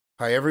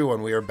Hi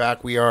everyone, we are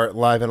back. We are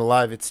live and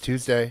alive. It's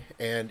Tuesday,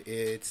 and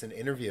it's an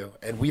interview,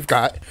 and we've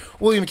got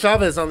William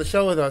Chavez on the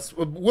show with us.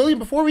 William,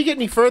 before we get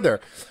any further,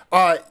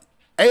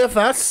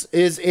 AFS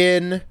is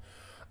in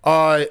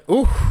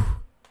ooh,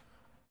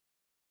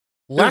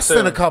 less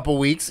than a couple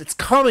weeks. It's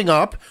coming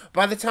up.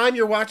 By the time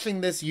you're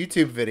watching this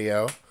YouTube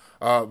video,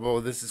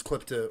 well, this is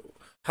clipped to.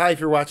 Hi,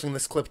 if you're watching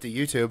this clip to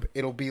YouTube,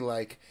 it'll be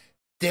like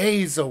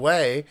days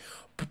away.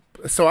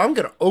 So I'm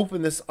gonna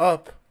open this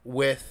up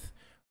with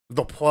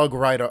the plug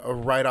right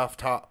off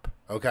top.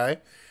 Okay.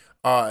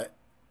 Hey,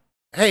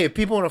 if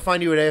people want to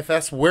find you at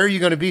AFS, where are you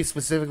going to be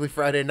specifically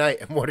Friday night,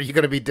 and what are you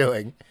going to be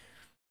doing?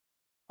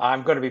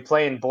 I'm going to be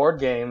playing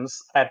board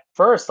games. At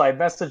first, I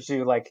messaged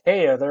you like,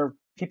 "Hey, are there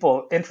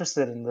people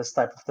interested in this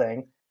type of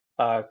thing?"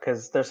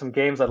 Because there's some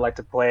games I'd like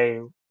to play.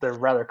 They're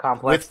rather With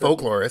complex.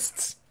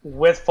 folklorists.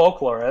 With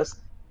folklorists,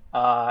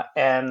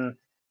 and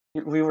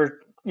we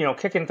were,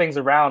 kicking things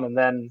around, and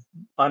then,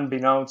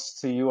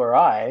 unbeknownst to you or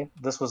I,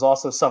 this was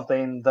also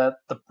something that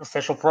the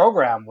official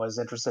program was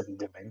interested in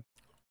doing.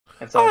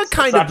 And so Oh, it's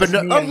kind not of, just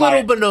but me a and my.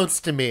 little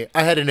beknownst to me.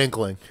 I had an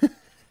inkling.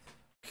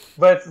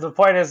 But the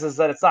point is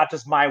that it's not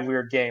just my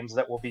weird games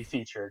that will be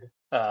featured.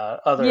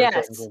 Other things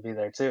Yes. will be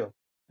there too,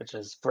 which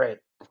is great.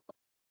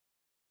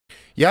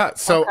 Yeah,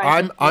 so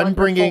I'm wonderful,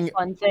 bringing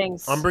fun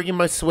things. I'm bringing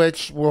my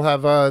Switch. We'll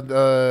have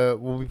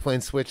we'll be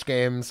playing Switch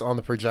games on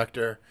the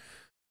projector.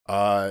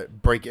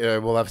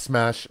 We'll have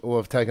Smash. We'll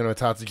have Tekken no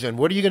Tatsujin.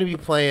 What are you going to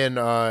be playing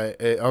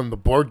on the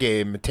board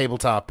game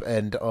tabletop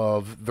end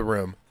of the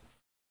room?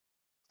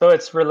 So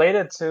it's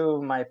related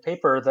to my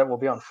paper that will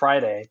be on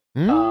Friday.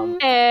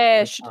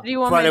 Ish. Do you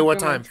want Friday me to what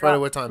do my time? drop? Friday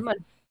what time?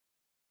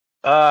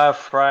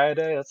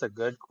 Friday. That's a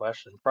good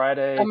question.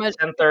 Friday, I'm a-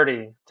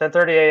 10:30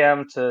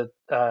 a.m. to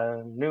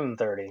noon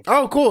 30.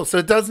 Oh, cool. So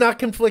it does not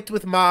conflict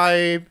with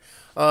my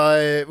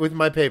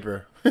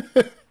paper.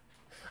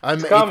 I'm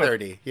It's coming.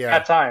 8:30. Yeah.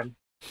 At time.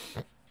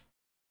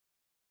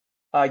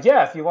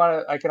 Yeah, if you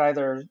want to, I can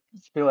either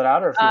spiel it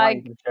out, or if you want,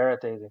 you can share it,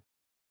 Daisy.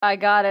 I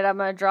got it. I'm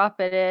gonna drop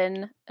it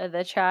in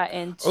the chat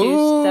in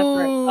two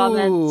separate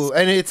comments.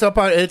 And it's up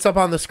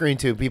on the screen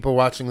too. People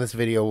watching this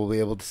video will be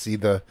able to see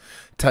the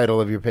title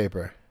of your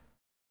paper.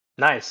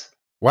 Nice.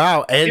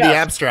 Wow, and the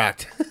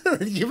abstract.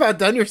 You've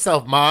outdone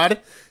yourself, Mod.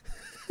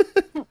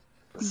 Give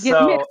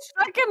me a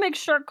second, make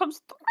sure it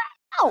comes through.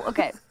 Oh,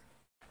 okay.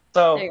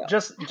 So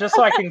just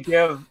so I can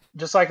give,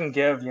 I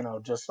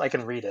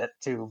can read it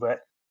too.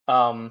 But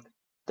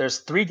there's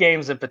three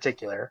games in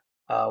particular.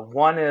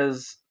 One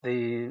is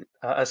the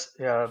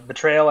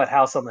Betrayal at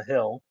House on the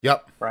Hill.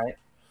 Yep. Right.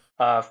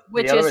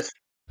 Which the other is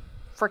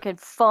freaking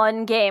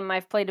fun game.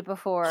 I've played it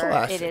before.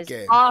 Classic it is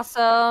game.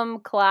 Awesome,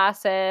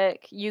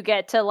 classic. You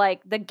get to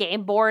the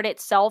game board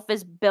itself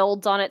is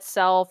built on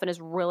itself and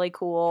is really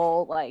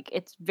cool.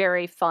 It's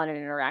very fun and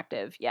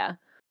interactive. Yeah.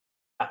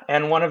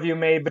 And one of you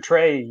may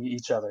betray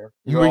each other.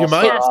 You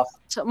might.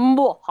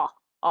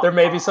 There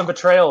may be some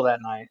betrayal that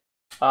night.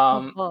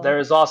 There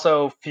is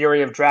also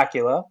Fury of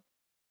Dracula,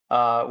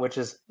 which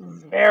is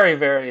very,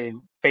 very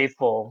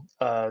faithful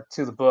to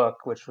the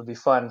book, which would be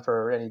fun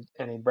for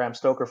any Bram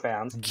Stoker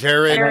fans.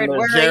 Jared, where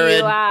are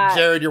you at?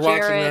 Jared, you're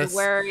watching this.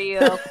 Where are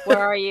you? Where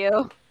are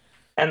you?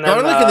 And then,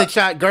 Garlic in the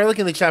chat. Garlic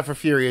in the chat for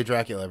Fury of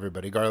Dracula.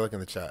 Everybody, garlic in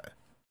the chat.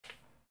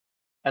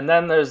 And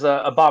then there's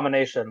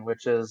Abomination,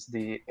 which is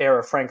the Heir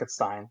of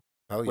Frankenstein,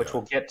 which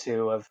we'll get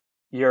to. Of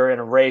you're in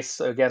a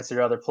race against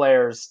your other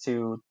players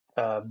to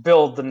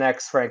build the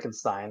next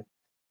Frankenstein,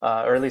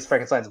 or at least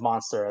Frankenstein's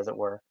monster, as it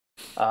were.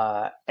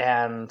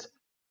 And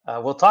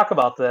we'll talk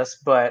about this,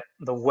 but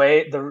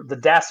the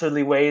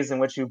dastardly ways in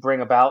which you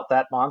bring about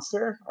that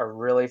monster are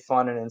really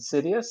fun and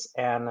insidious.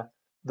 And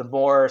the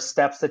more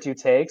steps that you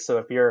take, so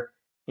if you're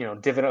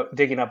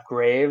digging up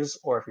graves,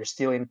 or if you're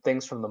stealing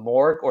things from the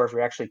morgue, or if you're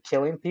actually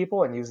killing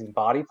people and using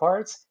body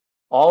parts,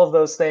 all of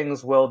those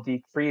things will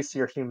decrease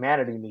your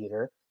humanity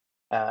meter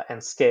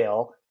and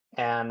scale,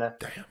 and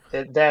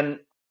it then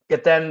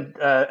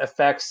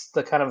affects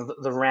the kind of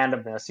the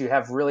randomness. You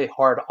have really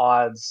hard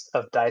odds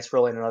of dice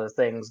rolling and other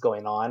things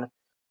going on,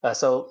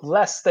 so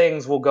less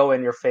things will go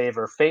in your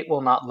favor. Fate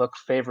will not look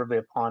favorably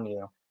upon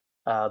you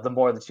the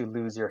more that you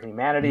lose your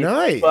humanity.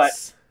 Nice. But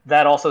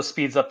that also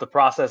speeds up the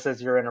process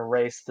as you're in a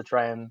race to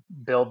try and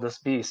build this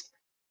beast.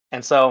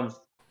 And so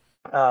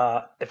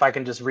if I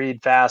can just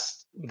read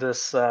fast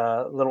this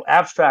little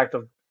abstract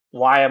of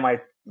why am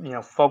I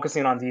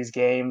focusing on these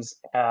games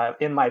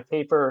in my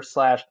paper /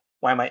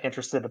 why am I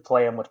interested to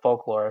play them with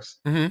folklorists.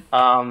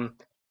 Mm-hmm.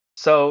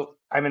 So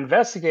I'm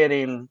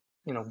investigating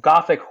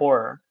gothic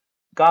horror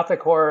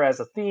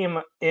as a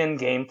theme in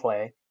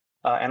gameplay,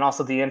 and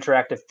also the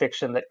interactive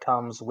fiction that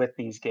comes with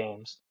these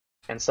games.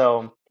 And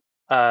so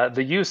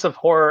the use of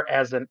horror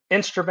as an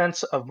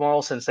instrument of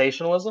moral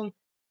sensationalism,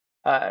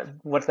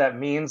 what that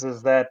means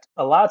is that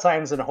a lot of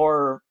times in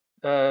horror,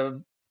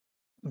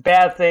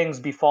 bad things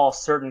befall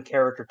certain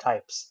character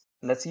types,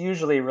 and that's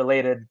usually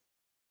related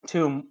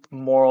to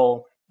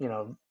moral,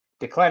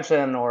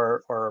 declension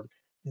or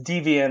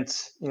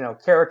deviant,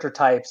 character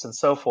types and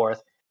so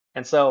forth.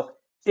 And so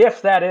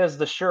if that is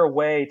the sure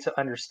way to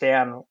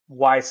understand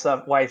why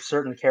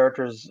certain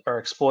characters are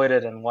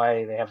exploited and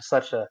why they have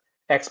such a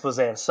expose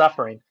of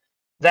suffering,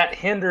 that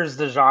hinders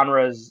the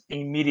genre's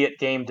immediate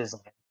game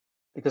design.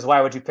 Because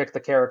why would you pick the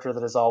character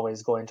that is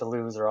always going to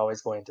lose or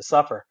always going to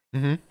suffer?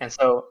 Mm-hmm. And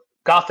so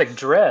Gothic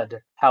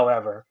Dread,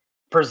 however,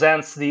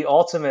 presents the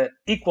ultimate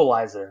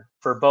equalizer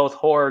for both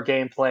horror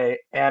gameplay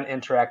and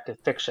interactive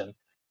fiction.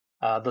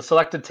 The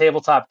selected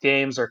tabletop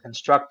games are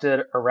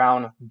constructed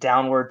around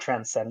downward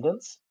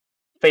transcendence,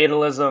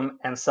 fatalism,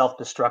 and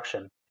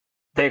self-destruction.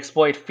 They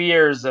exploit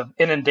fears of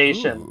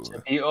inundation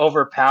to be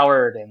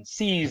overpowered and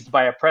seized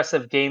by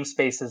oppressive game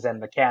spaces and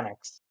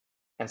mechanics.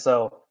 And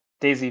so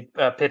Daisy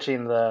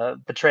pitching the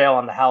Betrayal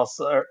on the House,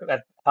 or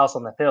House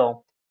on the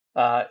Hill,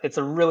 it's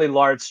a really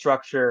large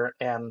structure,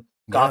 and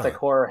Gothic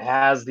horror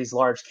has these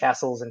large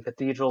castles and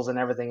cathedrals and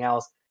everything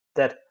else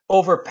that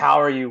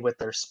overpower you with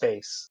their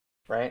space,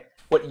 right?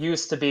 What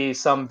used to be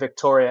some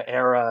Victoria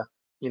era,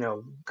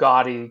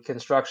 gaudy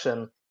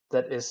construction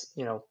that is,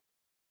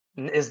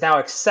 is now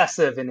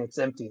excessive in its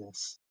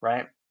emptiness,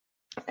 right?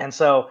 And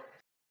so,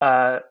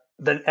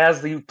 then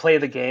as you play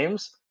the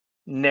games,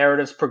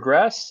 narratives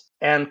progress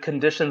and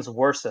conditions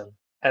worsen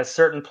as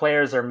certain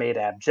players are made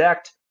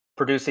abject,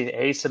 producing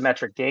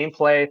asymmetric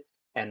gameplay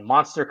and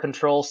monster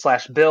control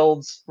 /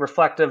 builds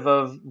reflective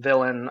of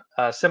villain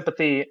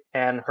sympathy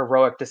and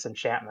heroic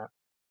disenchantment.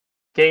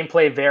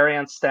 Gameplay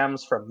variance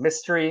stems from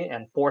mystery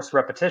and forced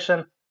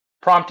repetition,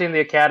 prompting the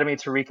Academy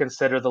to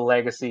reconsider the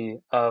legacy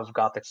of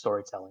Gothic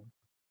storytelling.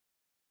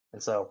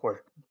 And so we're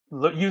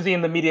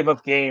using the medium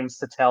of games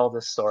to tell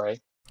this story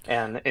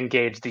and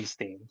engage these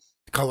themes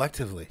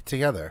collectively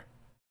together.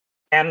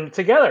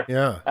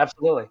 Yeah,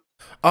 absolutely.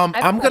 I'm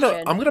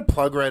gonna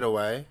plug right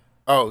away.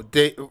 Oh,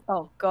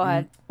 go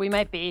ahead. We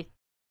might be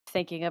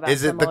thinking about.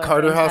 Is it the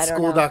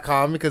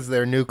CarterhouseSchool.com because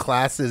their new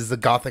class is the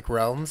Gothic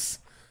Realms?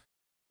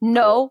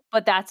 No,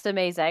 but that's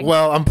amazing.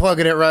 Well, I'm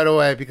plugging it right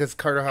away because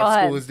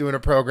Carterhouse School is doing a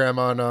program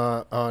on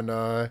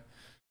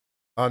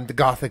the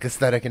Gothic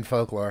aesthetic and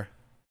folklore.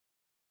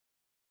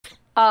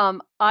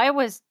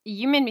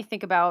 You made me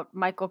think about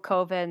Michael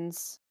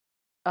Coven's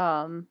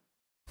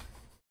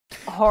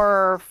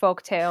horror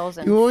folk tales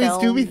and you always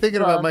do be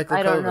thinking about Michael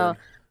Coven. I don't know.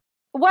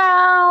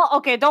 Well,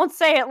 okay, don't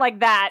say it like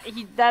that.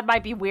 That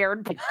might be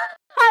weird.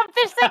 I'm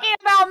just thinking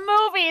about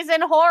movies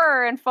and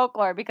horror and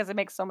folklore because it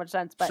makes so much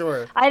sense. But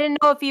sure. I didn't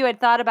know if you had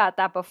thought about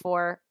that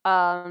before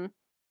at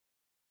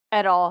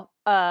all,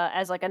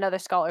 as like another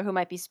scholar who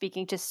might be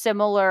speaking to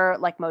similar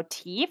like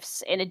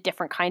motifs in a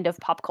different kind of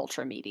pop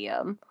culture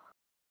medium.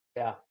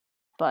 Yeah.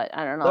 But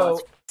I don't know. So,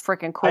 it's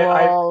freaking cool.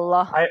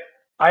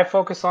 I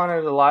focus on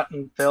it a lot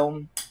in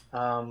film.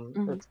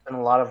 It's been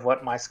a lot of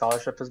what my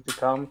scholarship has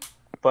become.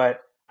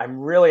 But I'm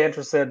really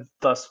interested,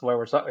 thus why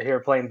we're here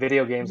playing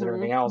video games and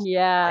everything else.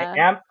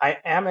 Yeah. I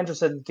am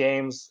interested in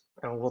games,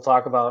 and we'll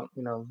talk about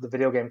the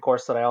video game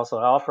course that I also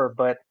offer.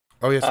 But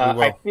oh yes,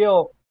 we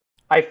will.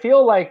 I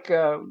feel like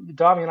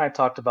Dami and I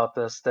talked about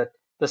this, that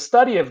the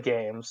study of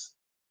games,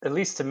 at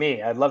least to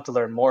me, I'd love to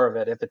learn more of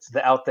it if it's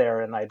out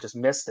there and I just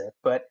missed it.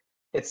 But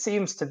it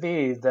seems to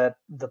be that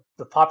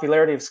the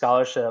popularity of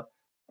scholarship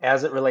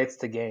as it relates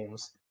to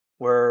games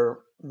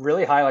were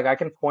really high. Like I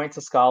can point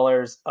to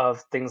scholars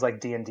of things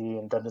like D&D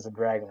and Dungeons and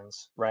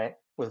Dragons, right,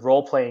 with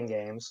role-playing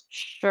games.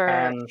 Sure.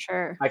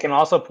 I can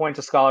also point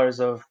to scholars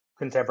of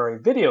contemporary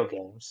video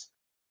games.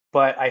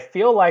 But I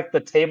feel like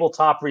the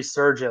tabletop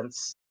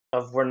resurgence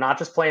of we're not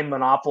just playing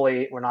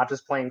Monopoly, we're not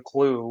just playing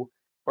Clue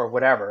or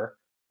whatever,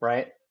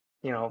 right?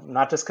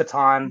 Not just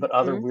Catan, but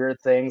other weird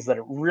things that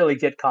really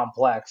get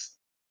complex.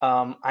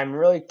 I'm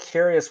really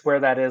curious where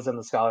that is in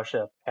the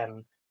scholarship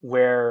and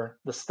where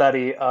the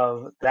study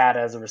of that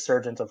as a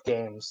resurgence of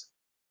games,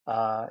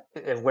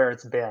 where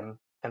it's been.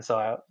 And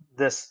so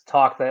this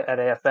talk at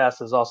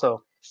AFS is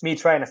also me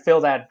trying to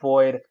fill that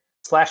void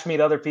 / meet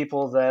other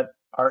people that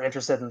are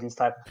interested in these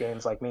type of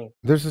games like me.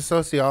 There's a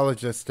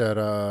sociologist at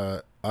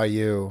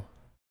IU,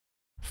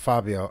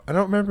 Fabio. I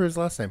don't remember his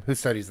last name. Who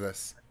studies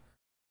this?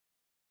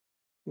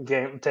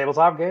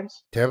 Tabletop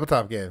games?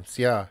 Tabletop games,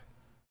 yeah.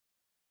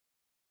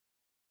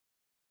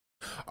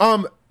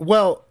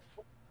 Well,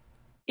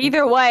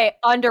 either way,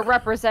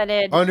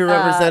 underrepresented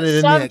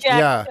subject,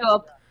 yeah.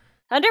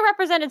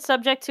 Underrepresented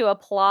subject to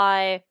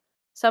apply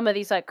some of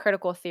these like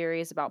critical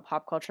theories about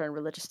pop culture and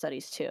religious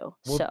studies too.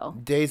 Well, so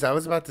Days, I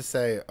was about to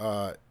say,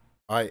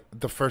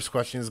 the first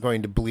question is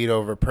going to bleed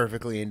over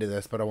perfectly into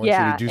this, but I want you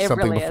to do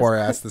something really before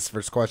I ask this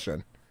first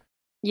question.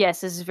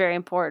 Yes, this is very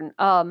important.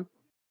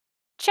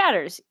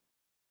 Chatters,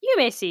 you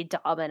may see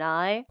Dom and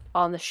I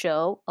on the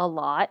show a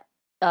lot.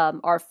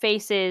 Our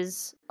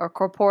faces, our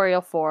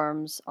corporeal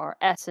forms, our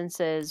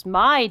essences,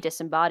 my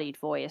disembodied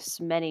voice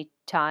many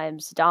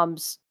times,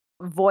 Dom's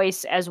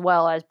voice as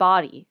well as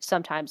body,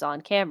 sometimes on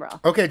camera.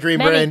 Okay, Dream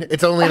Brain,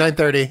 it's only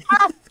 9:30.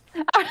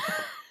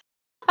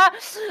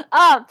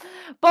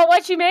 But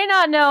what you may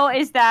not know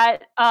is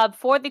that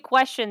for the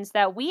questions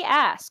that we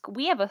ask,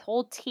 we have a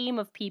whole team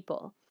of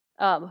people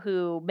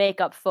who make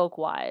up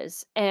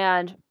Folkwise,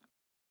 and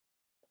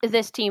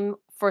this team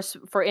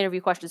for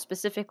interview questions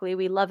specifically,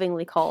 we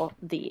lovingly call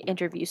the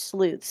interview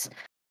sleuths.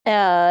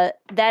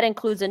 That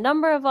includes a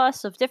number of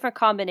us of different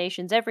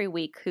combinations every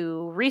week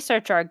who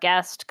research our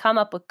guest, come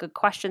up with good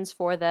questions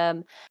for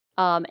them,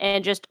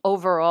 and just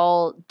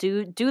overall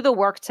do the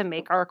work to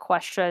make our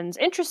questions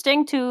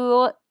interesting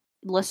to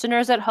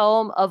listeners at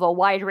home of a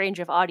wide range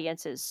of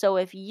audiences. So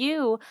if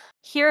you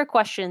hear a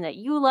question that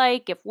you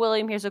like, if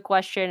William hears a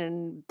question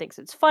and thinks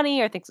it's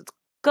funny or thinks it's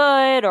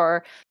good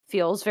or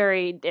feels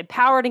very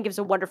empowered and gives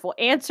a wonderful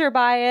answer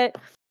by it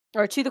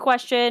or to the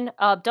question,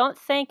 don't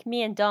thank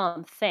me and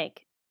Dom,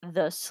 thank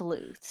the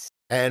sleuths.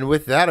 And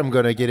with that, I'm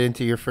going to get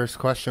into your first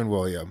question,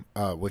 William,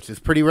 which is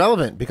pretty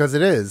relevant because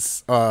it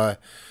is.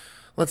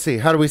 Let's see,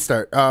 how do we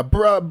start?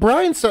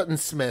 Brian Sutton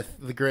Smith,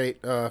 the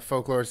great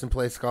folklorist and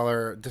play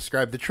scholar,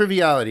 described the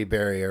triviality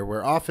barrier,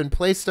 where often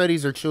play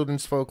studies or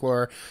children's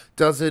folklore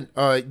doesn't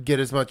get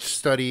as much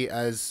study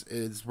as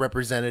is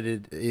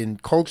represented in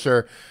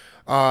culture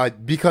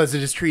because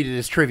it is treated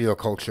as trivial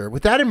culture.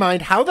 With that in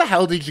mind, how the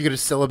hell did you get a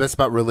syllabus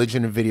about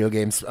religion and video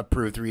games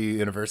approved through your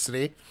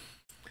university?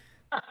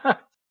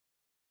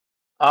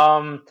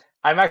 I'm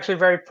actually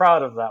very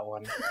proud of that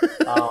one.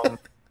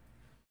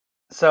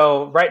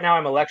 So right now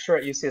I'm a lecturer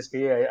at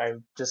UCSB. I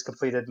just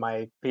completed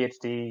my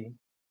PhD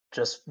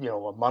just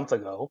a month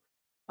ago.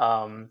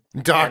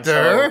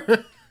 Doctor,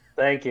 so,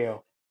 thank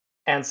you.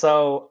 And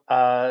so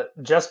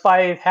just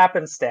by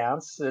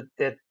happenstance,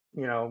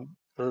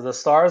 the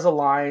stars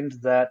aligned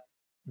that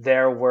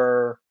there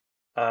were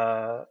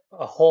a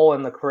hole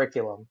in the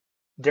curriculum.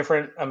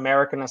 Different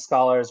Americanist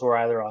scholars were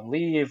either on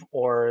leave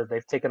or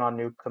they've taken on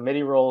new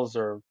committee roles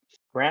or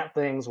grant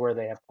things where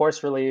they have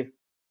course relief.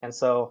 And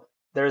so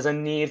there's a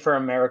need for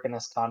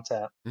Americanist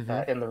content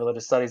in the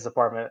religious studies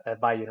department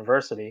at my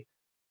university.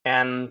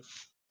 And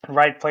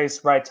right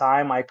place, right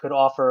time, I could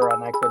offer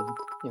and I could,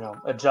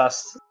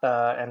 adjust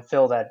and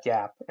fill that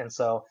gap. And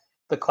so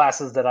the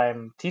classes that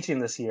I'm teaching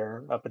this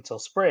year up until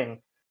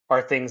spring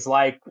are things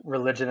like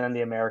religion and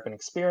the American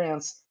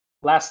experience.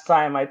 Last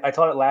time I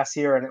taught it last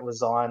year and it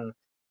was on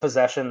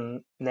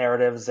possession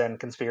narratives and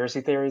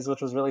conspiracy theories,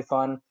 which was really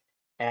fun.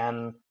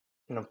 And,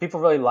 people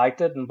really liked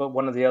it. But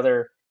one of the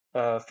other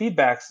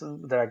feedbacks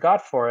that I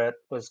got for it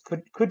was,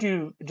 could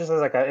you, just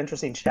as like an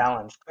interesting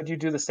challenge, could you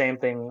do the same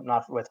thing,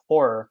 not with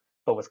horror,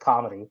 but with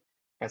comedy?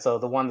 And so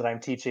the one that I'm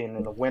teaching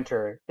in the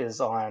winter is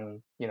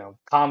on,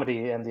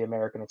 comedy and the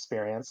American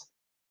experience.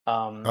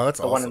 Oh, that's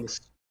the awesome.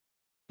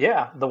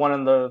 The one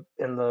in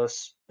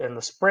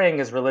the spring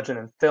is religion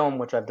and film,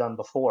 which I've done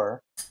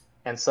before.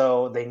 And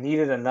so they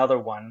needed another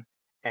one.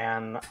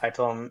 And I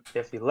told them,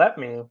 if you let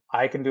me,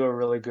 I can do a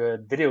really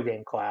good video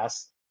game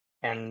class.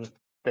 And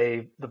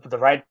the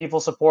right people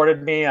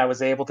supported me. I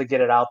was able to get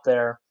it out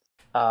there.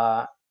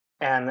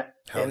 And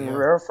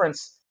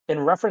reference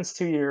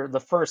to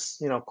the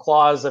first,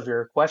 clause of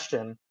your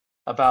question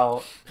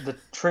about the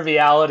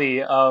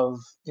triviality of,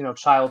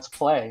 child's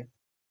play.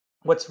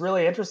 What's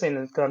really interesting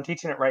is, because I'm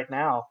teaching it right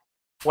now,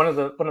 one of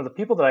the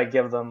people that I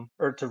give them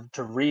or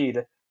to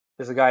read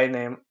is a guy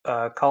named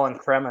Colin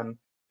Kremen,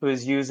 who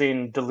is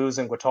using Deleuze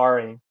and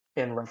Guattari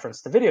in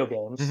reference to video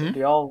games.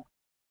 Mm-hmm.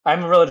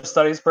 I'm a religious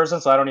studies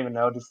person, so I don't even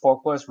know. Do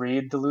folklorists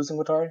read Deleuze and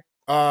Guattari?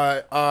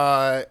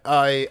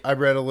 I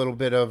read a little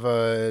bit of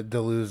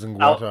Deleuze and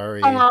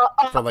Guattari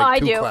for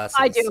like two classes.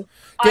 I do.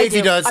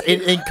 Daisy does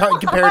in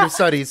comparative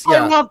studies.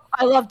 Yeah,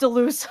 I love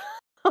Deleuze.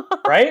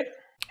 Right?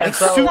 And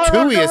Sue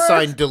Tui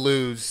assigned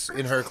Deleuze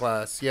in her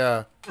class.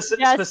 Yeah.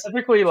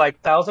 Specifically, like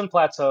Thousand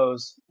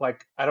Plateaus.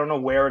 Like, I don't know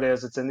where it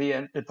is. It's in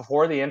the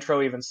before the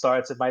intro even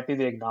starts. It might be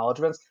the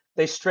acknowledgments.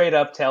 They straight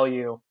up tell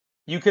you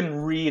can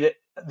read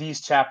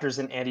these chapters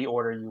in any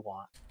order you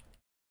want,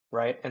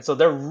 right? And so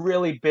they're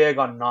really big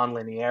on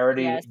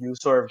nonlinearity. Yes. You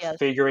sort of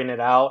figuring it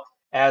out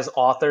as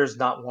authors,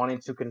 not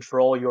wanting to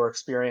control your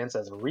experience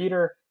as a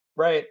reader,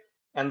 right?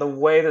 And the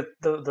way that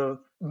the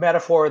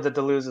metaphor that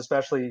Deleuze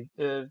especially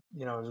is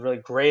really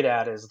great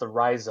at is the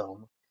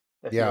rhizome.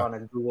 If you want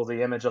to Google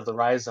the image of the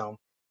rhizome,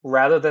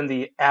 rather than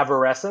the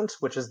arborescent,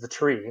 which is the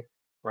tree,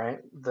 right?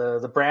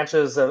 The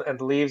branches and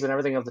the leaves and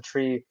everything of the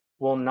tree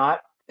will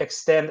not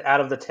extend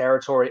out of the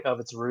territory of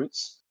its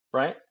roots,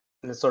 right?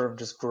 And it sort of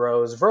just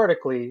grows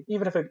vertically.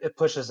 Even if it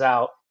pushes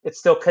out, it's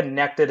still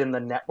connected in the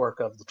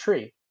network of the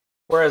tree.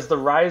 Whereas the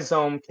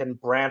rhizome can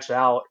branch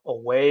out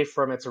away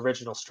from its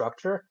original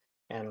structure,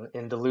 and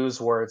in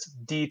Deleuze's words,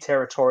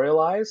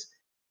 deterritorialize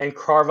and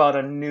carve out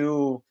a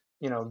new,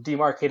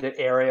 demarcated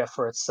area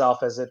for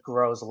itself as it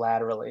grows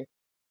laterally.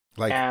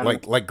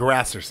 Like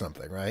grass or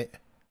something, right?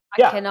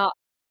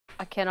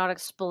 I cannot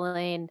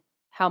explain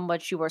how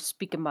much you are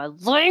speaking my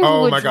language.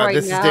 Oh my God, right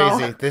this now. is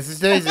Daisy. This is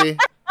Daisy.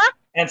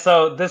 And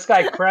so this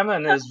guy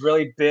Kremen is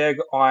really big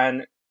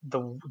on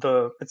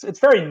it's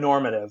very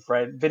normative,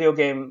 right? Video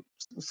game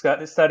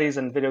studies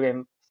and video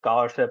game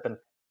scholarship and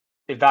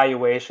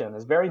evaluation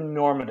is very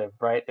normative,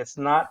 right? It's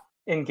not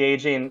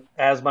engaging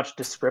as much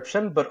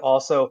description, but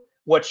also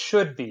what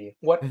should be,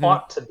 what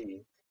ought to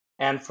be.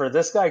 And for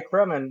this guy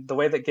Kremen, the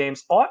way that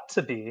games ought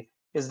to be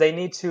is they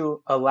need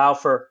to allow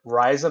for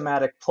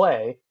rhizomatic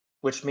play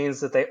which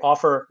means that they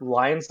offer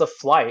lines of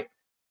flight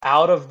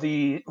out of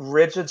the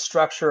rigid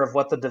structure of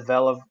what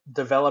the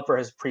developer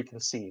has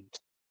preconceived,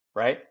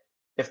 right?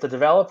 If the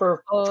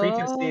developer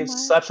preconceives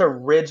such a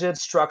rigid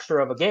structure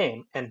of a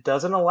game and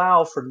doesn't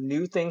allow for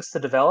new things to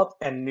develop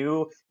and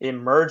new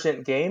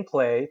emergent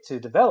gameplay to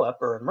develop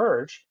or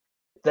emerge,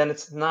 then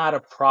it's not a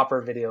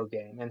proper video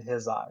game in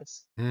his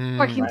eyes.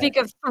 I can think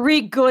of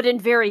 3 good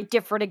and very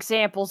different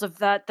examples of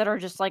that are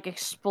just like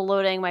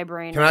exploding my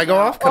brain. Can I go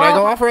off? Can I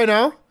go off right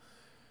now?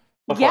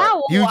 Yeah,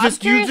 well, you're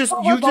describing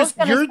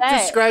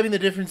the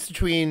difference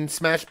between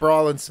Smash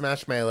Brawl and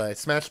Smash Melee.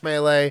 Smash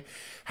Melee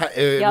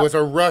was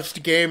a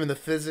rushed game and the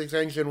physics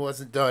engine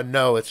wasn't done.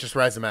 No, it's just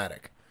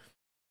rhizomatic.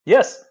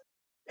 Yes,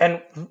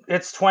 and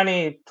it's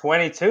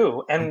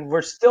 2022, and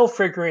we're still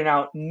figuring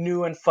out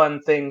new and fun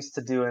things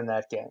to do in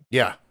that game.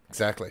 Yeah,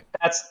 exactly.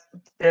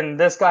 And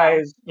this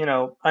guy's,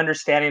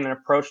 understanding and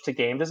approach to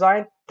game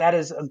design, that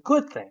is a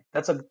good thing.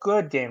 That's a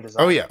good game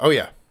design. Oh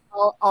yeah.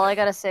 All I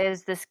gotta say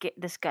is this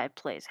guy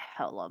plays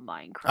hella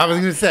Minecraft. I was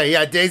gonna say,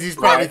 yeah, Daisy's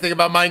probably thinking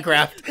about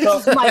Minecraft.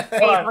 This is my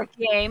favorite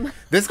game.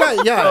 This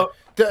guy, yeah.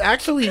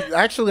 Actually,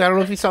 I don't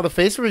know if you saw the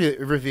face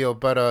reveal,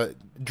 but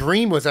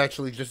Dream was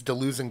actually just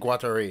Deleuze and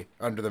Guattari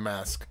under the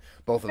mask,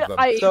 both of them.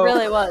 It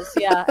really was,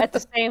 yeah. At the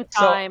same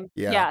time,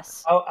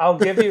 yes. I'll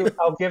give you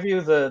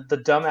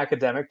the dumb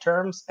academic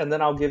terms, and then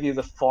I'll give you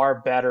the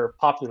far better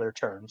popular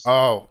terms.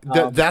 Oh,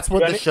 that's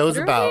what the show's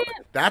about.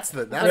 That's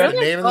the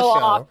name of the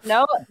show.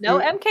 No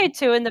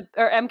MK2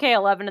 or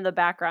MK11 in the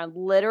background.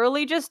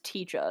 Literally just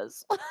teach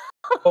us.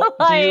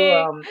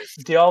 Do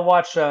y'all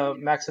watch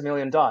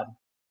Maximilian Dodd?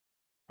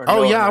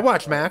 Oh yeah, I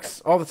watch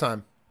Max all the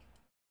time.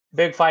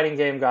 Big fighting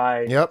game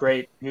guy. Yep.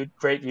 Great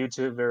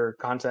YouTuber,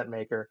 content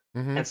maker.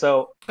 Mm-hmm. And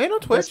so on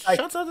Twitch.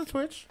 Shouts out to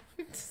Twitch.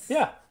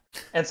 Yeah.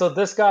 And so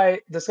this guy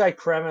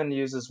Kremen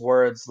uses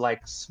words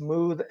like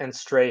smooth and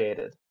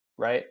striated,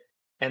 right?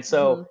 And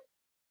so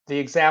the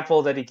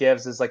example that he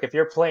gives is like if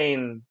you're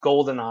playing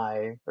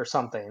GoldenEye or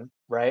something,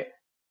 right?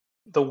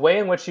 The way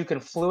in which you can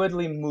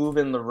fluidly move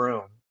in the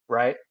room,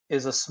 right,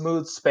 is a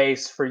smooth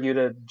space for you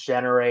to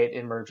generate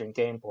emergent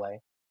gameplay.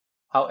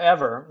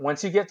 However,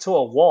 once you get to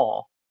a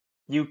wall,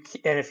 and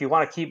if you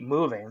want to keep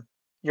moving,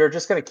 you're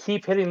just going to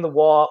keep hitting the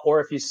wall,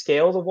 or if you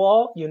scale the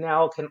wall, you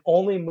now can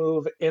only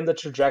move in the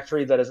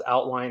trajectory that is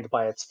outlined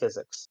by its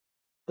physics.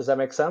 Does that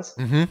make sense?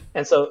 Mm-hmm.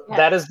 And so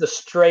that is the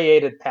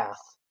striated path.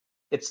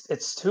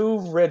 It's too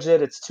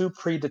rigid, it's too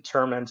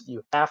predetermined.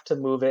 You have to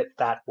move it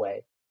that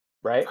way,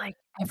 right? Like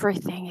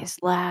everything is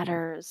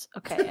ladders.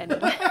 Okay,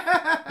 anyway.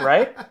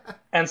 Right?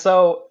 And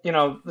so,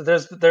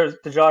 there's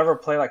did y'all ever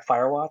play like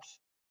Firewatch?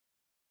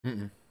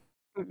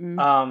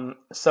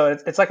 So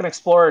it's like an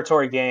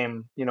exploratory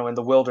game, in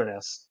the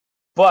wilderness,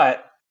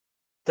 but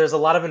there's a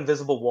lot of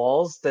invisible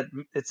walls that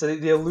it's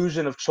the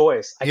illusion of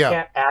choice. I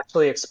can't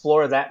actually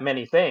explore that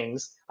many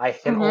things. I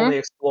can only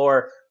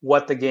explore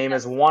what the game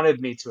has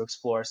wanted me to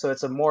explore. So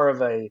it's more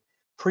of a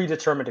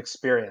predetermined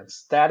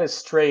experience. That is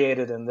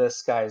striated in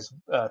this guy's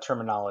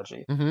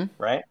terminology,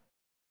 right?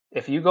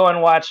 If you go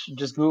and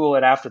just Google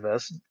it after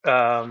this,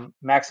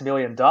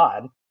 Maximilian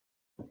Dodd,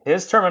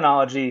 his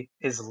terminology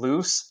is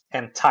loose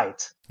and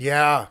tight.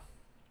 Yeah.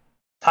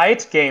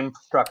 Tight game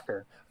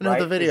structure.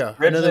 Another video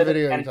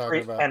you're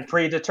talking about. And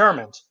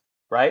predetermined,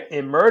 right?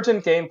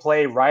 Emergent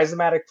gameplay,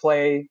 rhizomatic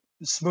play,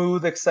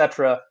 smooth,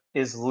 etc.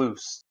 is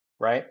loose,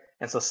 right?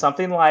 And so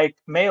something like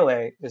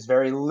Melee is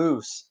very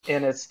loose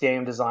in its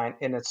game design,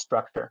 in its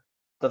structure,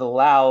 that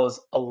allows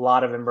a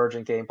lot of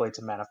emergent gameplay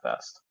to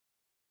manifest.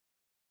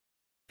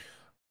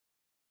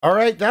 All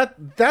right, that's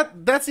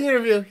the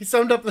interview. He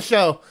summed up the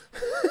show.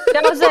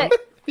 That was it.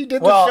 He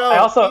did the show.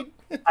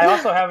 I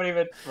also haven't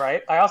even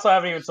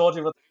told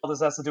you what the hell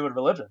this has to do with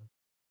religion.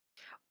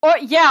 Or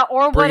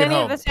what any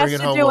of this has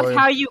to do with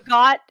how you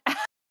got. He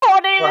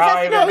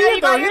had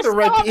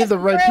the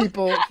right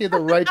people in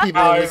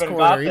his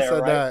corner. He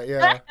said that,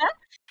 yeah.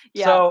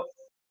 Yeah. So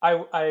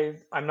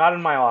I'm not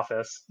in my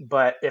office,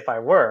 but if I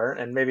were,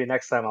 and maybe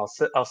next time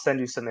I'll send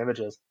you some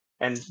images,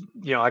 and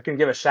I can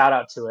give a shout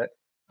out to it.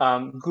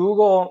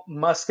 Google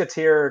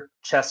Musketeer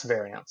chess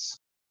variants,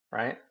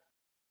 right?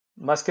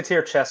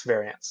 Musketeer chess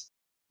variants.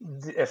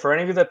 For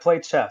any of you that play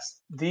chess,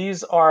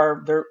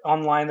 they're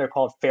online. They're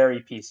called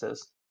fairy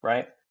pieces,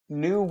 right?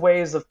 New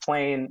ways of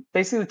playing,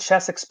 basically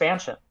chess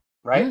expansion,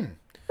 right?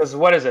 Because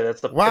what is it?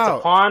 It's a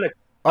pawn.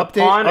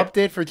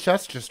 Update for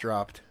chess just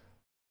dropped.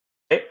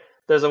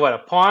 There's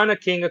a pawn, a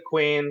king, a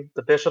queen,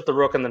 the bishop, the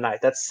rook, and the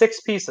knight. That's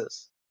 6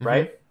 pieces,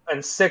 right?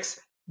 And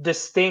 6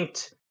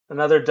 distinct.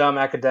 Another dumb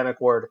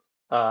academic word.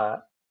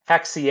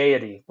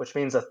 Haxiety, which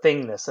means a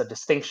thingness, a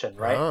distinction,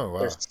 right? Oh,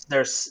 wow.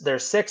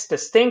 There's 6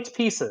 distinct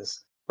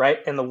pieces, right?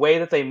 And the way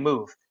that they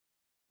move.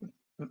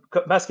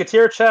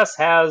 Musketeer chess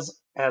has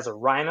a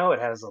rhino, it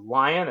has a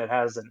lion, it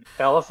has an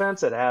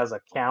elephant, it has a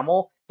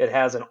camel, it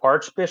has an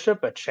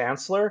archbishop, a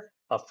chancellor,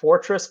 a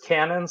fortress,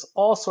 cannons,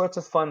 all sorts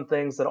of fun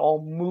things that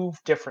all move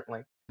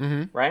differently,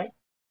 right?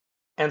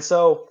 And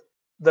so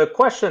the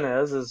question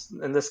is,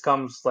 and this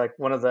comes like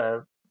one of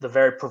the the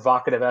very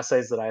provocative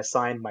essays that I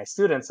assigned my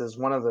students is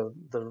one of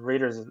the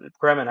readers,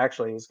 Kremen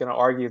actually, is going to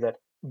argue that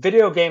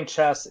video game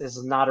chess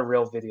is not a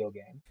real video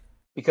game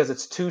because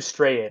it's too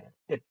striated.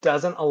 It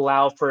doesn't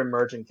allow for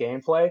emergent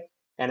gameplay.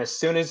 And as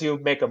soon as you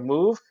make a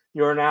move,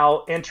 you're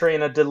now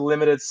entering a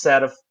delimited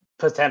set of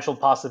potential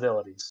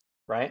possibilities,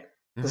 right?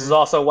 Mm-hmm. This is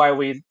also why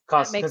we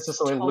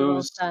consistently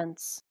lose.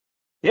 Sense.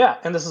 Yeah,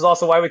 and this is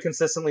also why we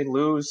consistently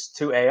lose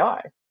to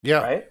AI,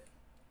 right?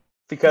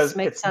 Because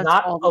it's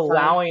not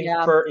allowing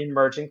for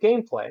emergent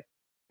gameplay.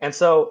 And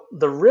so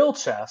the real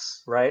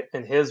chess, right,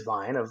 in his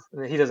mind,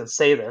 he doesn't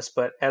say this,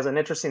 but as an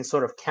interesting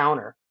sort of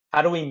counter,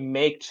 how do we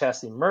make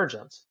chess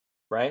emergent,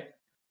 right?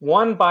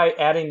 One, by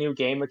adding new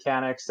game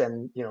mechanics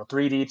and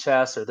 3D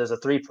chess, or there's a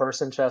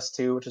 3-person chess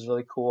too, which is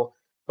really cool.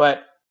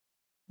 But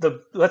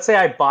let's say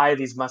I buy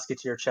these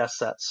musketeer chess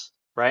sets,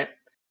 right?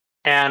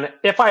 And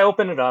if I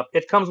open it up,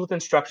 it comes with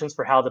instructions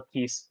for how the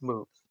piece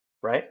moves,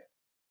 right?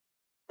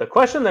 The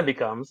question then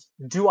becomes,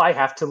 do I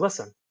have to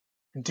listen?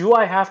 Do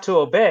I have to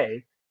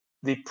obey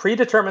the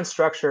predetermined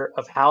structure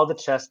of how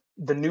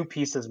the new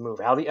pieces move,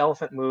 how the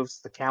elephant moves,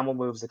 the camel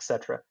moves,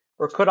 etc.?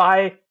 Or could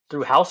I,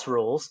 through house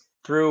rules,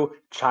 through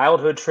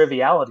childhood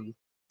triviality,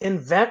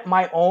 invent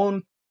my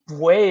own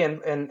way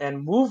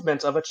and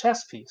movement of a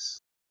chess piece?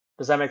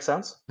 Does that make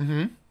sense?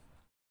 Mm-hmm.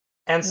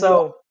 And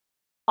so...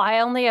 I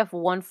only have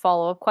one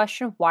follow-up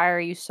question. Why are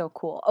you so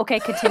cool? Okay,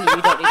 continue.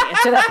 You don't need to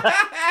answer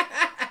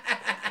that.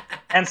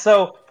 And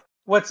so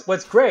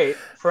what's great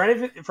for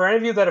any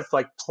of you that have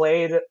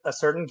played a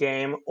certain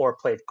game or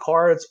played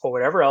cards or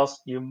whatever else,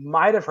 you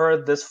might have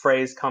heard this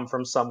phrase come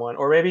from someone,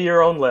 or maybe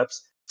your own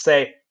lips,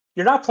 say,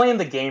 "You're not playing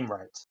the game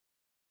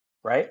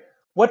right?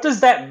 What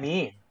does that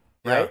mean,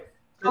 right?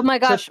 Oh my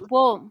gosh.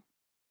 Well,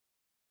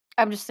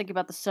 I'm just thinking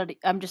about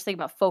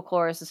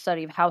folklore as the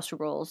study of house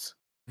rules.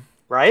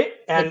 Right?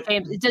 And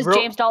does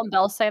James Dalton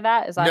Bell say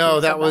that? Is that no,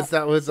 that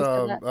was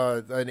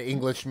an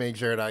English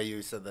major at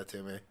IU said that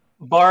to me.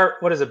 Bar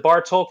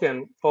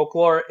Tolkien,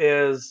 folklore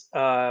is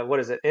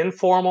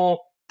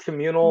informal,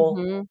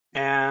 communal,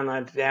 and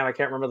I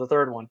can't remember the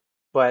third one.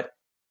 But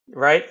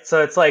right?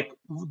 So it's like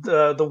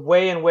the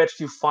way in which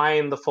you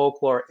find the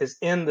folklore is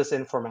in this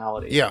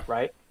informality. Yeah.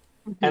 Right?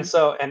 Mm-hmm. And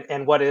so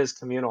and what is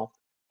communal?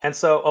 And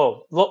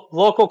so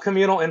local,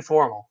 communal,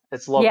 informal.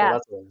 It's local,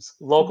 that's what it is.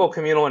 Local,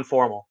 communal,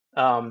 informal.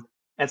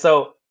 And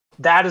so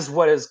that is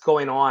what is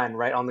going on,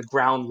 right, on the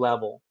ground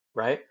level,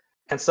 right?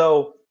 And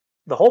so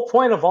the whole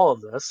point of all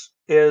of this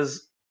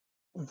is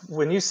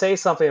when you say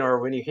something or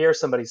when you hear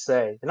somebody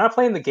say, you're not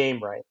playing the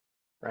game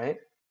right?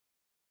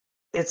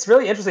 It's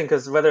really interesting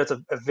because whether it's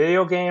a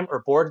video game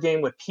or board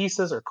game with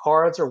pieces or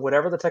cards or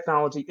whatever the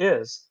technology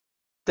is,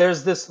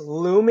 there's this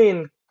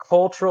looming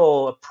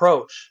cultural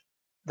approach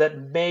that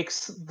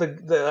makes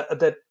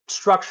that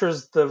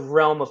structures the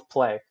realm of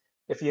play.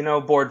 If you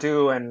know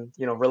Bourdieu and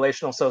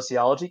relational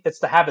sociology, it's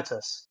the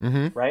habitus,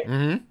 right?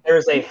 Mm-hmm.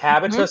 There's a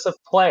habitus of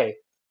play,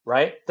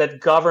 right, that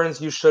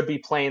governs you should be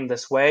playing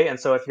this way. And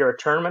so if you're a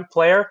tournament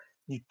player,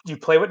 you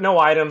play with no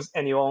items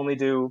and you only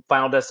do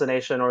Final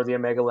Destination or the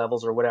Omega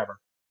levels or whatever,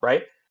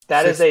 right?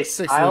 That is a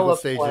style of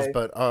stages, play.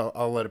 But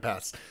I'll let it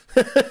pass.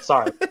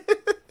 Sorry,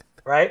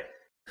 right?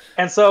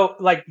 And so,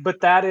 but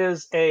that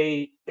is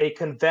a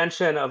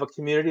convention of a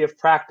community of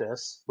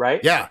practice, right?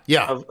 Yeah.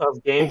 Of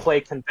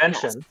gameplay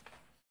convention. Yes.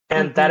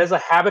 And that is a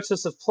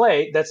habitus of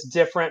play that's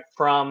different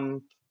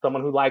from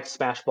someone who likes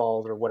Smash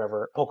Balls or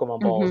whatever, Pokemon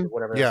Balls or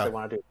whatever else they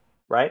want to do,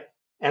 right?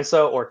 And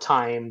so, or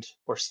timed,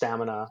 or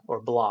stamina, or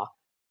blah.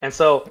 And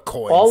so,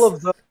 Coins.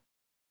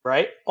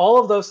 All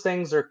of those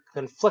things are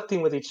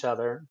conflicting with each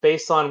other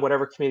based on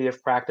whatever community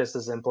of practice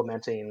is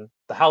implementing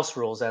the house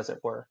rules, as it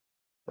were,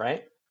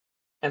 right?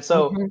 And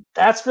so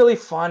that's really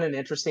fun and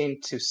interesting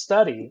to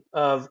study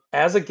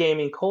as a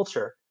gaming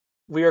culture.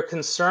 We are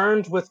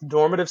concerned with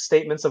normative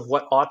statements of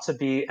what ought to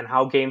be and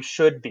how games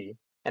should be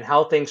and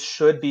how things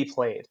should be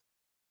played,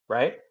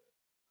 right?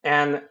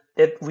 And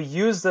we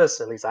use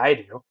this, at least I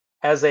do,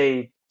 as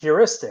a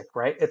heuristic,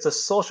 right? It's a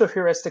social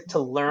heuristic to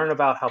learn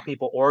about how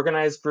people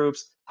organize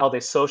groups, how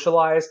they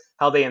socialize,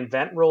 how they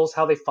invent rules,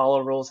 how they follow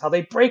rules, how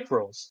they break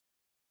rules,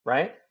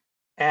 right?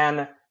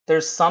 And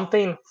there's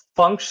something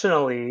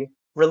functionally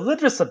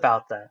religious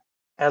about that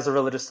as a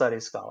religious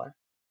studies scholar.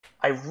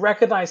 I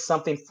recognize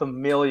something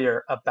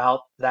familiar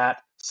about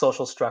that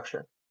social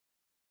structure.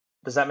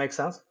 Does that make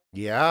sense?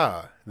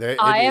 Yeah,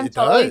 it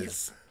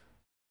does.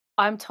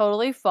 I'm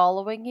totally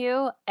following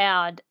you,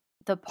 and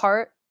the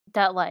part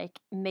that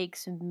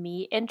makes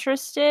me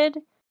interested,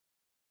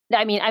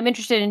 I mean, I'm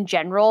interested in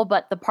general,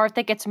 but the part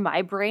that gets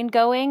my brain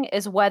going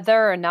is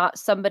whether or not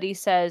somebody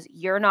says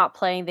you're not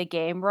playing the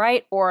game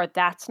right, or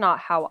that's not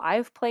how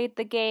I've played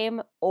the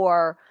game,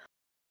 or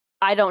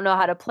I don't know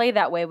how to play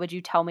that way. Would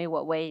you tell me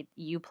what way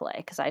you play?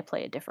 Because I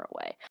play a different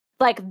way.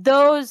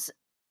 Those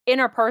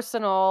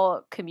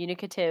interpersonal,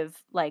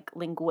 communicative,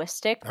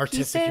 linguistic artistic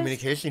pieces,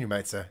 communication, you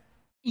might say.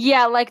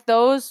 Yeah,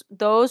 those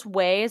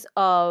ways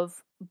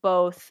of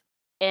both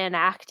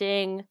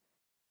enacting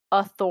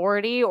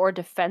authority or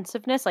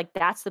defensiveness,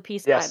 that's the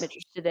piece that I'm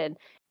interested in.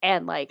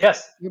 And like,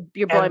 yes,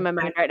 you're blowing my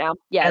mind right now.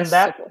 Yeah, and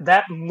so cool.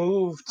 that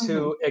move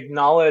to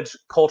acknowledge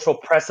cultural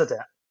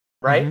precedent,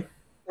 right,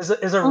 is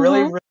a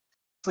really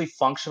really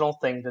functional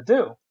thing to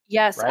do.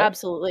 Yes, right?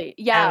 absolutely.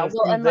 Yeah, And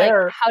well, from and like,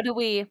 there, how do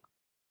we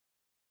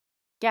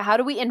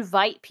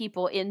invite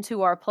people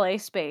into our play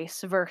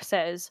space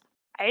versus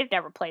I've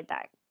never played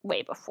that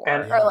way before,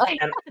 and or like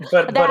and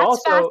but that's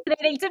also,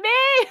 fascinating to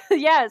me.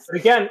 Yes. but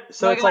again, Oh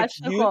so my it's like gosh,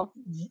 so cool.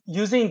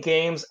 using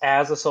games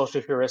as a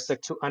social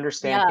heuristic to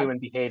understand Yeah. human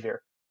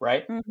behavior,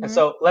 right? And Mhm.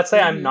 so let's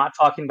say I'm Mhm. not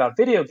talking about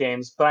video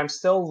games, but I'm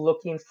still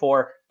looking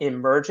for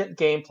emergent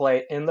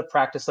gameplay in the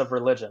practice of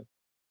religion.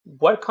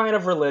 What kind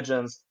of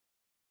religions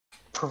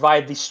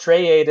provide the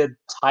striated,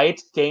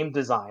 tight game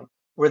design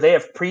where they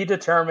have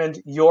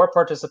predetermined your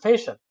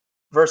participation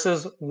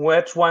versus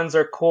which ones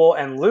are cool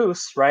and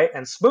loose, right,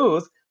 and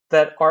smooth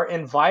that are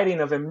inviting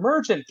of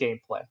emergent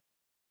gameplay,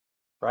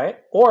 right?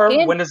 Or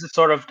And when does it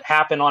sort of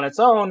happen on its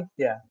own?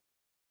 Yeah.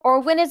 or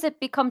when has it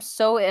become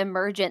so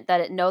emergent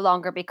that it no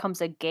longer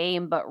becomes a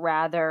game, but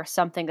rather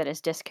something that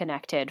is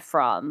disconnected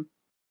from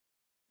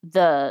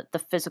the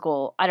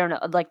physical, I don't know,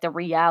 like the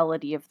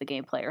reality of the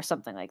gameplay or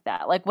something like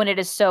that. Like when it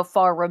is so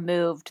far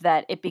removed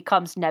that it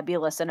becomes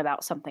nebulous and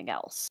about something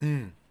else.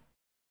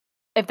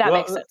 If that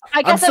makes Well, sense.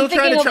 I guess I'm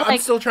thinking of I'm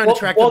like still trying to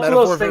track the both of those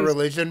metaphor for things,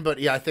 religion, but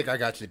yeah, I think I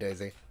got you,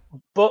 Daisy.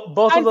 both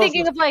of I'm those,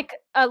 thinking of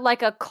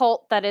like a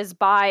cult that is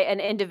by an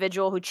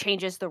individual who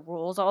changes the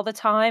rules all the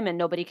time and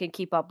nobody can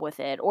keep up with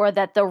it, or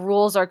that the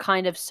rules are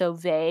kind of so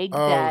vague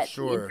Oh, that the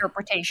sure.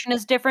 interpretation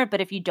is different,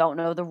 but if you don't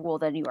know the rule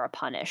then you are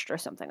punished or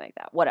something like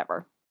that.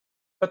 Whatever.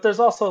 but there's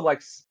also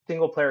like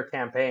single player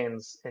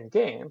campaigns in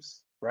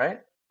games,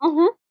 right?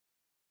 Mhm.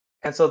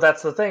 And so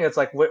that's the thing. It's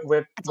like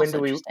That's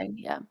also interesting.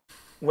 Yeah.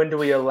 when do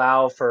we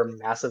allow for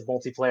massive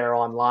multiplayer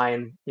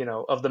online,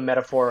 of the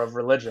metaphor of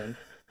religion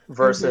Mhm.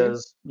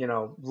 versus,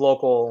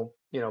 local,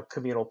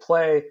 communal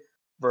play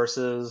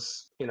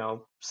versus,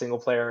 single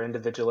player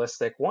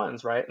individualistic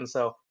ones, right? And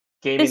so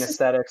gaming This is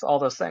aesthetics, all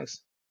those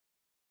things.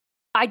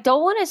 I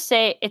don't want to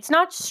say it's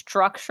not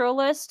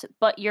structuralist,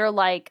 but you're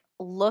like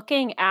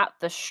looking at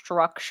the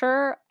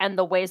structure and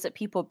the ways that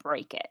people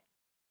break it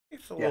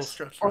It's a little Yes.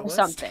 or structuralist.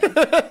 something.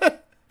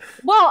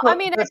 Well, I Well,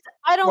 mean, that's,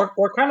 I don't.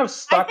 we're kind of I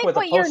stuck think with a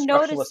what you're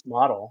noticing. post-structuralist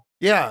model.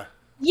 Yeah.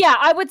 Yeah,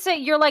 I would say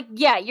you're like,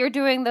 yeah, you're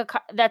doing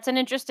that's an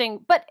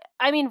interesting, but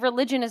I mean,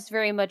 religion is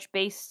very much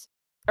based,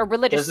 or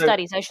religious There's a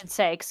studies, I should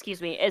say,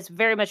 excuse me, is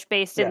very much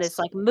based in this Yes.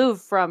 like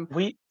move from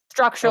We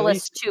and we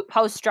structuralist to Yeah.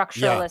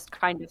 post-structuralist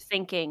kind of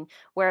thinking,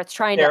 where it's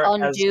trying to there as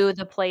undo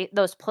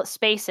those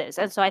spaces.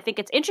 And so I think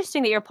it's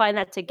interesting that you're applying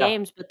that to yeah.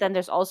 games, but then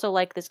there's also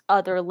like this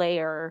other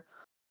layer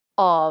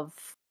of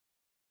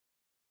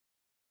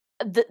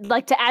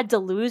like to add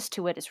Deleuze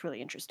to it is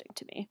really interesting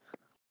to me.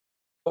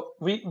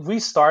 We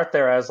start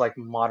there as like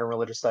modern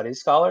religious studies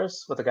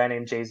scholars with a guy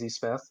named J.Z.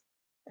 Smith.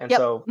 And Yep.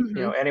 so,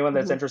 anyone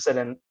that's interested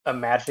in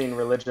imagining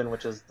religion,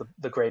 which is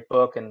the great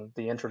book and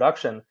the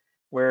introduction,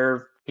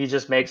 where he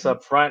just makes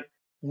up front,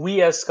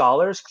 we as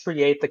scholars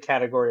create the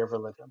category of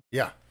religion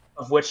Yeah.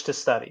 of which to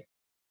study,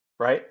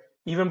 right?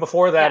 Even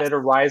before that, Yes. it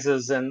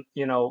arises in,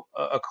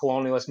 a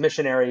colonialist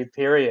missionary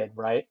period,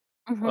 right?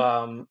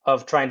 Hmm.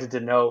 Of trying to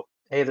denote,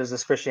 hey, there's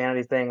this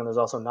Christianity thing, and there's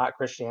also not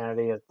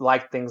Christianity,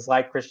 like things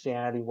like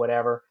Christianity,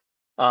 whatever.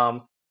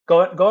 Um,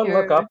 go and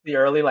look Sure. up the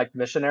early like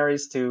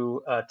missionaries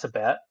to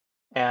Tibet,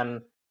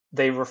 and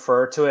they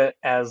refer to it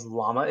as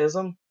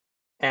Lamaism,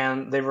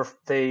 and the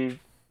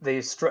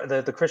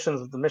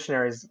Christians, the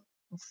missionaries,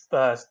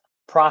 uh,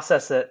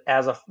 process it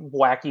as a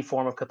wacky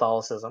form of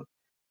Catholicism,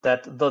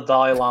 that the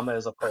Dalai Lama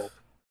is a pope,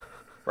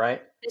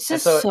 right? This And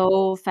is so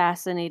so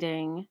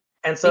fascinating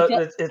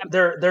because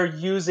they're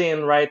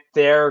using, right,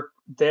 their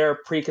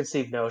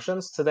preconceived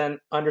notions to then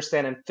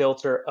understand and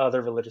filter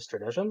other religious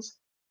traditions,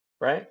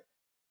 right?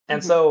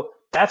 And Mhm. so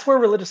that's where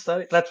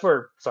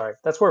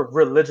that's where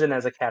religion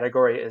as a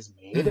category is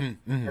made.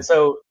 And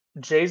so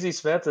Jay-Z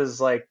Smith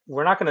is like,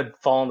 we're not going to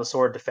fall on the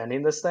sword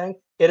defending this thing.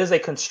 It is a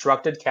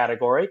constructed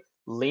category.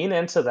 Lean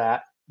into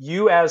that.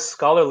 You as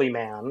scholarly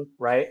man,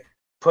 right?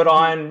 Put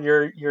on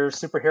your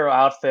superhero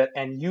outfit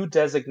and you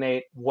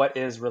designate what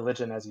is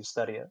religion as you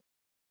study it,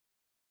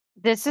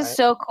 This is right?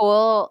 so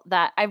cool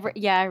that I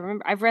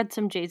remember I've read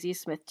some Jay-Z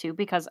Smith too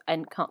because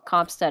and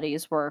comp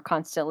studies were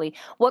constantly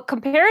what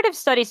comparative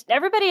studies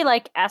everybody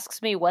like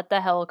asks me what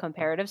the hell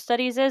comparative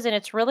studies is, and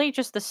it's really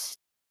just this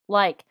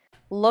like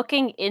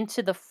looking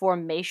into the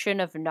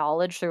formation of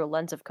knowledge through a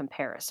lens of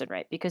comparison,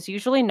 right? Because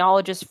usually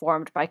knowledge is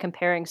formed by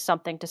comparing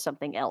something to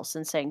something else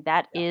and saying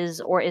that Yeah.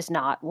 is or is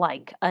not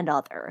like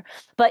another.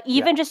 But Yeah.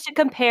 even just to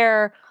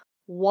compare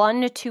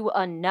one to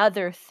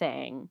another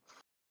thing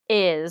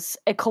is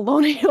a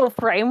colonial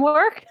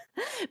framework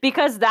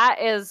because that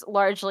is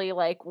largely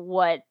like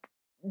what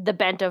the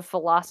bent of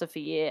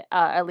philosophy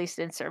at least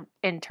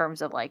in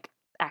terms of like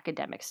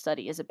academic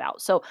study is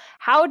about. So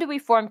how do we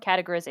form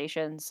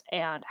categorizations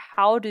and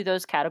how do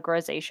those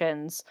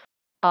categorizations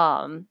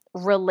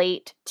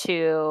relate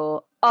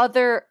to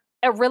other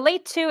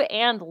relate to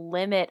and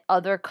limit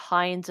other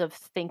kinds of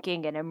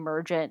thinking and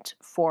emergent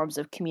forms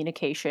of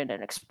communication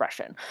and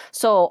expression.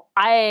 So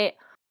I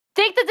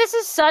think that this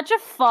is such a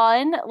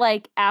fun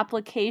like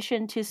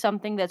application to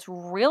something that's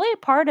really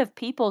part of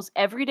people's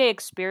everyday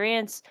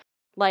experience,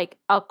 like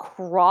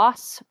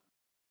across,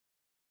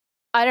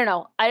 I don't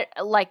know, I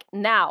like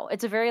now.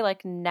 It's a very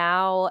like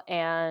now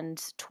and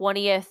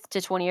 20th to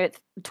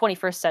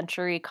 21st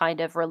century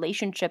kind of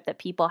relationship that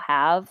people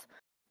have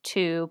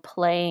to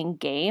playing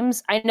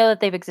games. I know that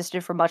they've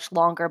existed for much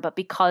longer, but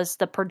because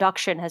the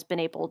production has been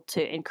able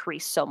to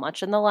increase so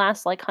much in the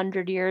last like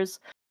 100 years,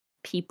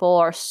 people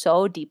are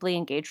so deeply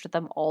engaged with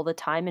them all the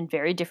time in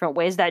very different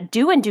ways that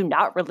do and do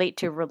not relate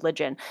to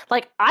religion.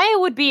 Like, I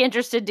would be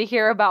interested to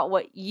hear about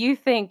what you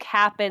think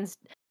happens,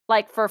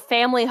 like, for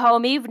family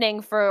home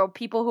evening for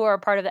people who are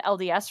part of the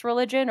LDS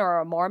religion or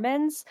are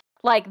Mormons.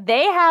 Like,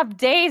 they have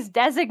days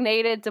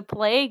designated to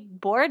play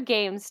board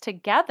games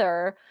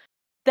together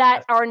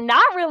that are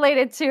not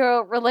related to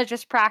a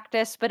religious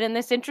practice, but in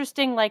this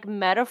interesting, like,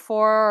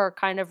 metaphor or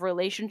kind of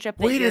relationship.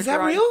 Wait, is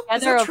that real?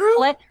 Is that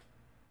true?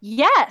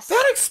 Yes.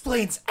 That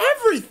explains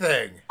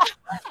everything.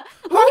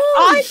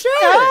 Holy shit.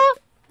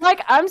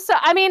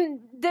 I mean,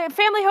 the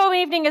family home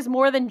evening is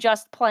more than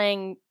just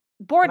playing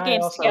board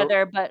games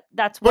together, but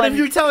that's But if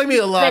you're telling me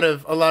a lot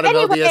of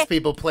LDS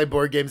people play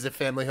board games at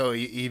family home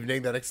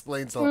evening, that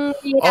explains a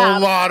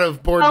lot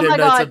of board game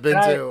nights I've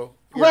been to.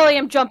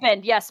 William, jump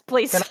in. Yes,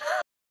 please.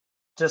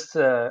 Just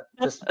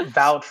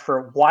vouch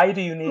for why do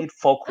you need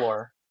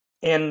folklore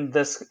in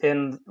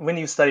when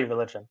you study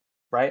religion,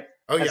 right?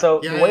 Oh, yeah. And so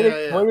the way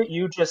that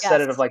you just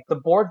said it, of like the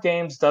board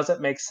games doesn't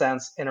make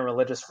sense in a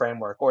religious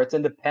framework, or it's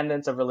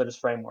independent of religious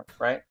framework,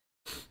 right?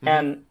 Mm-hmm.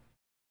 And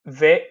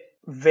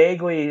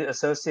vaguely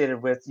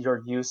associated with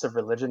your use of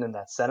religion in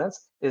that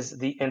sentence is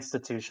the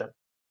institution,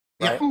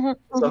 right? Yeah.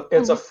 So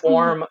it's a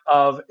form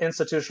of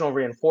institutional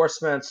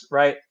reinforcements,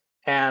 right?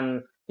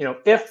 And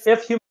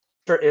if human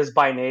nature is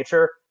by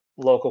nature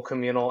local,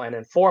 communal, and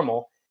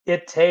informal,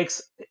 it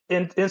takes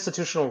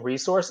institutional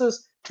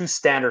resources to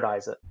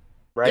standardize it,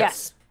 right?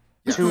 Yes.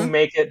 To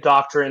make it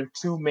doctrine,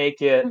 to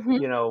make it,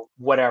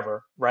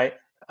 whatever, right?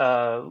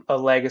 A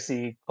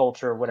legacy,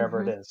 culture,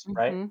 whatever it is,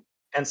 right?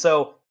 And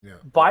so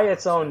by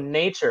its own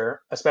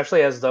nature,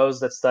 especially as those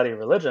that study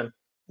religion,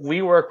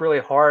 we work really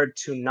hard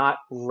to not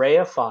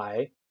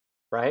reify,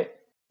 right?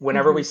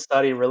 Whenever we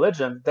study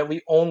religion, that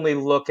we only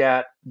look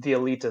at the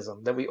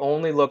elitism, that we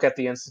only look at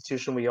the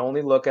institution, we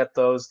only look at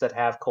those that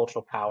have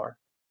cultural power.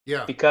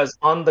 Yeah. Because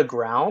on the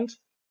ground,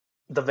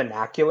 the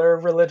vernacular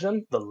of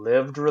religion, the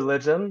lived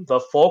religion, the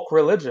folk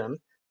religion,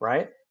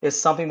 right, is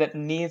something that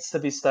needs to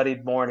be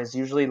studied more and is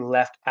usually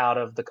left out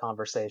of the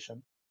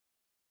conversation.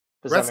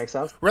 Does that make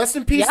sense? Rest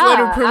in peace,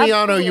 Leonard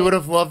Primiano. Absolutely. You would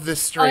have loved this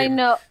stream. I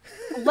know.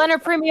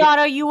 Leonard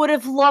Primiano, you would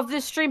have loved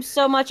this stream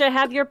so much. I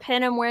have your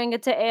pin. I'm wearing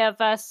it to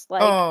AFS.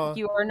 Like,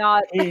 you are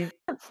not.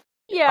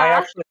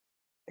 Yeah.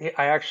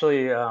 I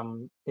actually,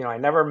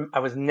 I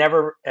was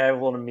never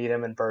able to meet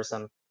him in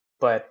person,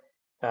 but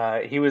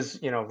he was,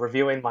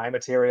 reviewing my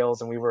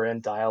materials and we were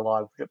in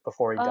dialogue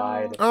before he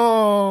died.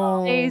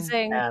 Oh,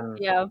 amazing. And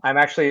yeah.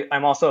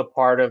 I'm also a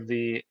part of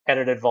the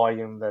edited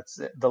volume. That's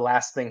the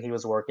last thing he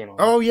was working on.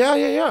 Oh,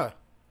 yeah.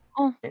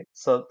 Oh.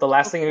 So the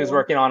last thing he was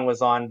working on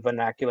was on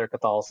vernacular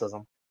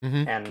Catholicism.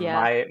 And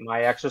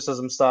my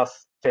exorcism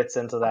stuff fits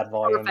into that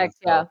volume. Perfect,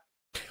 yeah.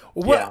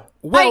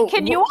 Well,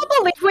 can you all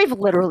believe we've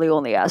literally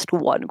only asked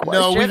one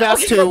question? No, we've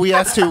asked two.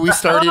 We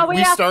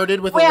started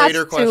with a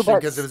later question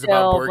because it was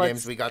about board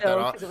games. We got that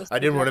off. I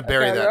didn't want to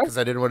bury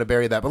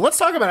that. But let's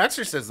talk about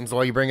exorcisms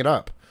while you bring it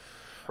up.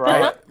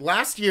 Right.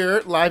 Last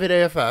year, live at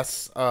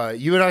AFS,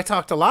 you and I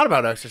talked a lot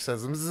about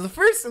exorcisms. It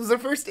was the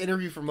first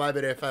interview from live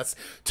at AFS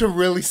to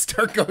really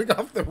start going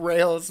off the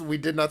rails. We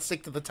did not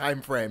stick to the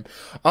time frame.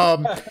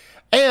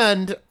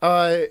 And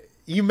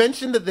you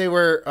mentioned that they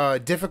were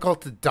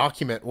difficult to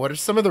document. What are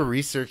some of the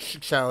research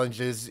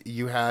challenges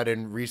you had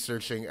in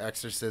researching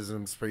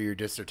exorcisms for your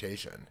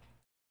dissertation?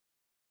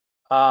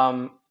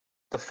 The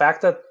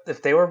fact that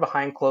if they were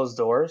behind closed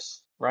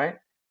doors, right,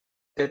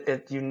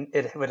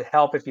 it would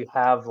help if you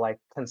have like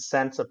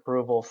consent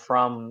approval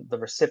from the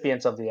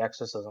recipients of the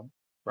exorcism,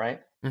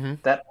 right?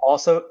 That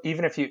also,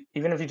 even if you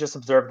just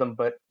observe them,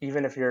 but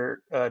even if you're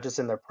just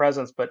in their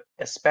presence, but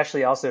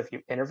especially also if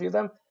you interview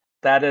them,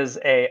 that is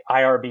a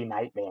IRB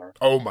nightmare.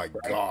 Oh my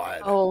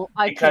god! Oh,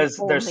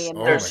 because there's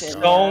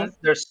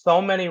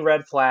so many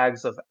red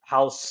flags of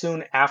how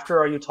soon after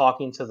are you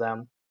talking to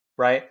them,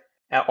 right?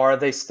 Are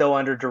they still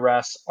under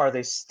duress? Are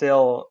they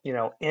still,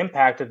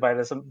 impacted by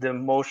the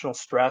emotional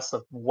stress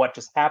of what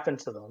just happened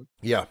to them?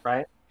 Yeah.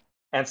 Right.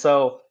 And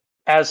so,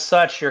 as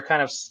such, you're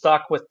kind of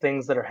stuck with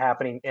things that are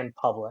happening in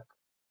public,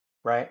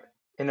 right?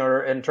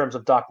 In terms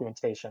of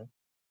documentation,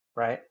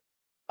 right?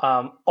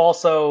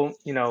 Also,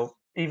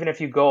 even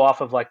if you go off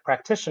of like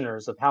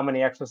practitioners of how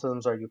many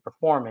exorcisms are you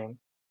performing,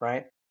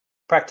 right?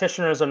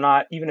 Practitioners are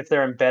not, even if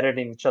they're embedded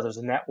in each other's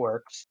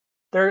networks,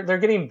 they're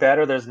getting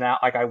better. There's now,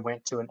 like, I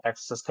went to an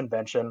exorcist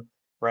convention,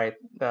 right?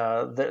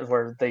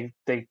 Where they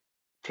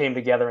came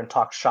together and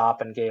talked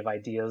shop and gave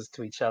ideas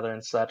to each other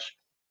and such.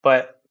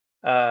 But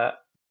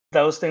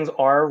those things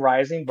are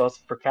rising both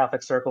for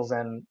Catholic circles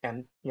and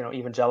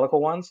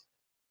evangelical ones.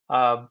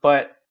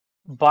 But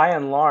by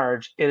and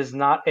large, it is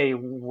not a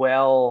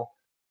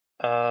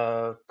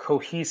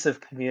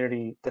cohesive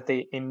community that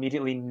they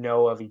immediately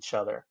know of each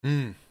other.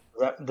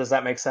 Does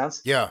that make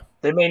sense? Yeah.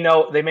 They may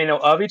know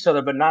of each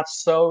other, but not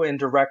so in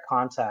direct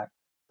contact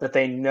that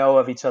they know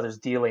of each other's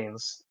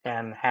dealings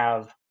and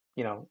have,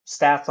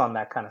 stats on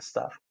that kind of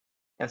stuff.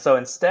 And so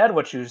instead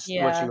what you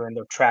end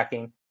up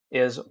tracking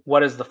is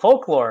what is the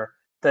folklore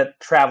that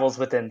travels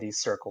within these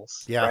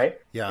circles, right?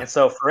 Yeah. And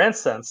so, for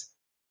instance,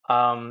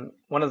 one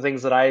of the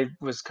things that I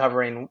was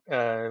covering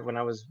when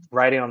I was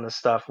writing on this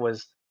stuff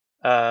was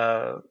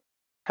kind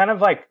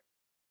of like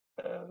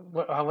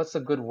what's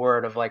a good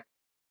word of like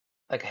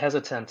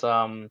hesitant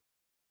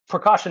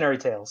precautionary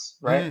tales,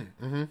 right?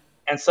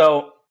 And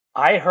so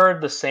I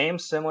heard the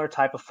similar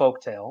type of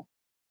folktale,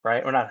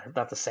 right? Or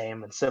not the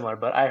same and similar,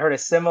 but I heard a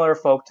similar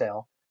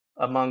folktale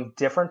among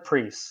different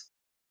priests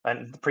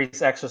and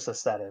priest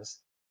exorcists, that is,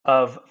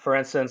 of, for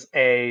instance,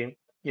 a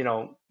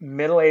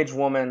middle-aged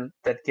woman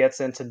that gets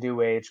into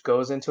New Age,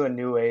 goes into a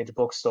New Age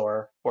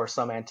bookstore or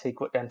some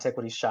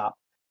antiquity shop,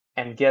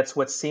 and gets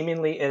what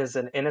seemingly is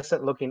an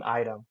innocent-looking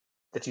item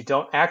that you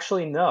don't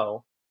actually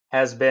know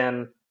has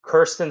been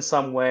cursed in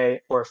some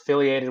way or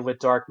affiliated with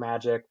dark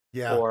magic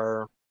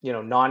or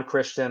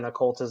non-Christian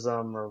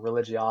occultism or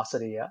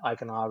religiosity,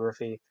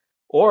 iconography,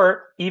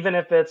 or even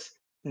if it's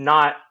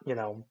not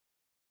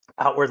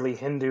outwardly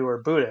Hindu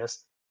or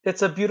Buddhist,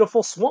 it's a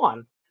beautiful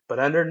swan, but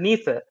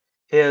underneath it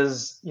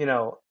is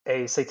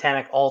a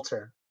satanic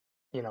altar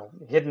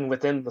hidden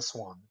within the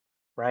swan,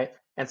 right?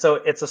 And so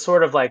it's a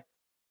sort of like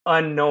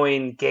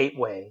unknowing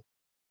gateway,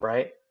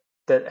 right?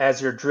 That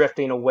as you're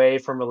drifting away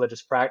from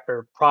religious practice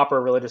or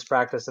proper religious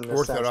practice in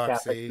this sense,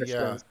 Catholic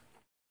Christians,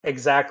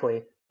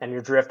 exactly, and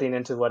you're drifting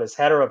into what is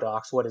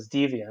heterodox, what is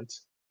deviant,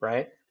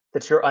 right?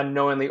 That you're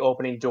unknowingly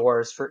opening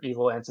doors for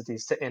evil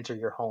entities to enter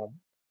your home,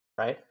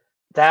 right?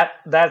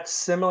 That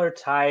similar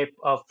type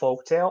of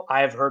folktale I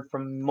have heard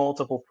from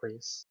multiple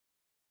priests,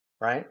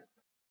 right?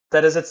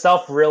 That is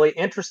itself really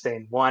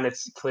interesting. One,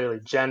 it's clearly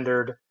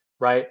gendered,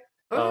 right?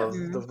 Of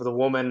the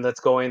woman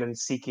that's going and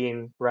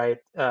seeking, right,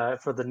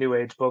 for the New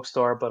Age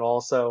bookstore, but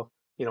also,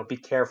 be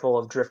careful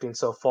of drifting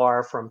so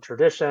far from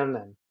tradition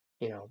and,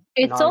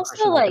 it's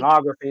non-Christian also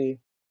iconography.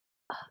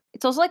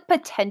 It's also like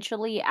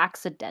potentially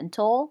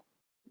accidental,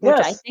 which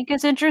I Yes. think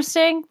is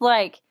interesting.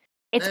 Like,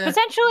 it's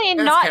potentially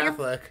not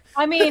Catholic.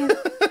 I mean,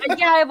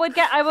 yeah, I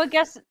would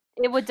guess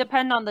it would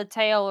depend on the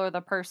tale or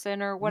the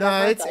person or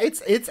whatever. No,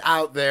 it's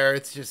out there.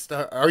 It's just,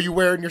 are you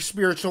wearing your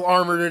spiritual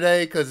armor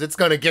today? Because it's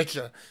gonna get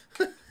you.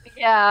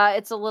 Yeah,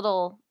 it's a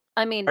little.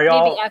 I mean, Are maybe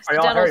y'all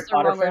accidental Harry is the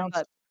Potter wrong word, fans?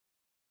 but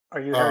Are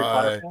you Harry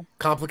Potter fans?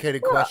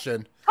 Complicated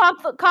question.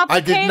 Complicated. I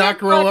did not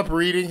grow up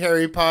reading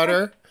Harry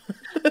Potter.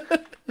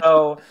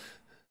 So,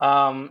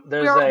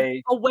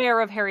 we're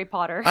aware of Harry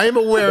Potter. I am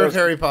aware of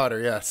Harry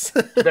Potter. Yes.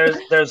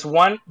 there's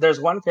one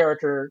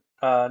character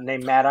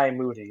named Mad Eye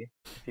Moody.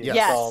 If you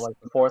saw like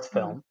the fourth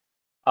film,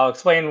 I'll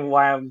explain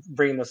why I'm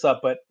bringing this up.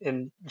 But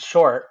in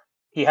short,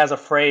 he has a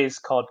phrase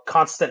called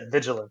 "constant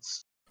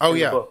vigilance." Oh in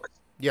yeah, the book.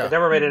 yeah. It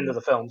never made it into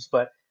the films,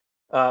 but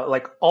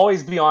like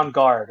always be on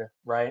guard,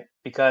 right?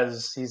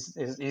 Because he's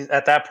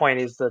at that point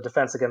he's the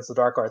Defense Against the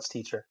Dark Arts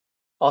teacher.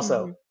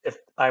 Also, if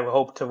I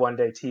hope to one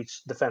day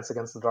teach Defense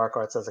Against the Dark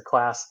Arts as a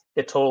class,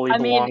 it totally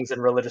belongs in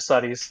religious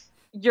studies.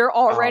 You're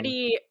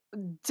already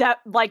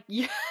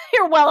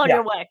you're well on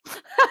your way.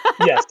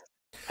 Yes.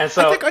 And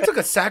so I took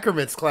a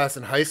sacraments class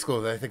in high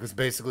school that I think was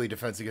basically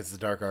Defense Against the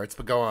Dark Arts,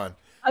 but go on.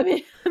 I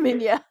mean,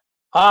 yeah.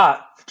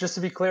 Just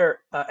to be clear,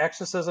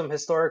 exorcism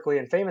historically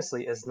and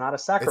famously is not a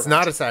sacrament. It's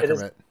not a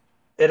sacrament.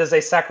 It is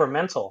a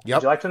sacramental. Yep.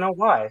 Would you like to know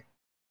why?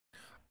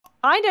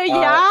 I know,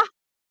 yeah.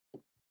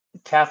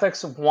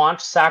 Catholics want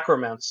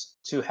sacraments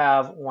to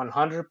have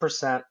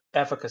 100%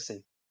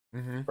 efficacy,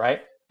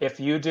 right? If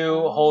you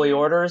do holy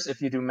orders,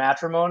 if you do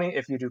matrimony,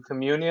 if you do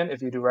communion,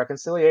 if you do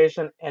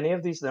reconciliation, any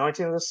of these, the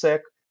anointing of the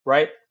sick,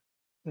 right?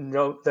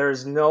 No,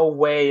 there's no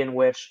way in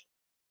which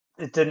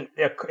it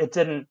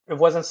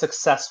wasn't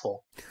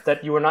successful,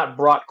 that you were not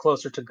brought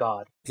closer to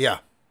God. Yeah.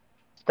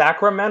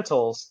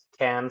 Sacramentals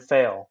can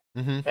fail.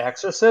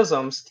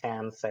 Exorcisms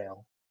can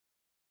fail.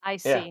 I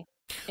see. Yeah.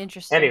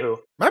 Interesting. Anywho,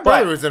 my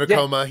brother was in a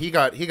coma. He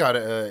got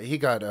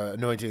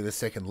anointing of the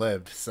sick and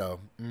lived. So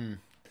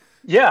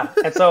yeah,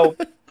 and so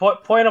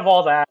point of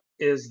all that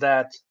is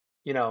that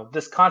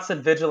this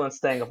constant vigilance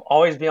thing of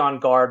always be on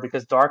guard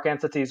because dark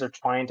entities are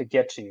trying to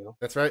get to you.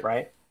 That's right.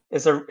 Right.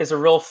 Is a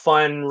real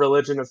fun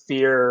religion of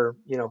fear,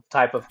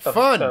 type of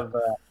fun.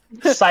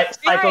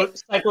 Psycho.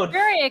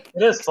 Very it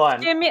is fun,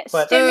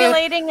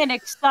 stimulating and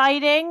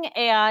exciting,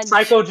 and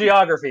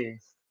psychogeography.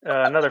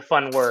 Another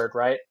fun word,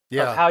 right?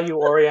 Yeah. Of how you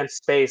orient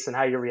space and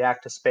how you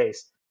react to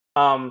space.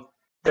 I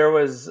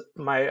was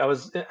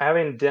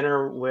having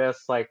dinner with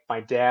like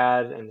my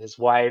dad and his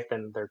wife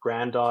and their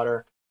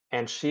granddaughter,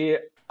 and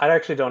I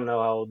actually don't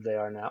know how old they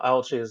are now, how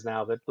old she is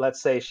now, but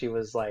let's say she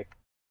was like,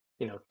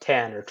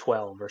 10 or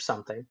 12 or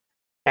something.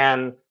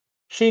 And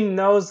she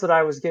knows that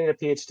I was getting a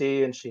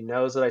PhD, and she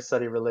knows that I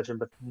study religion,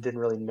 but didn't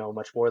really know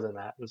much more than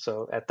that. And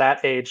so at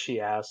that age, she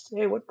asked,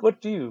 "Hey,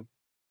 what do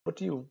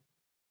you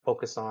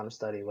focus on,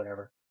 study,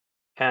 whatever?"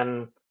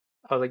 And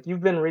I was like,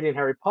 "You've been reading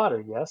Harry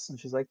Potter, yes?" And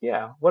she's like,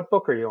 "Yeah. What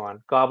book are you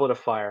on?" "Goblet of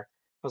Fire."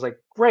 I was like,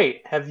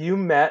 "Great. Have you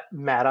met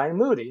Mad-Eye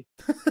Moody?"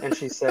 And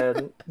she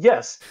said,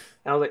 "Yes."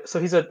 And I was like, "So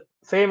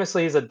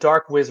he's a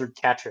dark wizard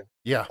catcher,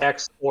 Yeah.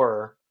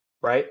 ex-horror,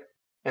 right?"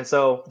 And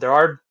so there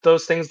are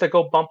those things that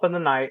go bump in the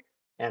night,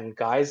 and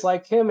guys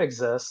like him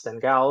exist,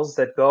 and gals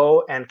that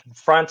go and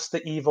confront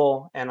the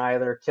evil and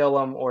either kill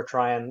them or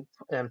try and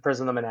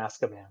imprison them in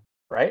Azkaban,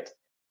 right?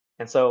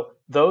 And so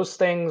those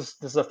things,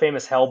 this is a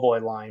famous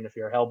Hellboy line if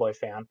you're a Hellboy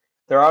fan.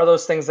 There are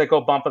those things that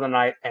go bump in the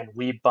night, and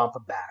we bump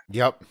back.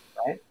 Yep.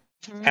 Right?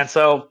 Mm-hmm. And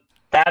so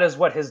that is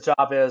what his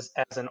job is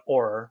as an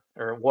Auror,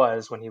 or it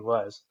was when he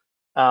was.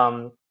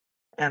 And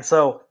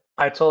so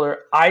I told her,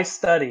 I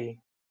study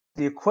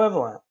the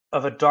equivalent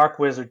of a dark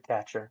wizard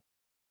catcher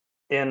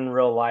in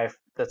real life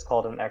that's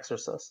called an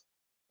exorcist.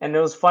 And it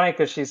was funny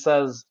because she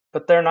says,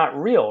 "But they're not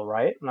real,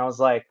 right?" And I was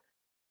like,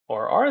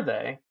 "Or are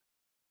they?"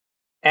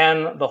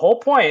 And the whole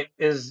point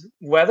is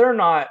whether or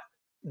not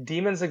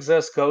demons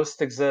exist,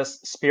 ghosts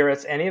exist,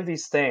 spirits, any of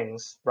these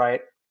things,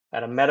 right?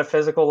 At a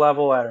metaphysical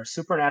level, at a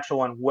supernatural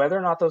one, whether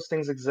or not those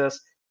things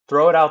exist,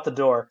 throw it out the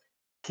door.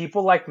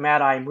 People like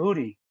Mad-Eye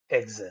Moody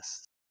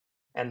exist.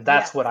 And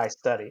that's what I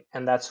study.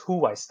 And that's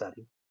who I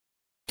study.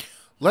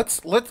 I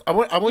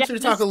want you to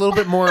talk a little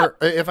bit more,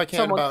 if I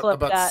can,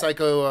 about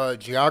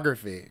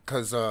psychogeography,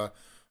 because I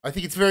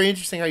think it's very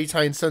interesting how you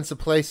tie in sense of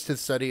place to the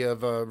study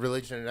of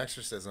religion and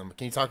exorcism.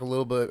 Can you talk a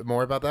little bit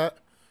more about that?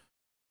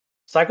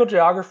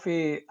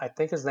 Psychogeography, I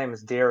think his name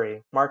is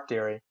Deary, Mark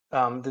Deary.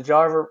 Did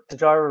y'all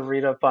ever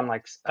read up on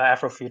like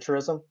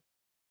Afrofuturism?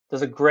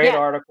 There's a great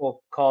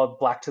article called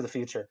Black to the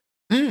Future.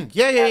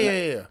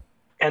 Yeah.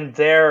 And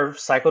their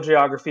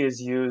psychogeography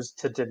is used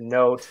to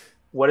denote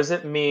what does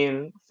it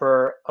mean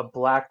for a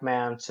black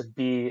man to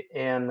be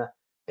in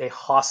a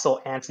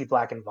hostile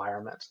anti-black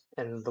environment.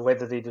 And the way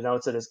that he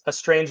denotes it is a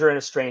stranger in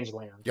a strange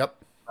land. Yep.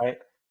 Right?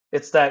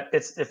 It's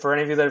for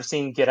any of you that have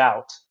seen Get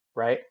Out,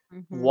 right?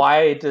 Mm-hmm.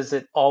 Why does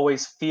it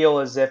always feel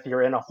as if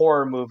you're in a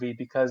horror movie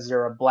because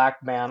you're a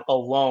black man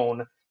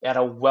alone at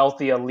a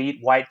wealthy elite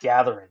white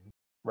gathering,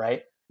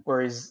 right?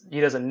 Where he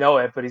doesn't know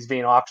it, but he's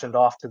being auctioned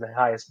off to the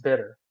highest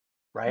bidder,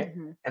 right?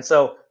 Mm-hmm. And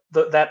so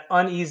that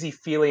uneasy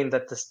feeling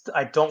that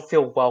I don't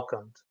feel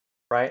welcomed,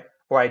 right?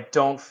 Or I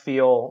don't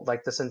feel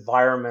like this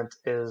environment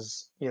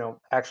is,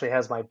 actually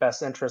has my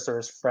best interest or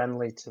is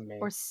friendly to me.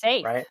 Or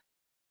safe. Right?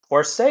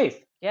 Or safe.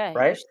 Yeah.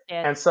 Right?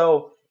 And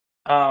so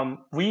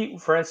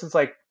for instance,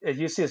 like at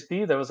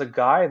UCSB, there was a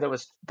guy that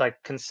was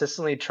like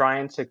consistently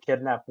trying to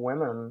kidnap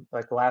women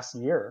like last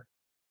year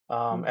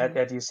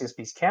at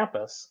UCSB's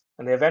campus,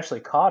 and they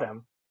eventually caught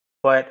him.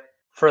 But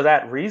for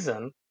that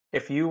reason,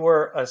 if you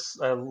were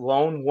a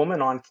lone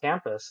woman on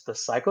campus, the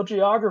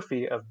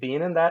psychogeography of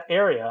being in that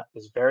area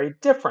is very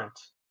different,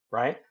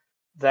 right?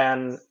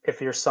 Than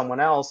if you're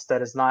someone else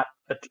that is not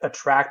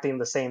attracting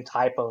the same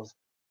type of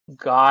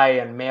guy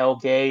and male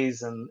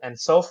gaze and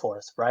so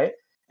forth, right?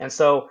 And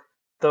so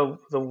the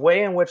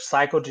way in which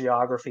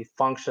psychogeography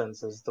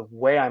functions is the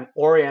way I'm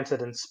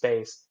oriented in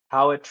space,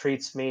 how it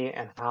treats me,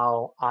 and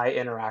how I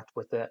interact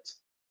with it,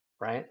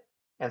 right?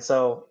 And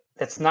so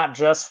it's not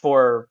just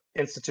for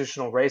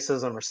institutional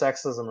racism or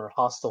sexism or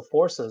hostile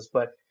forces,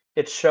 but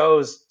it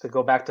shows, to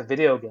go back to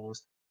video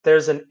games,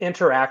 there's an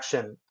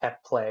interaction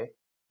at play.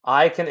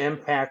 I can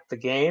impact the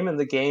game and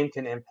the game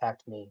can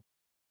impact me.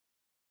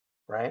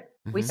 Right?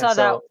 We saw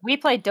that. We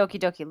played Doki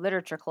Doki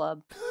Literature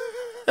Club.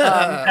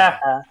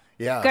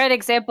 Yeah. Great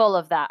example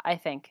of that, I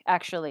think,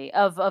 actually,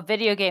 of a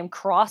video game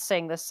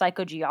crossing the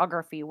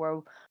psychogeography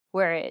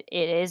where it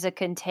is a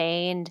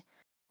contained...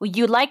 Well,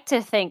 you like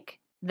to think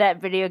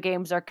that video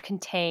games are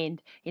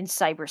contained in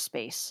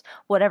cyberspace,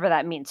 whatever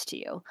that means to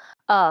you,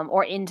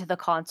 or into the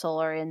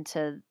console or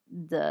into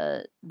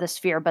the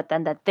sphere, but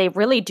then that they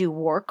really do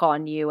work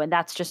on you, and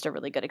that's just a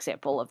really good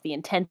example of the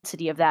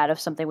intensity of that, of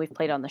something we've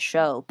played on the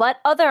show. But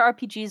other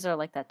RPGs are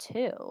like that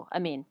too. I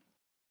mean,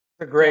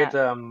 they're great.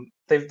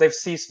 They've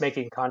ceased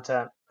making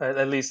content,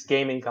 at least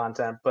gaming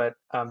content. But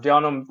do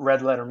y'all know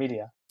Red Letter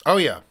Media? Oh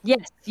yeah.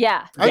 Yes.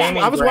 Yeah.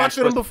 I was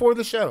watching them before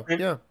the show.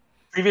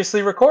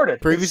 Previously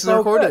recorded.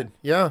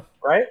 Yeah.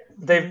 Right?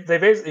 They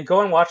basically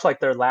go and watch like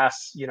their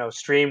last,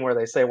 stream where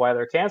they say why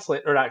they're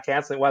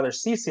why they're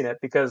ceasing it,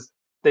 because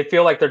they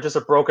feel like they're just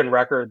a broken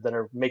record that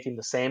are making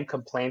the same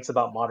complaints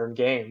about modern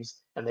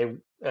games. And they,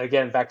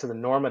 again, back to the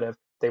normative,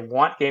 they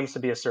want games to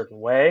be a certain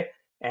way,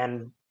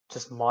 and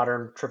just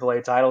modern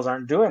AAA titles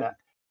aren't doing it.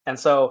 And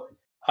so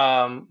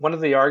one of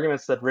the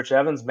arguments that Rich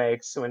Evans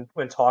makes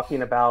when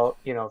talking about,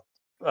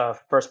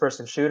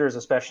 first-person shooters,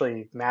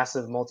 especially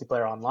massive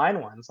multiplayer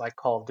online ones like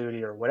Call of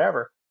Duty or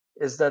whatever,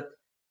 is that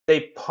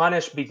they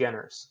punish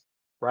beginners,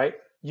 right?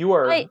 You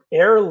are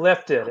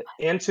airlifted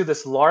into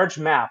this large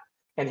map,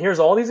 and here's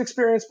all these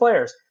experienced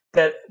players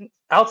that,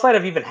 outside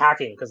of even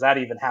hacking, because that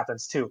even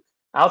happens too,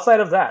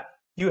 outside of that,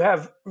 you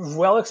have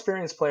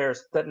well-experienced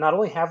players that not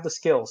only have the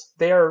skills,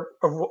 they are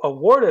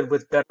awarded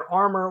with better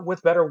armor,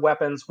 with better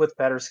weapons, with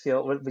better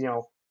skill, with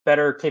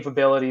better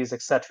capabilities,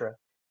 etc.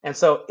 And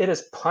so it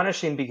is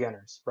punishing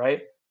beginners,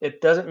 right? It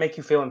doesn't make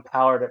you feel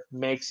empowered. It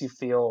makes you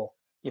feel,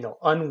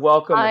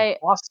 unwelcome and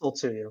hostile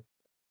to you.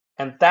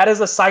 And that is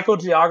a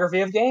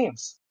psychogeography of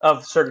games,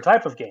 of certain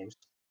type of games.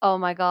 Oh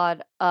my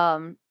God.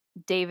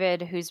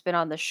 David, who's been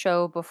on the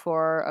show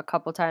before a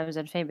couple times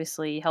and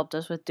famously helped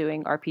us with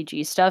doing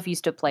RPG stuff,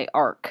 used to play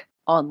Ark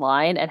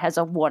online and has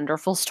a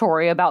wonderful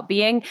story about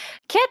being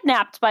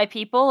kidnapped by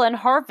people and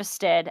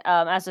harvested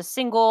as a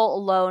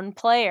single lone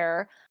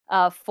player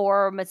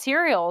for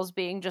materials,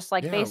 being just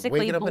like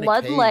basically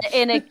bloodlet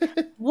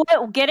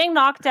getting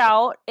knocked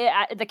out,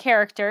 the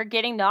character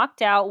getting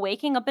knocked out,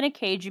 waking up in a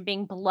cage and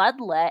being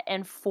bloodlet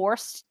and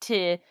forced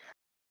to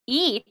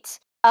eat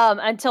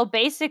until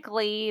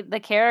basically the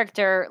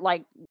character,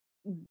 like,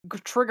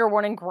 trigger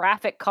warning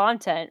graphic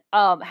content,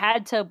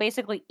 had to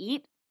basically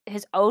eat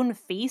his own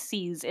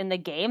feces in the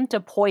game to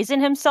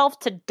poison himself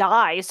to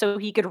die so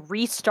he could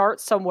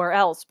restart somewhere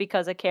else,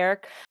 because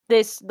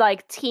this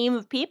like team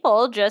of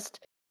people just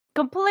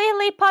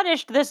completely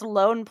punished this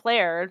lone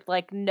player,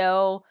 like,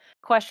 no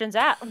questions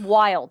asked.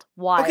 Wild.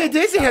 Okay,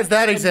 Daisy has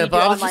that example.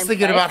 I was just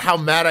thinking about how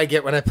mad I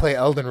get when I play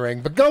Elden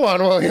Ring, but go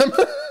on, William.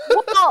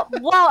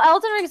 Well,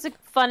 Elden Ring is a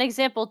fun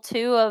example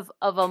too of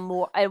a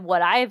more,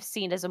 what I've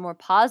seen as a more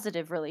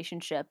positive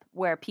relationship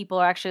where people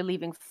are actually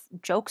leaving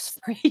jokes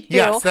for you.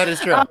 Yes, that is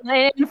true.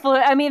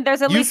 I mean,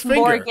 there's at least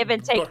more give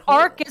and take.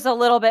 Ark is a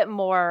little bit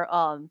more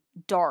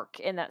dark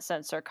in that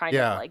sense, or kind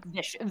of like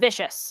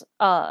vicious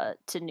to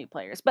new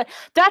players. But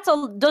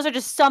those are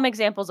just some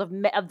examples of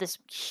this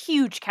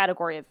huge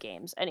category of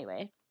games.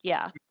 Anyway,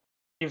 yeah.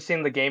 You've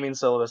seen the gaming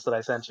syllabus that I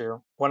sent you.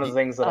 One of the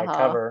things that I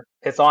cover,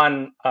 it's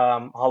on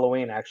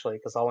Halloween, actually,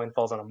 because Halloween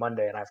falls on a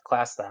Monday and I have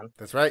class then.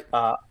 That's right.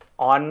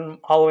 On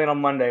Halloween on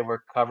Monday,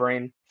 we're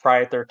covering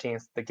Friday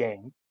 13th, the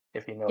game,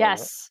 if you know it.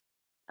 Yes.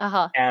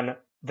 And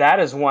that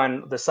is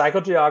one, the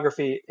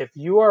psychogeography, if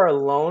you are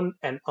alone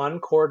and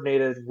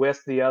uncoordinated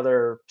with the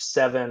other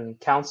 7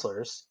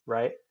 counselors,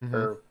 right? Mm-hmm.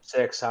 Or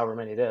 6, however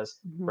many it is,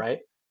 mm-hmm. right?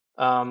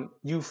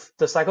 The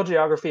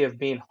psychogeography of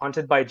being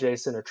hunted by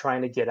Jason or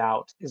trying to get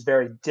out is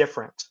very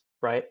different,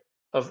 right?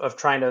 Of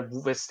trying to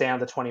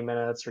withstand the 20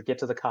 minutes or get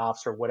to the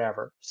cops or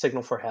whatever,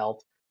 signal for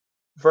help,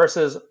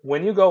 versus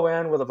when you go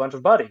in with a bunch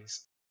of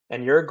buddies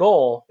and your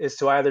goal is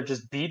to either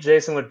just beat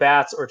Jason with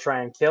bats or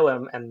try and kill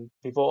him, and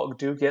people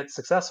do get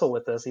successful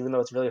with this, even though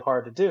it's really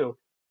hard to do,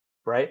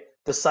 right?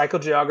 The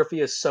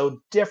psychogeography is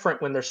so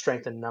different when there's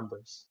strength in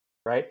numbers,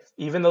 right?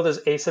 Even though there's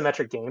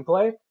asymmetric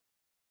gameplay,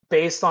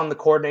 based on the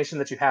coordination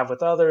that you have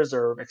with others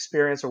or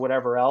experience or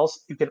whatever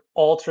else, you can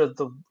alter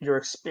your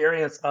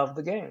experience of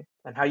the game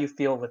and how you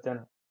feel within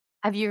it.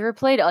 Have you ever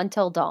played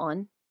Until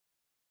Dawn?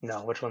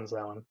 No, which one's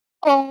that one?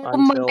 Oh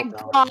Until my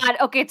God. Dawn.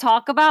 Okay,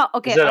 talk about...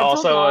 Okay, is it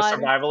also a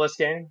survivalist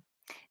game?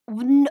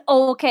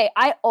 Okay,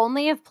 I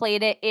only have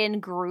played it in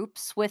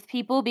groups with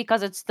people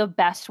because it's the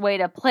best way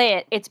to play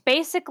it. It's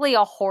basically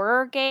a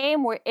horror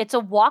game where it's a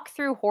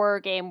walkthrough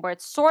horror game where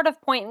it's sort of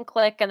point and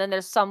click, and then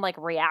there's some like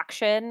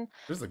reaction.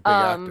 There's like big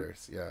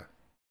actors, yeah.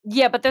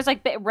 Yeah, but there's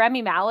like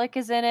Rami Malek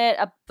is in it.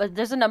 But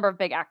there's a number of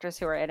big actors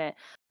who are in it.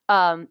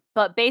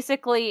 But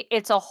basically,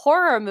 it's a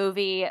horror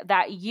movie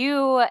that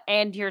you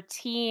and your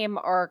team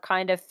are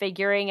kind of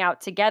figuring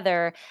out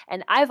together.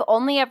 And I've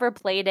only ever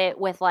played it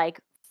with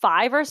like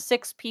 5 or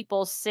 6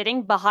 people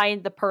sitting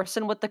behind the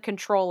person with the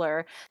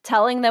controller,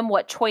 telling them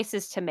what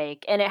choices to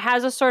make. And it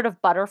has a sort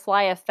of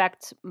butterfly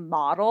effect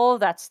model.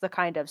 That's the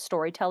kind of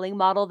storytelling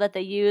model that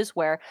they use,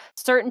 where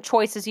certain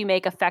choices you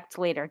make affect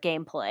later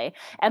gameplay.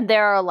 And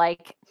there are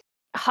like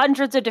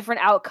hundreds of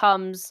different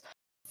outcomes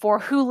for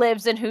who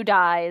lives and who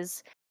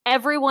dies.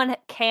 Everyone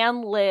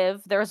can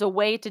live. There's a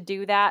way to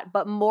do that,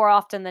 but more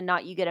often than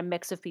not, you get a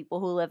mix of people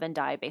who live and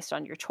die based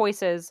on your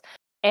choices.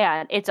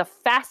 And it's a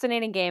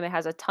fascinating game. It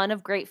has a ton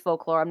of great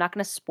folklore. I'm not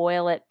going to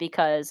spoil it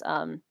because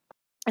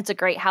it's a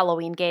great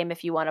Halloween game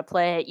if you want to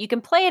play it. You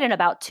can play it in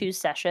about 2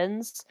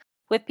 sessions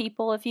with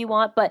people if you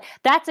want, but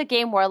that's a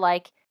game where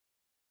like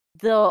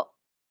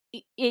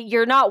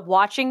you're not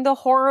watching the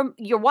horror.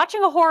 You're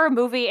watching a horror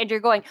movie and you're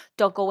going,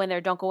 don't go in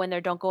there, don't go in there,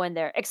 don't go in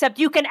there. Except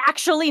you can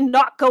actually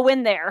not go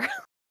in there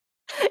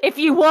if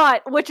you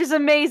want, which is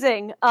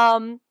amazing.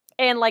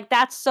 And like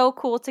that's so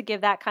cool to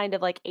give that kind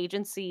of like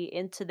agency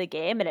into the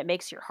game, and it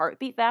makes your heart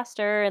beat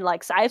faster. And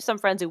like, so I have some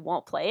friends who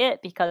won't play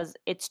it because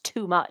it's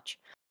too much.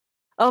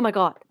 Oh my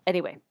God.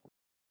 Anyway.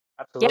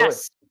 Absolutely.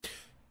 Yes.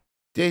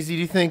 Daisy,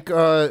 do you think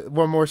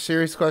one more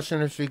serious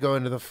question, or should we go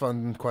into the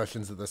fun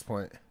questions at this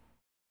point?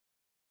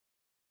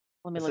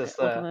 Let me look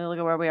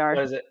at where we are.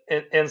 What is it?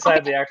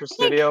 Inside the actor's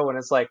studio when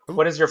it's like,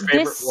 what is your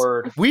favorite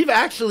word? We've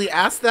actually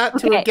asked that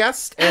to a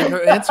guest, and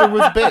her answer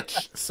was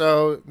bitch.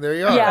 So there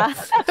you are. Yeah.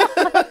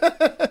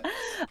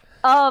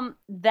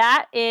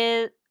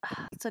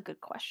 It's a good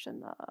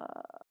question though.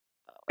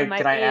 Can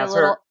I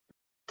answer?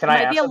 Can I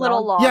answer? Might be a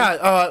little long.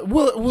 Yeah.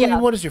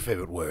 William, what is your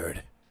favorite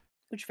word?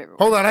 What's your favorite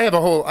Hold word? on, I have a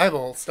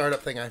whole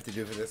startup thing I have to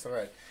do for this. All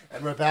right,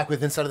 and we're back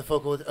with Inside of the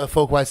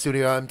Folkwise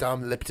Studio. I'm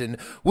Dom Lipton.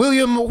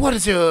 William, what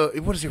is your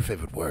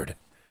favorite word?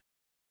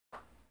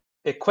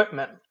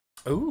 Equipment.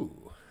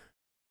 Ooh.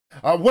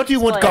 What do you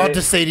want God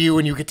to say to you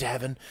when you get to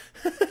heaven?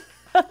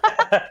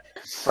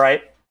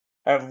 Right?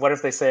 What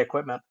if they say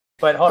equipment?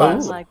 But hold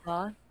on. Oh my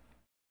God.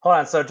 Hold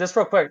on. So just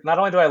real quick, not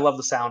only do I love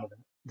the sound of it,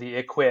 the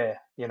equi,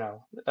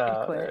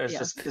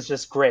 it's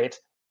just great.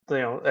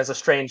 As a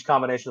strange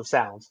combination of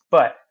sounds.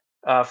 But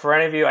for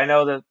any of you, I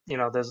know that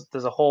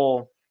there's a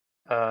whole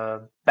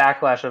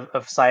backlash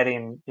of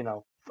citing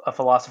a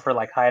philosopher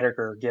like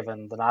Heidegger,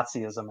 given the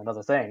Nazism and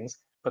other things.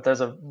 But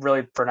there's a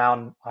really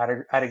renowned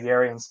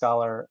Heideggerian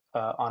scholar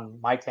on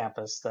my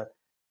campus that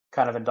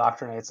kind of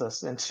indoctrinates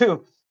us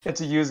into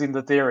using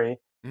the theory.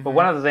 Mm-hmm. But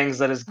one of the things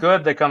that is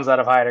good that comes out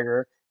of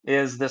Heidegger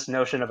is this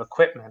notion of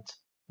equipment,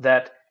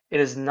 that it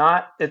is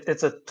not,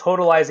 it's a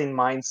totalizing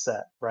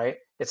mindset, right?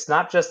 It's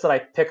not just that I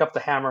pick up the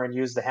hammer and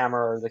use the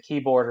hammer or the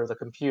keyboard or the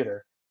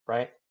computer,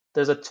 right?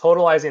 There's a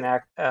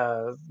totalizing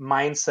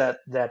mindset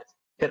that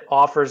it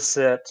offers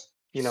it,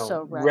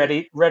 So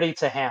ready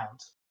to hand,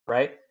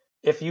 right?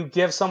 If you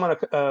give someone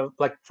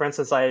like, for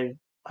instance, I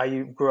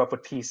grew up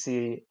with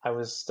PC.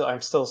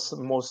 I'm still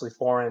mostly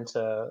foreign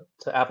to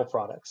Apple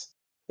products.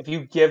 If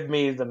you give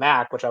me the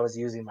Mac, which I was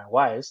using my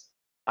wife's,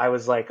 I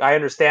was like, I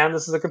understand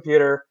this is a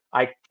computer.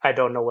 I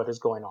don't know what is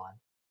going on.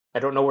 I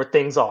don't know where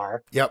things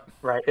are. Yep.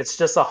 Right. It's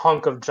just a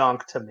hunk of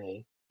junk to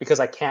me because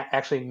I can't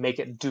actually make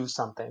it do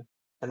something.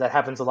 And that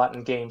happens a lot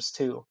in games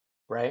too,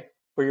 right?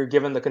 Where you're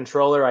given the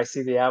controller, I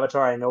see the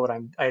avatar, I know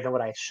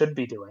what I should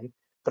be doing,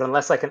 but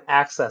unless I can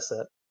access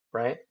it,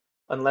 right?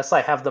 Unless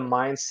I have the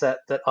mindset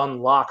that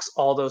unlocks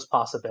all those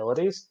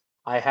possibilities,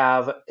 I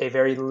have a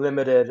very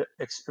limited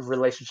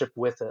relationship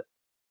with it.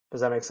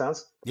 Does that make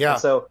sense? Yeah.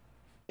 And so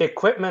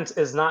equipment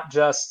is not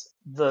just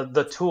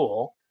the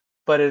tool,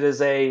 but it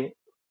is a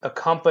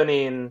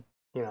accompanying,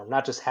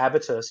 not just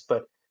habitus,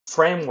 but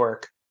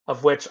framework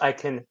of which I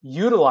can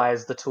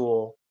utilize the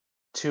tool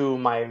to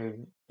my,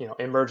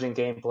 emerging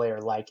gameplay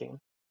or liking.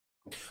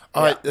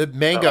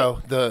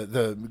 Mango,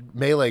 the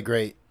Melee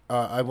great.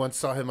 I once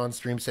saw him on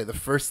stream say the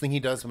first thing he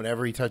does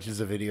whenever he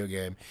touches a video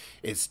game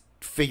is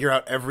figure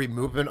out every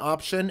movement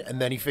option, and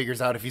then he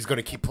figures out if he's going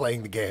to keep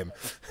playing the game.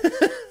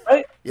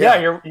 Right?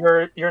 Yeah,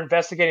 you're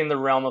investigating the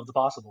realm of the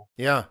possible.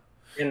 Yeah.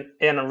 In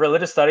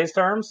religious studies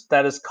terms,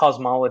 that is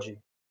cosmology,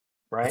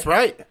 right? That's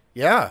right.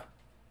 Yeah.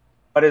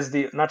 What is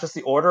not just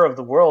the order of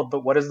the world,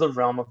 but what is the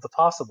realm of the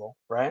possible,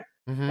 right?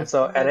 Mm-hmm. And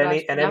so at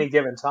any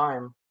given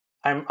time,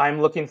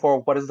 I'm looking for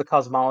what is the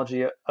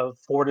cosmology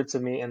afforded to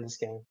me in this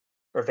game,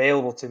 or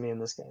available to me in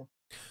this game,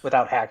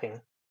 without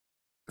hacking.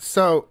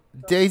 So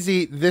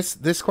Daisy,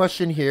 this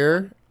question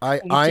here,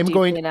 I'm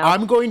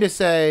going to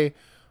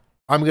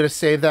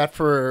save that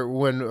for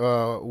when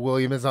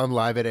William is on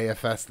live at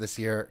AFS this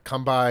year.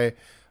 Come by.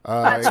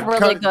 That's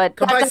really good.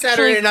 Come by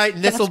Saturday night,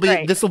 and this will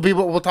be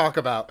what we'll talk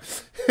about.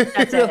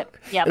 That's it.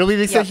 Yeah, it'll be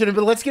the extension.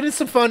 But let's get into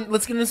some fun.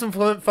 Let's get into some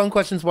fun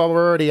questions while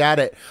we're already at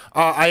it.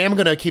 I am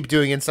gonna keep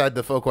doing Inside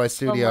the Folkwise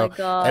Studio,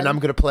 and I'm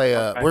gonna play.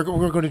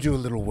 We're gonna do a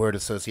little word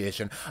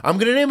association. I'm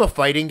gonna name a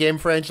fighting game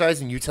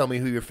franchise, and you tell me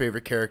who your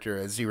favorite character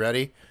is. You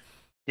ready?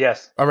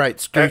 Yes. All right.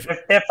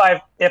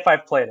 If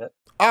I've played it,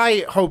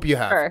 I hope you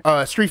have.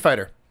 Sure. Street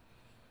Fighter.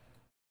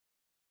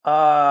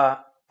 I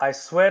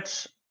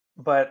switch,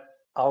 but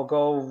I'll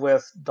go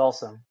with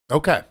Dulcin.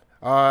 Okay.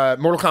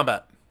 Mortal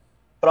Kombat.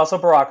 But also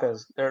Blanca,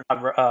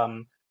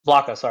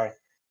 sorry.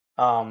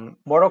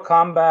 Mortal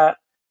Kombat,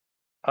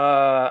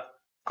 I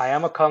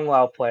am a Kung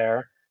Lao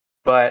player,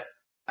 but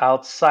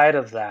outside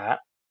of that,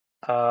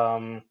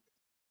 I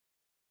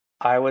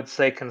would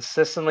say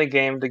consistently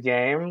game to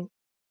game,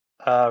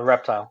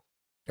 Reptile.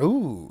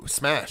 Ooh,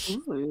 Smash.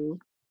 Ooh.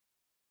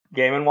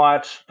 Game &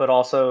 Watch, but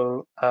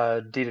also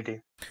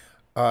D2D.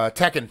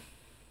 Tekken.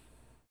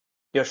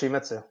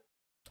 Yoshimitsu.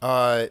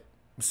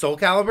 Soul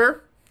Calibur.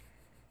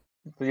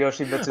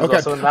 Yoshimitsu is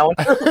also in that one.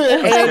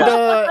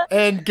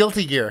 and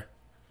Guilty Gear.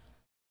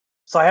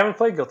 So I haven't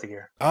played Guilty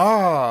Gear.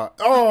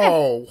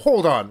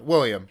 Hold on,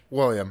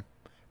 William,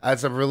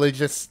 as a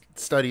religious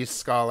studies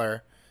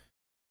scholar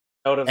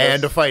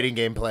and a fighting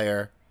game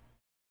player,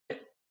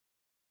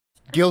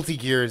 Guilty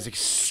Gear is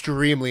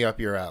extremely up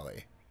your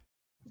alley.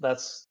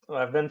 That's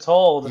what I've been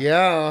told.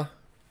 Yeah.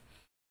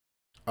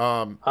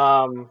 Go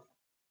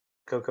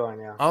on,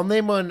 yeah. I'll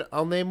name one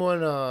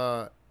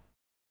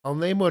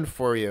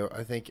for you.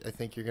 I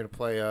think you're gonna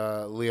play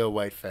Leo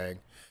Whitefang.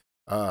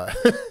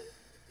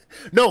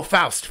 No,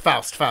 Faust.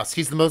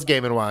 He's the most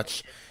Game &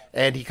 Watch,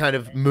 and he kind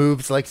of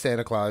moves like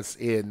Santa Claus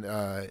in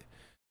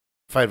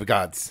Fight of the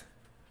Gods.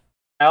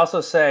 I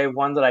also say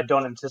one that I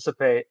don't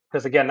anticipate,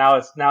 because again, now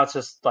it's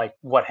just like,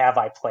 what have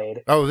I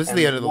played? Oh, this is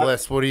the end of the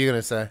list. What are you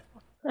gonna say?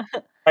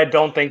 I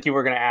don't think you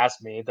were gonna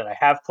ask me that I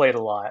have played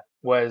a lot.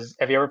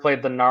 Have you ever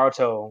played the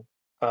Naruto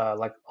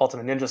like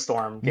Ultimate Ninja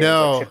Storm games?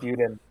 No. Like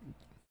Shippuden?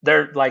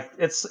 They're like,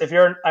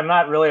 I'm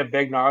not really a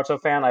big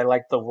Naruto fan. I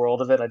like the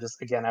world of it. I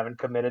just, again, haven't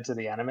committed to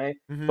the anime.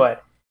 Mm-hmm.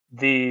 But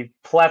the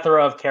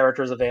plethora of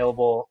characters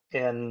available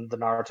in the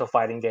Naruto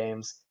fighting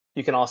games.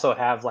 You can also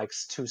have like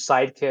 2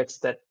 sidekicks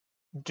that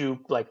do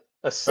like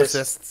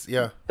Assists,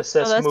 yeah.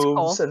 assist moves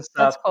cool. and stuff.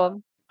 That's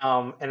cool.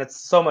 And it's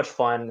so much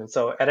fun. And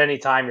so at any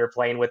time you're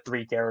playing with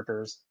 3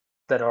 characters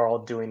that are all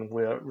doing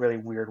really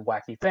weird,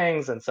 wacky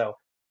things. And so,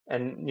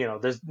 and you know,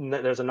 there's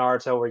a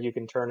Naruto where you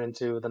can turn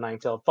into the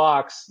nine-tailed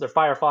fox, the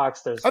fire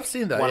fox. There's I've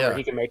seen that. one Yeah, where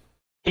he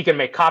can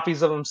make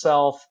copies of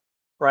himself.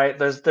 Right?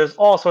 There's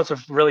all sorts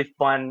of really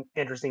fun,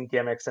 interesting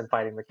gimmicks and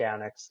fighting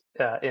mechanics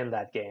in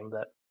that game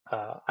that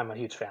I'm a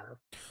huge fan of.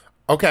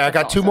 Okay, I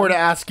got That's 2 more to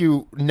awesome. ask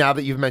you now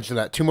that you've mentioned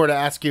that. 2 more to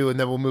ask you, and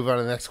then we'll move on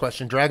to the next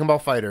question. Dragon Ball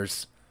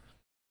Fighters.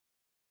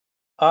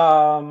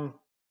 I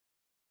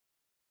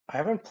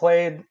haven't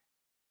played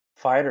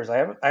fighters.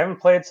 I haven't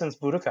played since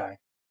Budokai.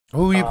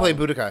 Who you played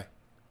Budokai?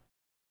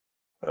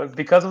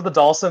 Because of the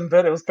Dhalsim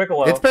bit, it was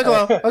Piccolo. It's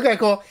Piccolo. Okay,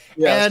 cool.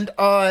 Yes.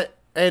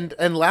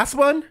 And last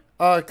one,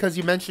 because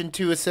you mentioned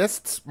 2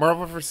 assists,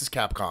 Marvel vs.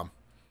 Capcom.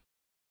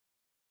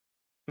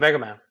 Mega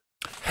Man.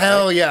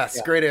 Hell yes.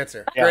 Yeah. Great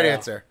answer. Yeah, Great yeah.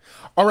 answer.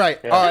 All right.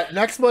 Yeah.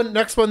 Next one.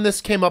 This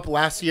came up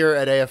last year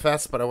at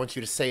AFS, but I want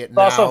you to say it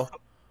now. Also,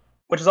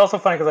 which is also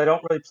funny because I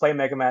don't really play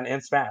Mega Man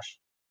in Smash.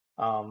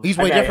 He's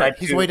way different.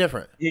 He's way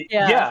different.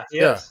 Yeah.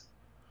 Yes.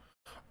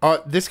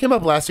 This came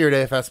up last year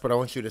at AFS, but I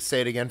want you to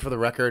say it again for the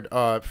record.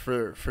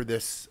 For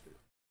this,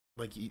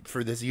 like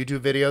for this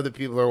YouTube video that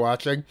people are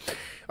watching,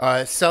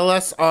 sell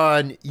us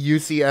on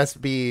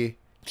UCSB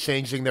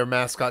changing their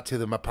mascot to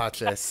the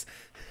mapaches.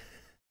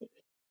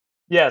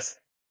 Yes.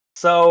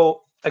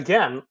 So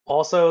again,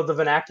 also the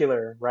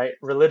vernacular, right?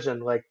 Religion,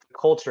 like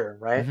culture,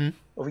 right?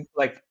 Mm-hmm. We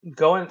like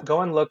go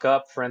and look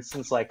up, for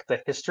instance, like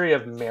the history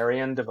of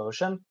Marian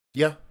devotion.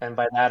 Yeah. And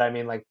by that I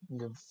mean like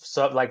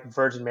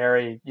Virgin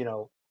Mary,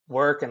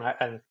 work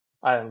and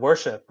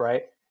worship,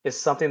 right? Is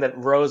something that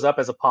rose up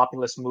as a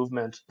populist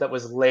movement that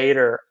was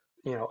later,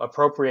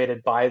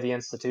 appropriated by the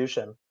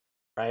institution,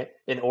 right?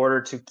 In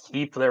order to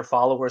keep their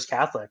followers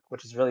Catholic,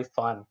 which is really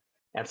fun.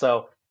 And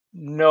so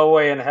no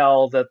way in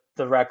hell that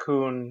the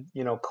raccoon,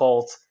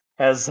 cult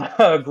has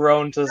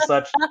grown to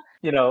such,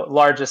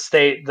 large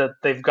estate that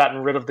they've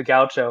gotten rid of the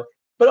gaucho.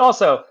 But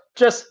also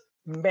just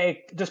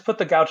put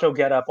the gaucho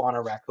get up on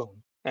a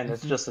raccoon, and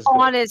it's just as good.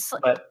 Honestly,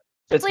 but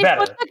it's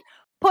better.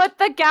 Put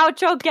the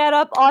gaucho get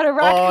up on a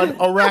raccoon.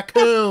 On a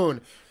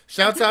raccoon.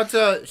 Shouts out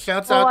to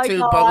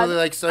Bubbly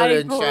Like Soda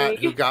in chat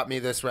who got me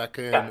this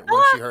raccoon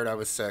when she heard I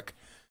was sick.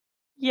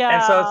 Yeah.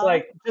 And so it's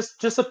like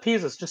just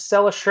appease us. Just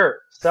sell a shirt.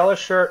 Sell a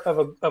shirt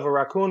of a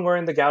raccoon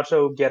wearing the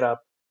gaucho get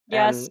up.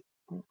 Yes.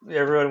 And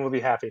everyone will be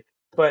happy.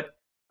 But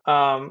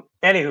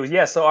anywho,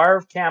 yeah, so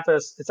our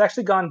campus, it's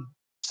actually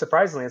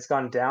surprisingly, it's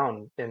gone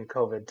down in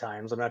COVID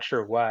times. I'm not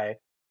sure why.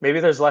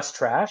 Maybe there's less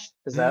trash.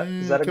 Is that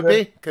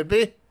a could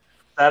be.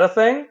 Is that a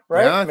thing?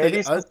 Right? Yeah,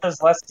 maybe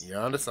there's less.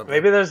 You're onto something.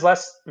 Maybe there's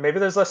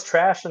less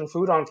trash and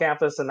food on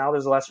campus, and now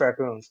there's less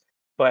raccoons.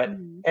 But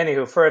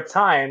anywho, for a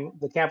time,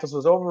 the campus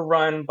was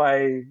overrun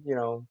by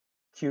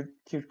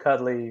cute,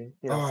 cuddly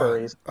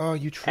furries. Oh,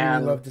 you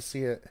truly love to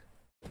see it.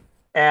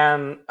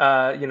 And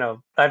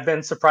I've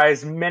been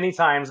surprised many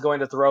times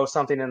going to throw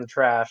something in the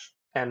trash,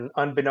 and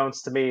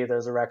unbeknownst to me,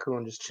 there's a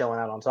raccoon just chilling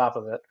out on top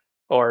of it,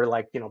 or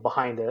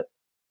behind it,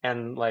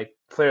 and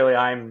clearly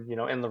I'm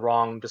in the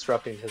wrong,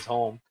 disrupting his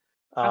home.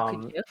 How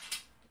could you?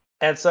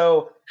 And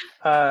so,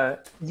 the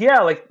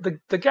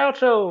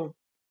gaucho,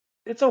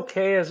 it's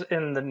okay as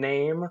in the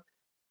name.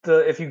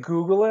 If you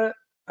Google it,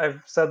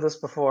 I've said this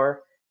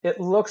before, it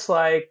looks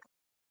like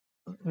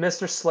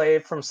Mr.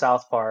 Slave from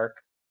South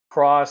Park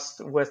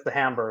crossed with the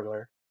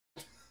Hamburglar.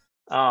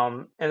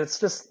 And it's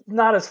just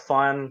not as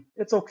fun.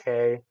 It's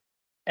okay.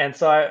 And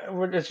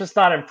so it's just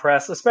not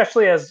impressed,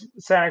 especially as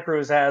Santa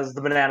Cruz has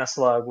the banana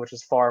slug, which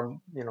is far,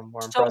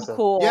 more impressive. So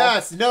cool.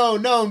 Yes, no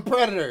known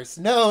predators.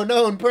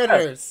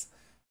 Yes.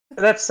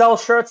 That sell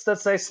shirts that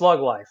say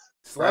Slug Life.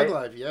 Slug right?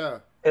 Life, yeah.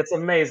 It's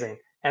amazing.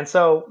 And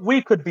so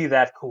we could be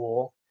that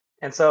cool.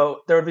 And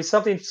so there would be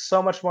something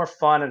so much more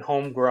fun and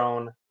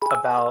homegrown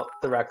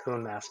about the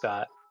raccoon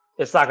mascot.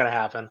 It's not going to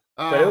happen.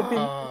 But it would be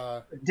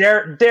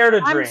dare to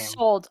dream.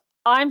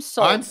 I'm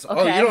sold.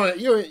 Okay. Oh,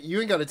 you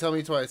ain't got to tell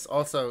me twice.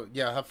 Also,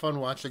 yeah, have fun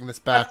watching this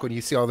back when you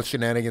see all the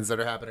shenanigans that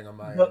are happening on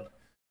my end.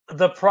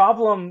 The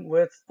problem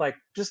with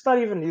just not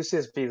even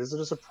UCSB, this is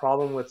just a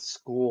problem with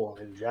school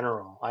in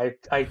general. I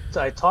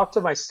talk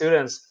to my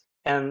students,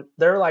 and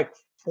they're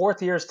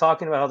fourth years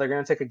talking about how they're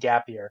going to take a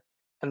gap year,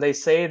 and they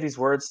say these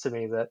words to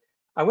me that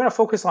I'm going to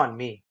focus on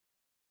me,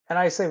 and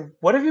I say,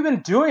 what have you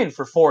been doing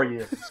for 4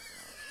 years?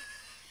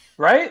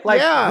 Right? Who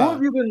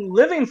have you been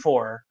living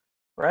for?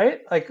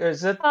 Right?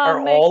 Is it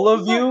are all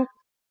of you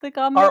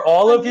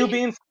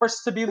being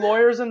forced to be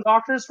lawyers and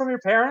doctors from your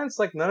parents?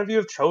 None of you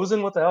have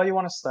chosen what the hell you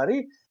want to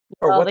study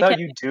or what the hell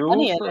you do for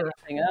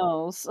anything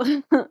else.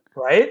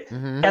 Right?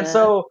 Mm-hmm. And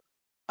so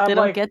they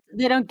don't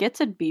get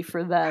to be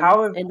for them.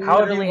 How have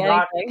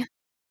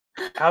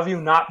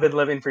you not been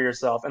living for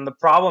yourself? And the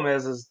problem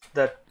is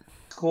that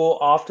school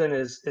often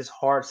is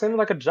hard. Same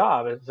like a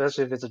job,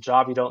 especially if it's a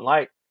job you don't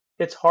like.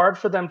 it's hard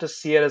for them to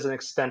see it as an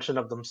extension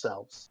of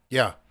themselves.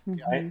 Yeah.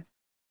 Right?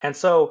 And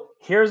so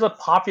here's a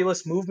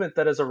populist movement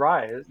that has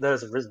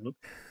arisen,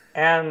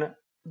 and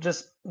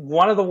just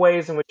one of the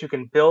ways in which you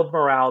can build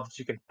morale, that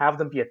you can have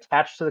them be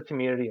attached to the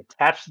community,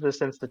 attached to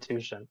this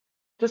institution,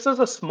 just as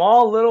a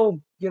small little,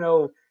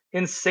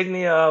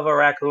 insignia of a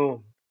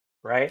raccoon,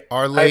 right?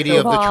 Our Lady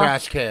of the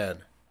Trash Can.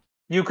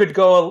 It could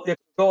go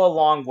a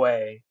long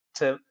way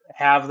to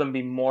have them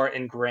be more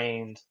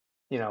ingrained,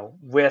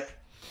 with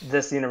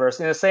this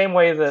university. In the same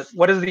way that,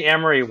 what is the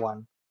Emory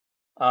one?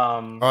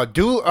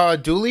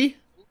 Dooley?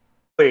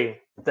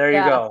 There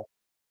you go.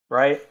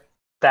 Right?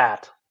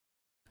 That.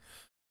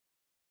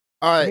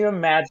 Can you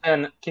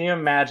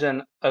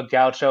imagine a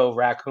gaucho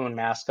raccoon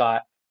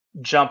mascot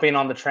jumping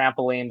on the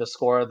trampoline to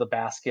score the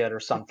basket or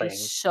something?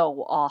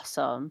 So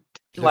awesome.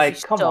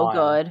 Like, come on.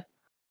 So good.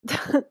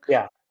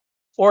 Yeah.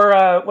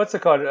 Or what's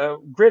it called?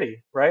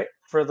 Gritty, right?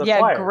 For the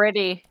Flyers.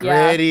 Gritty.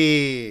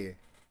 Gritty.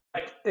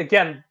 Like,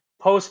 again,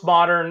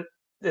 postmodern.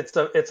 It's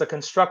a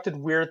constructed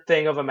weird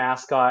thing of a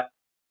mascot.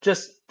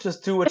 Just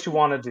do what you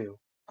want to do,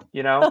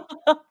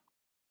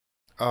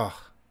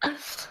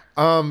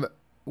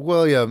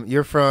 William,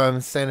 you're from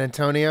San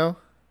Antonio?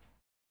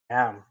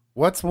 Yeah.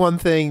 What's one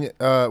thing,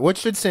 what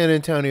should San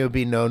Antonio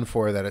be known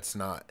for that it's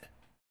not?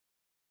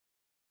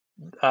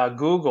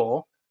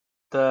 Google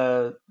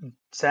the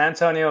San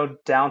Antonio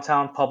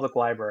Downtown Public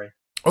Library.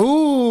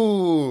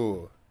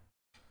 Ooh.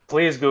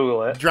 Please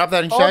Google it. Drop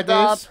that in chat,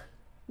 guys.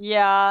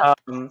 Yeah.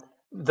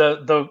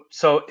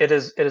 So it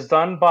is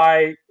done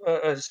by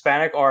a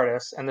Hispanic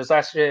artist, and there's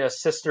actually a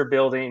sister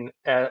building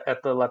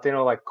at the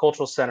Latino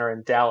Cultural Center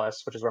in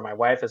Dallas, which is where my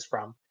wife is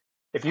from.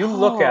 If you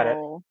look at it,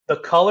 the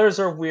colors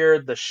are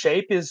weird, the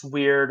shape is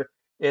weird.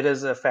 It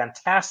is a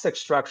fantastic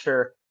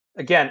structure.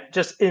 Again,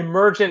 just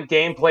emergent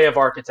gameplay of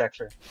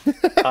architecture.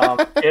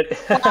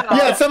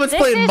 Someone's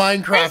playing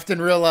Minecraft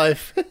in real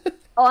life.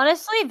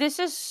 Honestly, this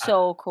is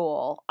so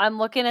cool. I'm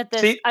looking at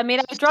this. I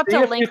dropped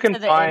a link to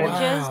the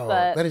images,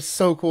 but that is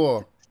so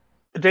cool.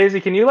 Daisy,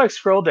 can you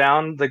scroll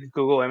down the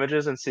Google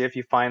images and see if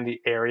you find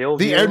the aerial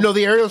view?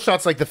 The aerial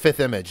shot's the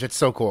 5th image. It's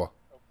so cool.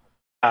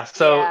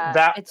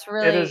 It's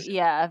really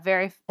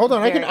very. Hold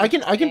on, I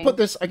can put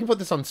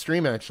this on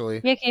stream actually.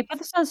 Yeah, can you put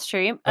this on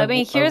stream?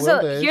 Here's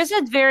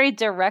a very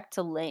direct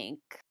link.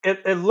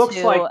 It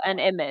looks like an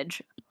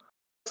image.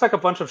 Looks like a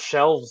bunch of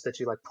shelves that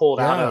you pulled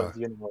out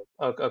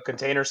of a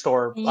container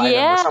store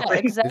item or something.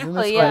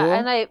 Exactly.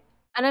 Yeah,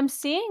 and I'm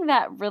seeing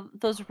that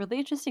those really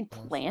interesting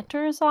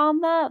planters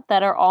on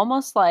that are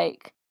almost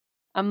like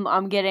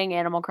I'm getting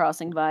Animal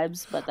Crossing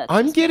vibes, but that's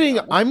I'm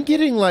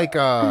getting like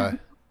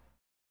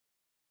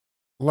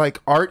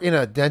art in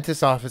a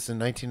dentist's office in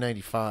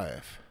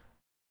 1995.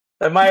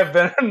 That might have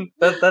been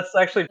that's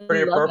actually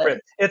pretty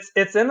appropriate.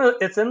 It's in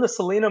the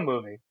Selena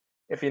movie.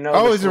 If you know.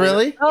 Oh, is it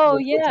really? Oh,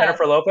 yeah.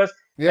 Jennifer Lopez.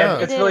 Yeah,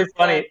 and it's really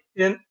funny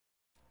in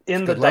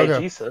the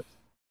diegesis,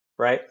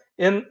 right?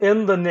 In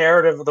the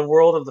narrative, the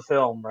world of the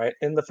film, right?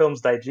 In the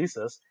film's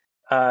diegesis,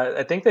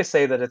 I think they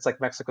say that it's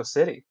like Mexico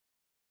City.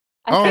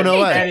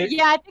 No way!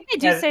 I think they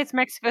do say it's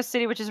Mexico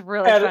City, which is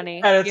really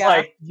funny. And it's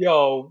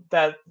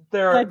that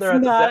they're at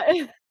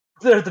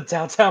the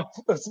downtown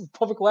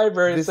public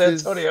library in San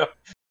Antonio.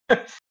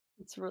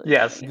 It's really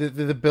funny.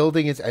 The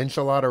building is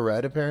enchilada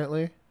red,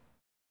 apparently.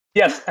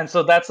 Yes, and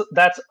so that's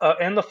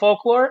in the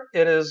folklore.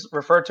 It is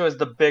referred to as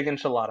the big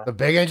enchilada. The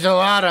big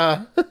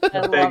enchilada.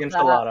 The big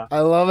enchilada.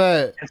 I love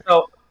it. And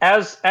so,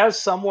 as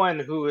someone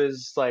who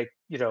is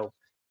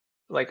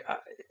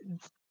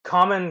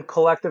common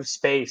collective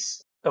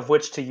space of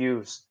which to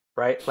use,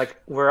 right?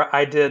 Where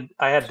I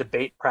had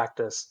debate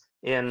practice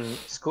in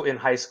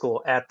high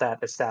school at that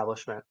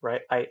establishment, right?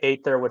 I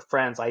ate there with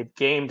friends. I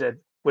gamed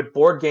with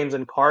board games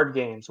and card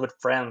games with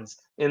friends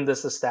in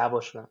this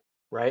establishment,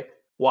 right?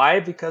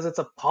 Why? Because it's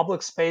a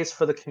public space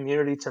for the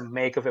community to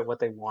make of it what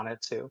they want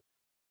it to.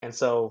 And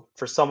so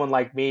for someone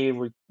like me,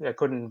 I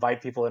couldn't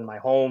invite people in my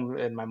home,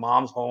 in my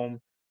mom's home,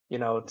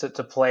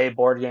 to play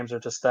board games or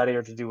to study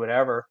or to do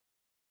whatever.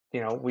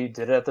 We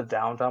did it at the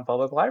downtown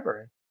public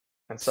library.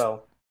 And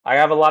so I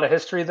have a lot of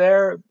history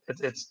there.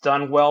 It's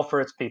done well for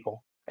its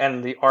people.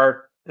 And the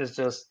art is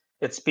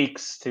it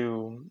speaks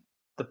to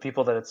the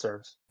people that it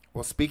serves.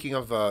 Well, speaking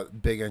of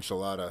big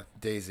enchilada,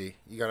 Daisy,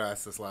 you got to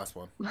ask this last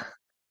one.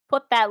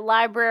 Put that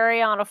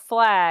library on a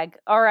flag.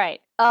 All right.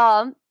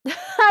 I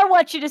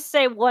want you to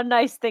say one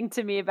nice thing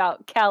to me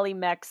about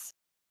Cali-Mex.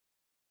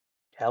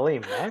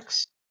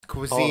 Cali-Mex?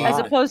 Cuisine. As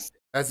opposed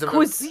to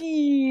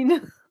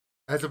cuisine.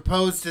 As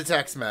opposed to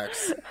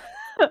Tex-Mex.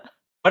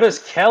 What is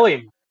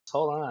Cali-Mex?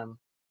 Hold on.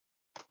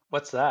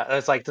 What's that?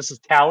 It's this is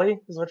Cali,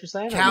 is what you're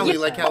saying? Cali,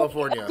 like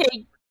California.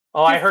 Okay.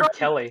 Oh, I heard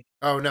Kelly.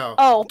 Oh no.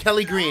 Oh,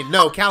 Kelly Green.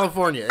 No,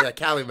 California. Yeah,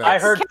 Cali-Mex. I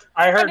heard.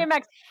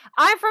 Cali-Mex.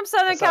 I'm from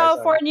Southern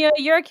California.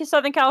 You're a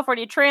Southern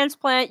California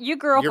transplant. You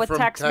grew up with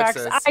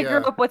Tex-Mex. I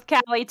grew up with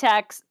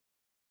Cali-Tex.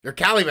 You're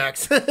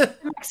Cali-Mex.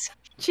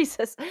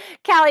 Jesus.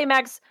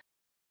 Cali-Mex.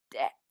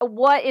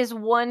 What is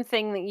one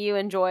thing that you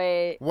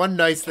enjoy? One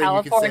nice thing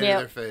you can say to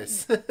their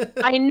face.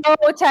 I know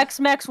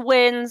Tex-Mex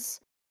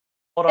wins.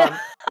 Hold on.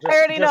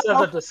 Just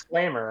as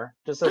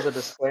a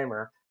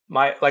disclaimer,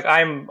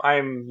 I'm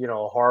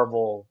a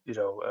horrible,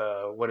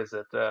 what is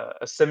it?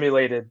 A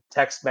simulated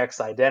Tex-Mex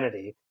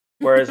identity,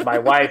 whereas my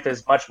wife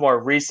is much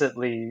more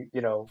recently,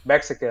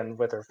 Mexican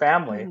with her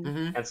family.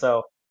 And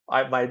so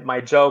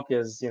my joke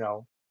is,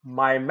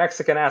 my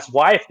Mexican ass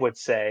wife would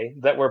say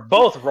that we're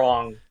both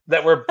wrong,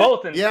 that we're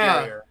both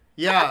inferior.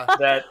 Yeah.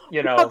 That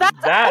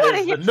that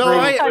is the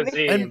true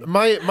cuisine. And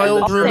my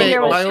old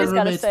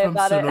roommate's from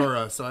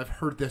Sonora, so I've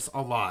heard this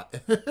a lot.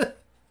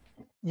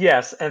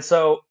 Yes, and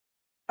so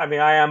I mean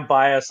I am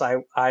biased.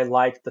 I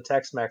like the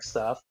Tex-Mex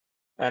stuff,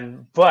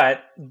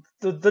 but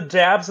the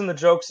jabs and the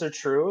jokes are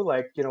true.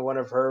 Like one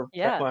of her,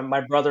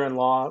 my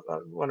brother-in-law,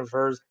 one of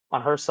hers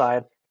on her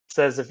side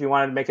says if you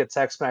wanted to make it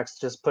Tex-Mex,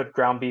 just put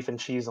ground beef and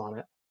cheese on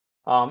it.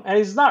 And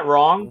he's not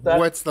wrong.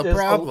 What's the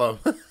problem?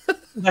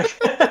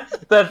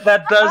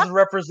 That does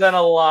represent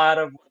a lot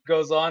of what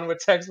goes on with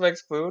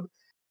Tex-Mex food,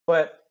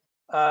 but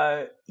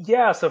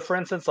so for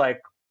instance, like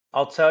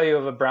I'll tell you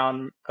of a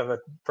brown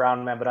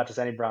man, but not just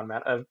any brown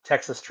man, a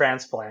Texas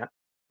transplant,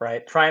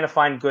 right? Trying to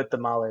find good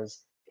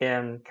tamales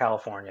in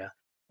California,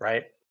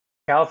 right?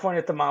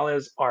 California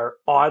tamales are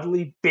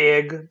oddly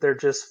big. They're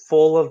just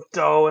full of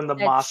dough and the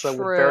masa with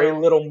very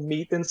little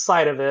meat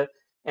inside of it,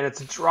 and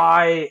it's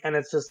dry and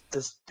it's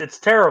it's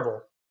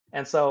terrible.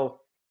 And so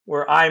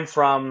where I'm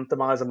from,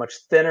 tamales are much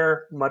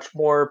thinner, much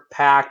more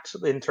packed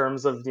in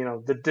terms of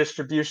the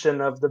distribution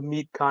of the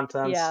meat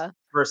contents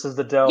versus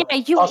the dough. Yeah,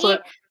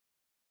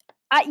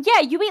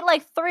 you eat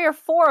like 3 or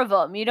 4 of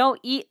them. You don't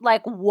eat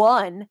like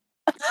one.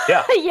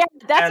 Yeah, yeah,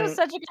 that's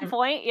such a good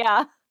point.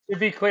 Yeah. To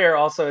be clear,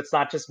 also it's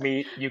not just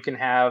meat. You can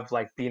have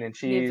like bean and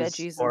cheese,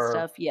 veggies and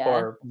stuff.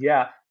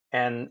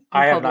 And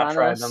I have not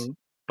tried them,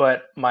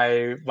 but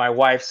my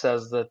wife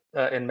says that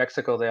in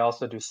Mexico they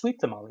also do sweet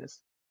tamales.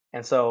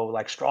 And so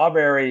like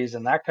strawberries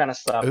and that kind of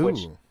stuff,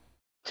 which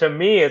to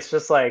me it's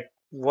just like,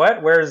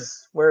 what?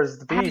 Where's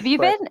the beef?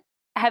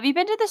 Have you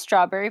been to the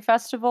Strawberry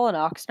Festival in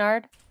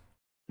Oxnard?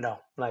 No,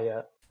 not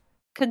yet.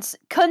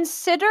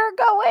 Consider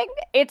going.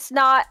 It's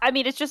not. I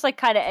mean, it's just like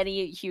kind of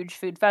any huge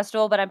food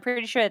festival, but I'm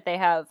pretty sure that they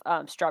have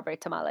strawberry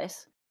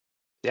tamales.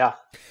 Yeah,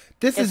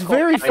 this is cool.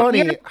 Very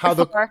funny. How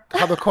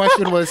the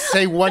question was,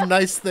 say one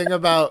nice thing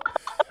about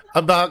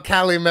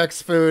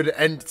Cali-Mex food,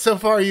 and so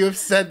far you have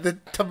said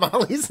that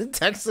tamales in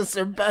Texas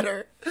are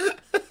better.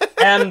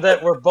 And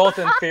that we're both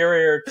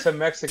inferior to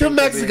Mexico. To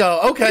Mexico,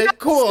 okay,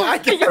 cool.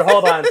 But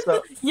hold on,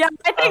 so yeah,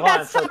 I think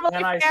that's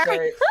totally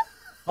fair.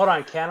 Hold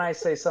on, can I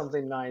say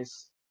something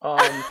nice? Hold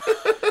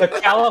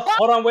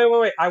on,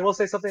 wait. I will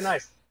say something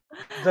nice.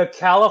 The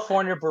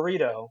California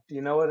burrito. Do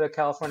you know what a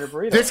California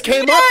burrito is?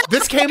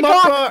 This came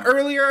up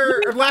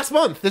earlier last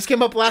month.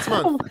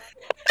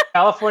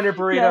 California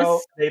burrito.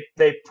 Yes.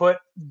 They put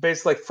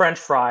basically like French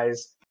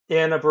fries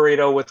in a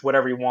burrito with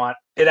whatever you want.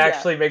 It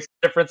actually makes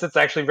a difference. It's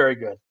actually very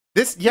good.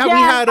 We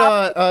had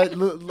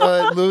Louis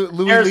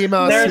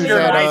Lima. There's your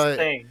nice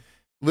thing.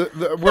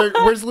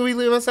 Where's Louis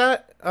Limas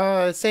at?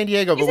 San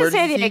Diego. But where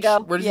does he teach?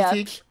 Where does he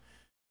teach?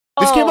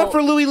 This came up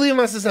for Louis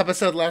Limas'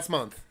 episode last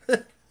month.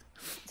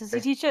 Does he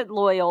teach at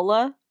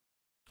Loyola?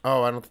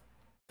 Oh, I don't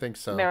think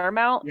so.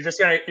 Marymount. You're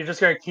just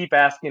gonna keep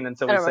asking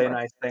until we say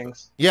nice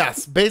things.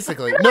 Yes,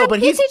 basically. No, but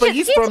he's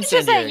from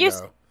San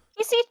Diego.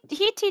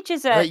 He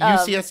teaches at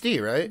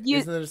UCSD, right?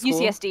 Isn't that a school?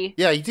 UCSD.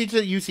 Yeah, he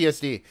teaches at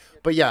UCSD.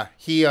 But yeah,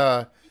 he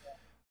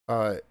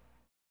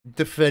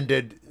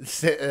defended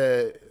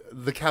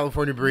the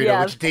California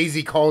burrito, which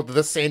Daisy called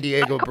the San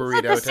Diego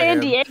burrito. The San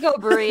Diego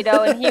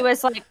burrito, and he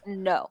was like,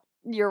 "No,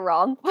 you're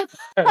wrong."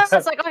 I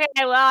was like, "Okay,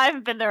 well, I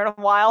haven't been there in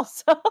a while,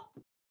 so."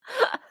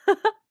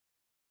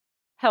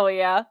 Hell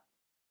yeah.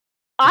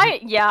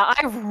 I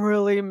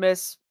really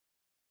miss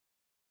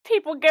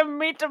people giving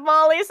me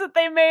tamales that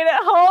they made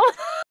at home.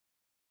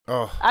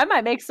 Oh, I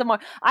might make some more.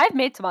 I've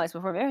made tamales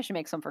before. Maybe I should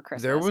make some for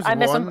Christmas. I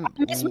miss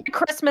my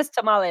Christmas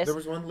tamales. There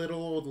was one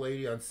little old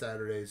lady on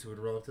Saturdays who would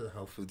roll up to the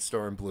health food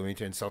store in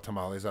Bloomington and sell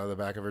tamales out of the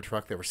back of her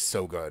truck. They were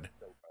so good.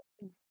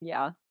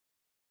 Yeah.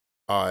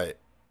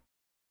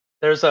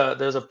 There's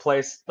a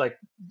place like.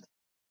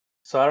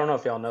 So I don't know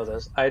if y'all know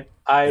this. I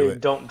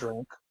don't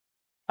drink.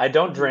 I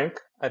don't drink.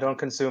 I don't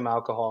consume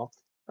alcohol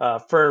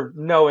for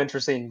no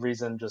interesting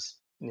reason, just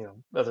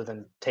other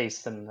than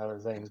taste and other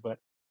things. But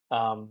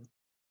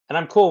and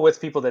I'm cool with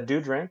people that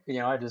do drink.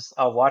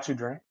 I'll watch you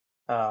drink.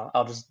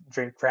 I'll just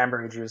drink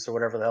cranberry juice or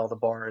whatever the hell the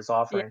bar is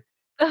offering.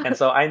 Yeah. And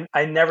so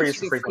I never used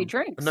to frequent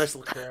drinks. A nice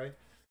little cry.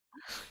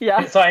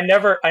 Yeah. So I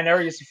never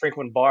used to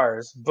frequent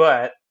bars,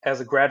 but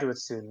as a graduate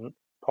student,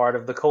 part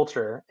of the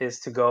culture is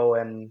to go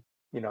and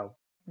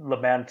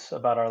lament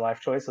about our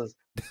life choices.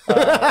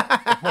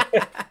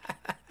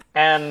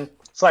 And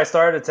so I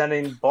started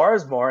attending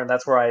bars more, and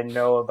that's where I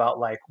know about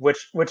like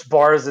which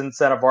bars in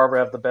Santa Barbara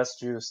have the best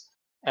juice.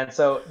 And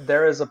so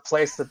there is a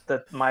place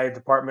that my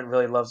department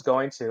really loves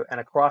going to, and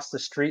across the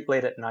street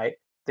late at night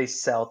they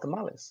sell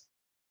tamales.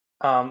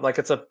 Like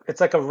it's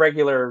like a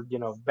regular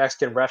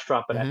Mexican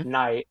restaurant, but at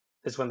night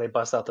is when they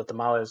bust out the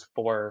tamales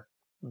for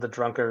the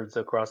drunkards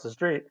across the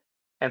street.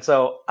 And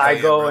so I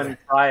go and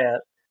try it,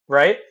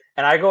 right?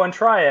 And I go and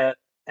try it,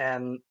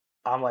 and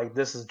I'm like,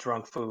 this is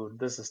drunk food.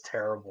 This is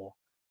terrible.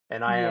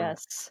 And I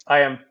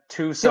am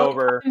too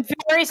sober. I'm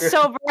very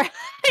sober.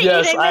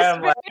 Yes, eating I this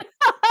am.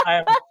 I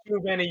am too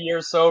many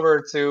years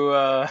sober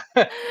to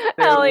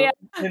Hell yeah.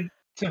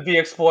 to be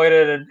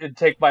exploited and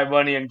take my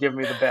money and give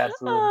me the bad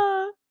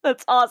food.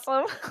 That's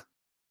awesome.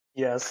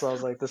 Yes, I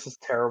was like, this is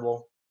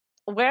terrible.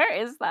 Where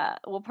is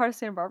that? What part of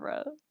Santa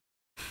Barbara?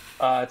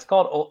 It's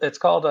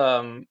called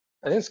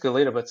I think it's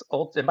Goleta, but it's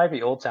old. It might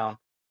be Old Town.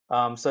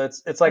 So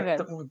it's like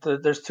Okay.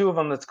 there's two of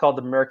them that's called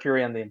the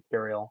Mercury and the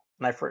Imperial,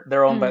 and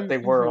they're owned by they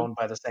were owned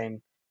by the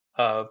same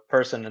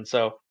person, and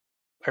so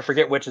I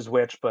forget which is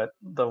which, but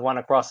the one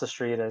across the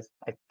street is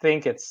I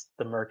think it's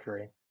the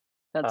Mercury.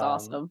 That's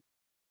awesome.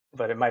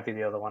 But it might be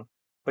the other one.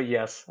 But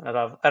yes, and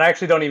I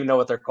actually don't even know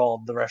what they're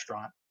called. The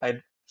restaurant.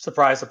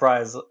 Surprise,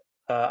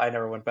 I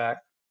never went back.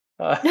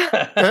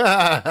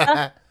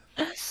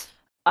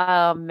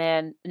 Oh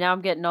man, now I'm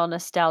getting all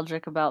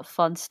nostalgic about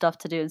fun stuff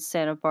to do in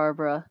Santa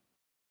Barbara.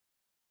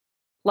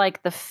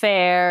 Like the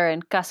fair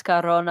and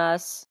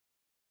cascaronas.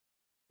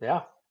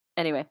 Yeah.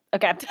 Anyway,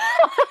 okay.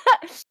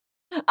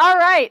 All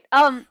right.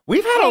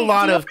 We've had a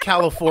lot of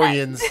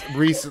Californians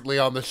recently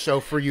on the show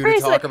for you to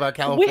talk about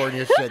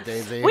California shit,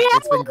 Daisy.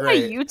 It's been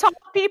great. Utah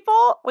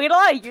people. We had a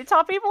lot of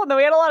Utah people, and then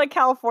we had a lot of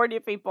California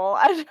people.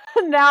 And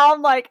now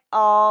I'm like,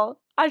 oh,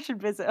 I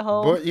should visit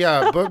home.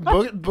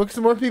 Book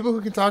some more people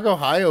who can talk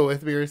Ohio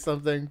with me or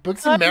something. Book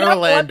some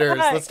Marylanders.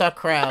 Let's talk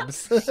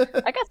crabs.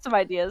 I got some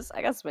ideas.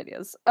 You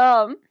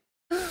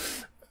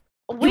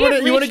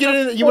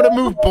want to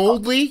move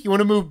boldly? You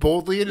want to move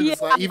boldly into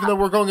this, even though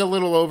we're going a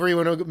little over, you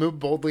want to move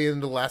boldly into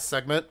the last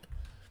segment?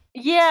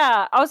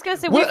 Yeah, I was going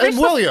to say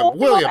William,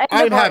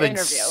 I'm having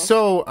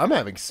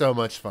so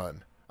much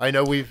fun. I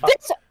know we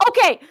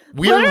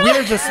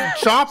are just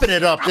chopping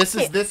it up.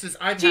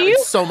 I'm having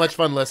so much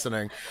fun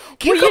listening.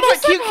 Can you come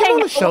on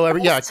the show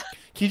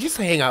Can you just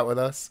hang out with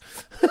us?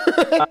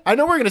 I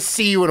know we're going to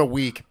see you in a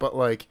week, but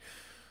like,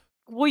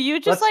 will you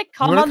just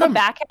come on the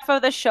back half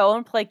of the show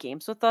and play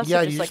games with us?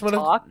 Yeah, and you just want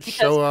talk? to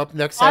show up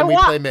next time we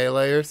play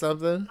Melee or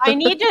something? I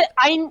need to.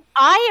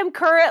 I am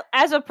current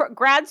as a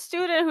grad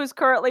student who's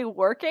currently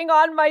working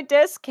on my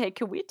disc. Hey,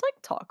 can we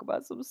talk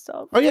about some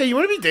stuff? Oh yeah, you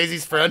want to be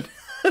Daisy's friend?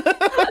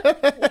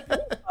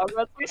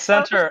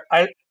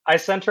 I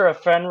sent her a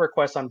friend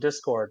request on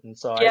Discord, and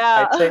so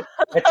I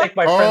take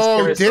my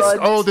friends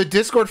seriously. The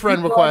Discord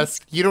friend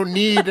request. You don't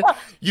need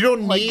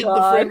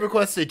the friend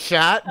request to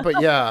chat,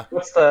 but yeah.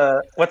 What's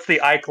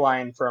the Ike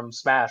line from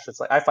Smash? It's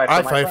like I fight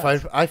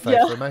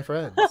for my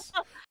friends.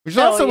 Which is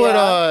also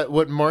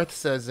what Marth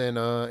says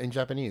in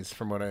Japanese,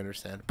 from what I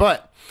understand.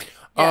 But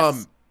chat.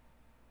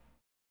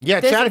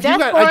 If you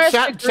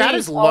got chat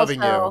is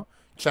loving you.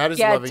 Chat is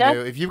loving you.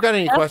 If you've got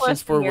any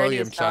questions for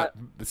William, chat,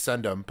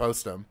 send them,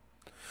 post them.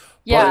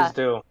 Yeah, please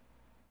do.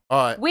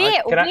 We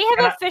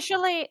have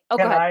officially. Oh,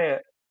 go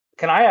ahead.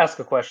 Can I ask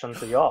a question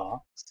to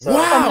y'all? So,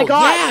 wow! Oh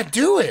yeah,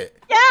 do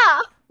it. Yeah.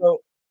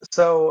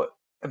 So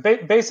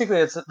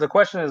basically, the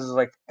question is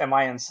like, am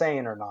I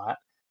insane or not?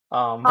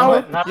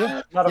 Not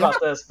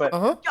about this, but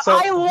So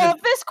I love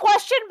this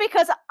question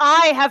because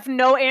I have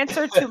no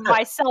answer to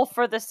myself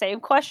for the same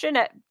question.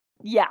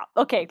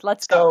 Okay,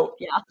 let's go.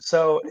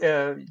 So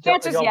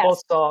y'all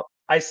both saw.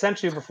 I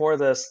sent you before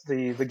this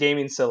the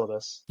gaming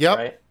syllabus. Yep.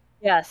 Right?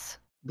 Yes.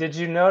 Did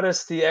you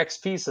notice the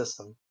XP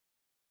system?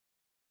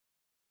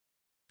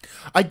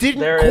 I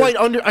didn't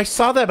I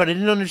saw that, but I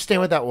didn't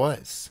understand what that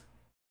was.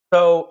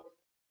 So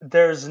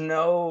there's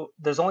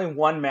only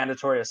one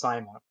mandatory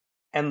assignment,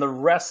 and the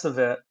rest of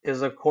it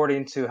is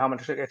according to how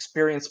much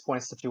experience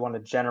points that you want to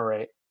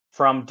generate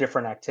from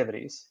different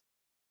activities.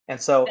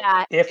 And so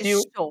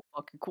so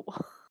fucking cool.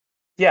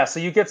 Yeah, so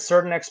you get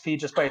certain XP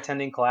just by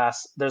attending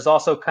class. There's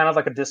also kind of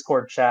like a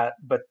Discord chat,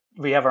 but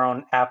we have our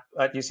own app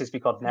at UCSB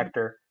called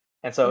Nectar.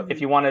 And so if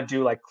you want to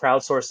do like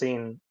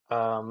crowdsourcing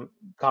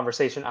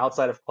conversation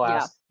outside of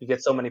class, you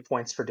get so many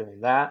points for doing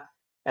that.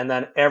 And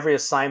then every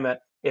assignment,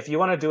 if you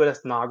want to do an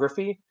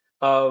ethnography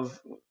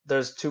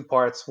there's two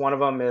parts. One of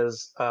them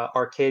is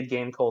arcade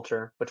game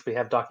culture, which we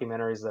have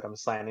documentaries that I'm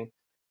assigning.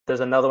 There's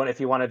another one if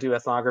you want to do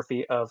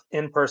ethnography of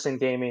in-person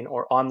gaming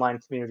or online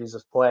communities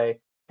of play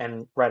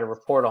and write a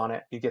report on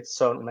it, you get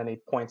so many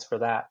points for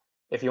that.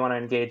 If you want to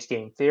engage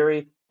game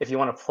theory, if you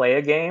want to play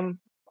a game,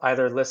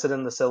 either listed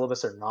in the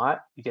syllabus or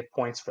not, you get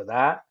points for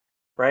that,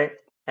 right?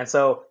 And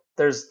so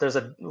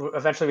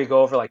eventually we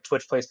go over like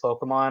Twitch plays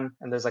Pokemon,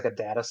 and there's like a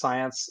data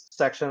science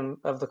section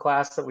of the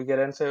class that we get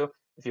into.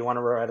 If you want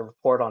to write a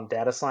report on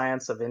data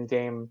science of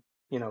in-game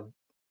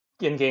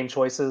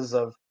choices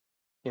of,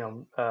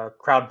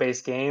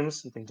 crowd-based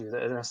games, you can do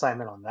an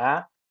assignment on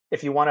that.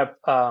 If you want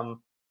to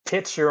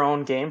pitch your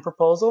own game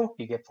proposal,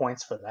 you get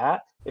points for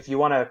that. If you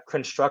want to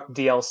construct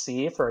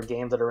DLC for a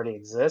game that already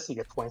exists, you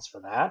get points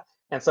for that.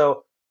 And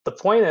so the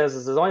point is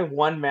there's only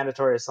one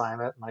mandatory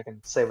assignment, and I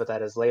can say what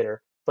that is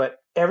later, but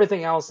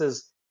everything else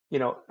is,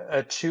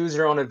 a choose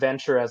your own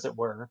adventure, as it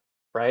were,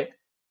 right?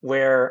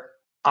 Where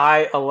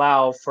I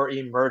allow for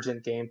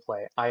emergent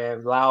gameplay. I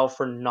allow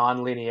for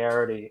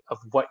non-linearity of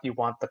what you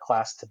want the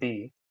class to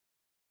be.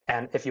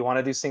 And if you want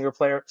to do single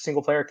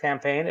player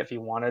campaign, if you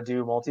want to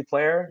do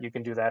multiplayer, you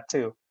can do that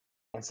too.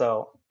 And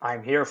so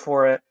I'm here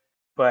for it,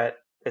 but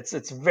this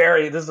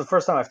is the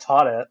first time I've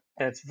taught it,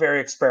 and it's very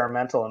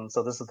experimental. And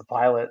so this is the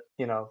pilot,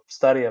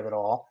 study of it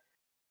all.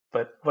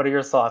 But what are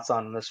your thoughts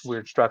on this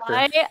weird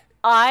structure?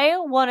 I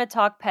want to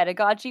talk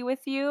pedagogy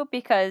with you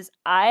because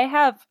I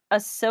have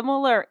a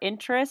similar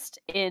interest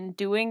in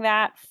doing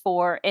that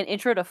for an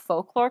intro to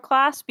folklore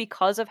class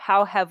because of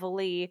how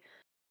heavily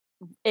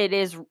it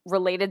is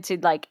related to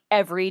like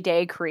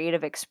everyday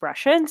creative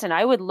expressions, and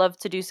I would love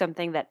to do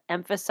something that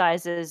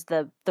emphasizes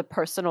the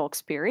personal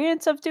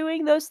experience of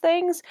doing those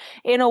things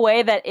in a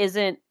way that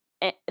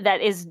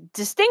is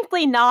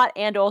distinctly not,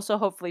 and also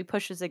hopefully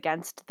pushes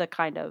against the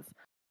kind of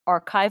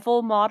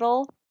archival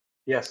model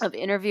of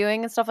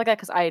interviewing and stuff like that,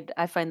 because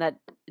I find that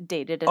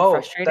dated and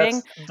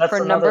frustrating that's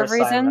for a number of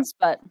reasons.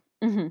 But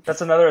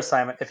that's another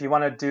assignment. If you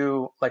want to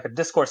do like a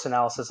discourse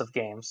analysis of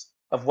games,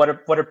 of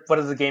what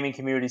does the gaming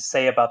community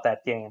say about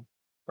that game,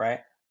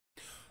 right?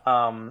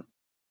 And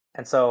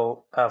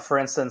so, for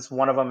instance,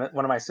 one of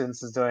my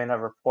students is doing a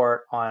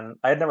report on.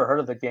 I had never heard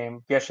of the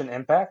game Genshin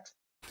Impact.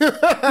 You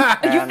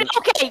haven't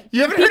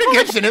heard of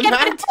Genshin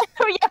Impact?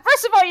 Yeah,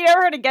 first of all, you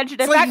never heard of Genshin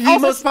Impact. It's like the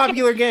most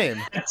popular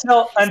game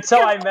until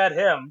I met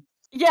him.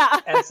 Yeah.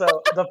 And so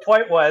the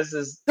point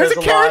there's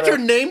a character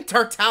named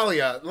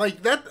Tartaglia.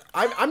 Like that,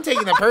 I'm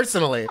taking that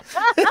personally.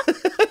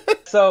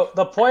 So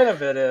the point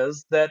of it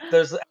is that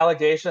there's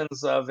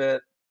allegations of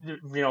it,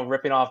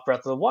 ripping off Breath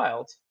of the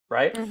Wild,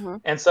 right? Mm-hmm.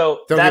 And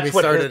so that's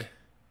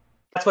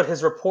what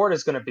his report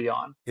is going to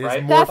more fun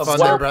right?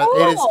 than Breath.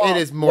 It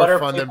is more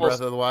fun than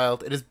Breath of the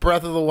Wild. It is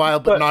Breath of the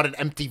Wild, but not an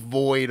empty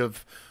void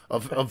of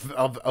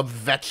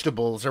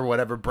vegetables or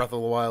whatever Breath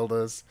of the Wild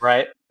is.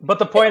 Right. But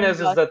the point is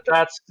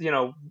that's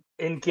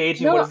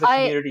engaging what is the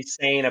community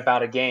saying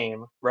about a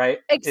game, right?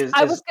 I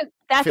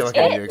feel like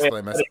I need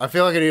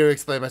to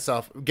explain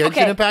myself.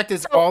 Genshin Impact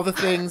is all the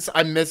things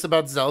I miss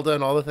about Zelda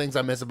and all the things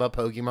I miss about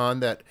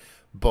Pokemon that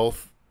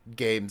both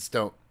games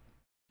don't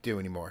do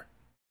anymore.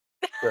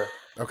 Sure.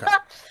 Okay.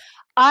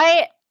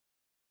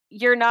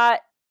 You're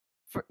not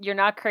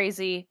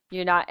crazy.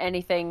 You're not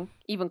anything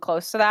even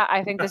close to that.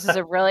 I think this is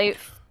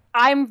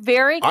I'm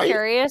very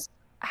curious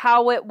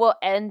how it will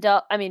end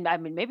up. I mean,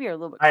 maybe you're a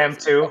little bit crazy. I am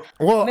too.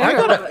 Well,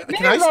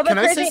 can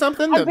I say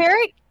something? I'm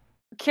very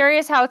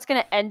curious how it's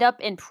going to end up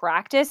in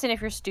practice, and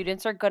if your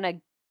students are going to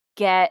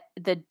get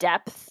the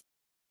depth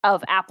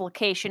of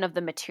application of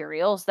the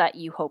materials that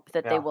you hope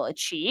that they will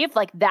achieve.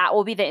 Like, that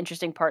will be the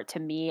interesting part to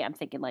me. I'm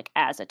thinking, like,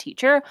 as a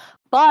teacher.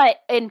 But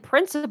in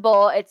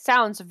principle, it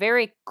sounds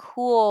very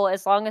cool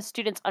as long as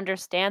students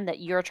understand that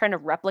you're trying to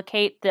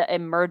replicate the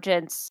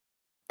emergence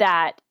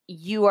that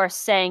you are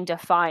saying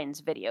defines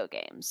video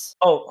games.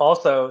 Oh,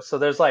 also, so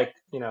there's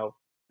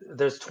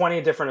there's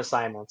 20 different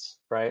assignments,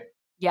 right?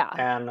 Yeah.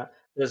 And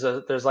there's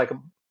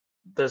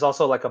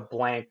also like a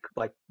blank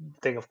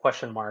thing of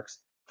question marks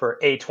for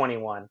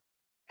A21.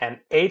 And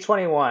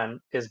A21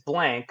 is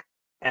blank,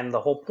 and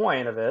the whole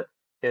point of it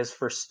is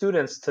for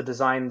students to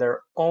design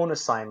their own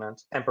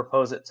assignment and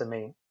propose it to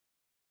me.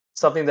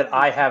 Something that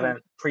I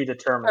haven't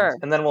predetermined. Sure.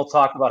 And then we'll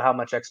talk about how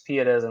much XP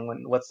it is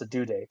and what's the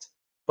due date.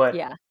 But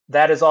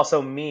that is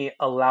also me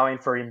allowing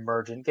for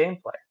emergent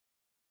gameplay,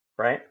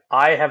 right?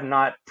 I have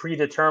not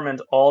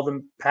predetermined all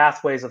the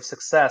pathways of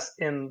success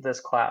in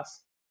this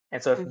class.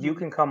 And so if you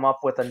can come up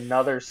with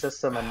another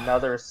system,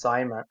 another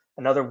assignment,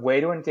 another way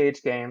to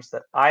engage games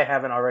that I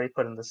haven't already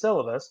put in the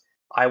syllabus,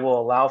 I will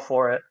allow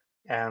for it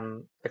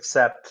and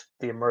accept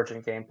the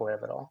emergent gameplay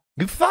of it all.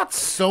 You've thought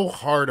so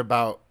hard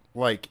about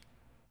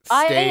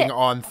staying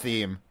on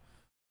theme.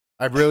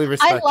 I really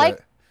respect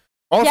it.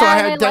 Also,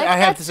 I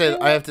have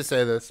to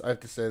say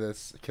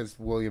this because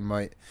William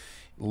might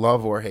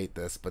love or hate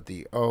this, but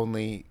the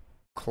only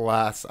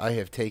class I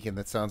have taken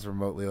that sounds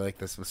remotely like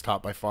this was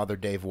taught by Father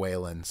Dave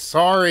Whalen.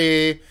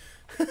 Sorry.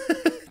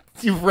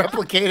 You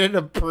replicated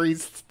a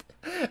priest.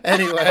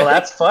 Anyway. Well,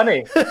 that's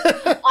funny.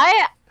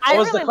 I what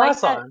was really the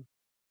class on?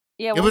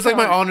 Yeah, it was like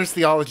my honors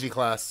theology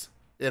class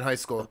in high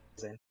school.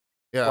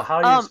 Yeah. Well,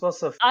 how are you supposed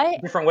to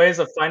different ways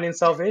of finding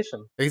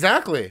salvation?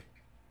 Exactly.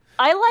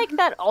 I like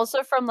that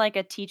also from like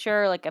a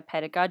teacher, like a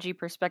pedagogy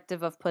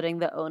perspective of putting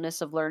the onus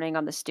of learning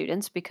on the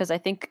students, because I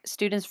think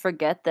students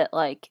forget that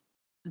like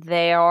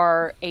they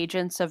are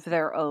agents of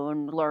their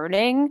own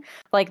learning.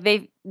 Like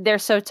they're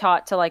so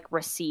taught to like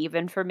receive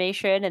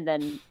information and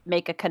then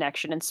make a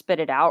connection and spit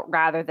it out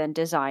rather than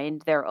design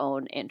their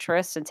own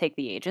interests and take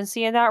the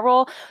agency in that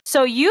role.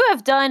 So you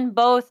have done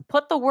both,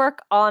 put the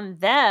work on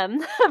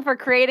them for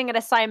creating an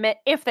assignment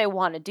if they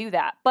want to do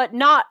that, but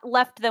not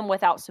left them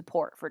without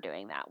support for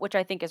doing that, which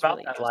I think is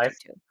really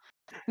interesting too.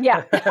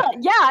 Yeah.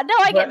 Yeah, no,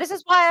 I get this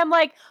is why I'm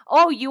like,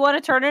 oh, you want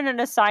to turn in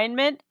an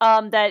assignment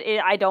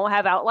I don't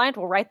have outlined?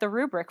 Well, write the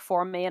rubric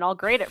for me and I'll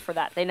grade it for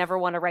that. They never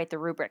want to write the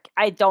rubric.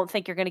 I don't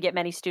think you're going to get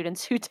many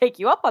students who take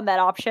you up on that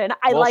option.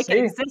 It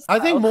exists. I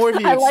think more if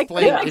you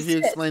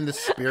explain the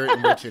spirit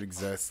in which it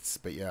exists,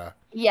 but yeah.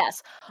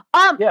 Yes.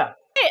 Yeah.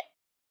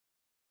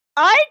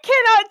 I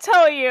cannot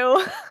tell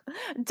you.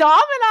 Dom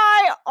and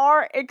I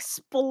are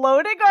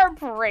exploding our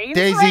brains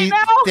right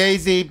now.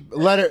 Daisy,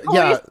 let her.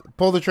 Yeah,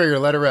 pull the trigger.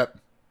 Let her rip.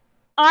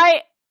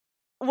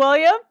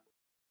 William.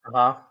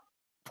 Uh-huh.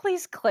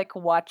 Please click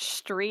watch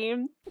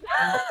stream.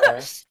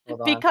 Okay.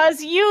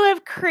 Because you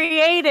have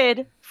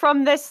created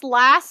from this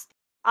last,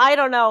 I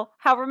don't know,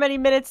 however many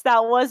minutes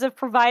that was of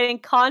providing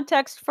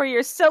context for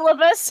your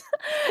syllabus,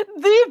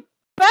 the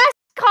best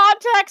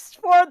context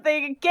for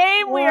the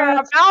game we are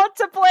about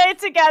to play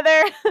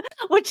together,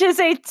 which is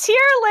a tier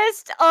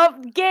list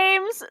of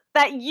games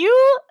that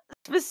you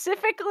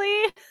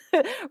specifically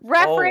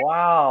reference. Oh,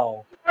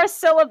 wow. Our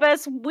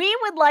syllabus. We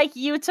would like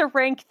you to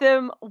rank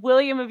them.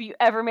 William, have you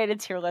ever made a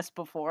tier list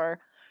before?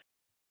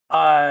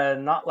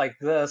 Not like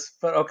this,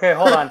 but okay,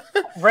 hold on.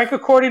 Rank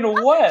according to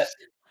what?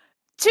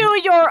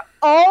 To your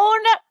own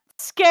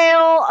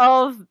scale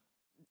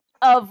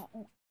of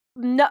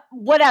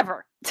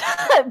whatever.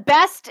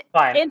 Best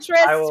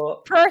interest,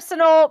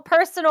 personal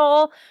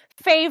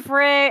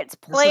favorites,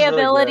 playability,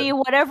 really playability,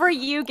 whatever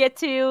you get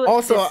to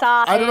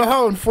decide. I don't know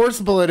how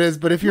enforceable it is,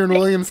 but if you're in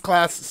William's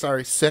class,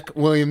 sick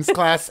William's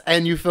class,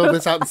 and you fill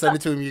this out and send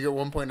it to him, you get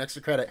 1 point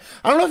extra credit.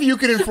 I don't know if you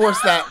can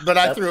enforce that, but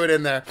I threw it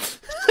in there.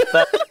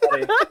 That's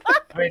funny.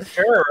 I mean,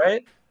 sure,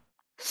 right?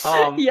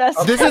 Yes.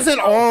 Okay. This isn't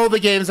all the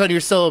games on your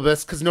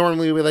syllabus, because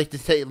normally we like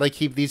to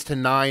keep these to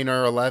 9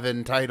 or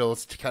 11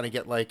 titles to kind of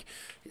get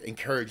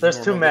encourage.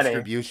 There's too many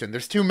distribution.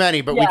 There's too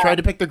many, but we tried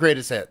to pick the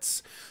greatest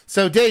hits.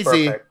 So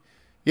Daisy,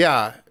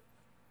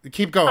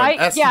 keep going.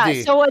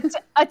 So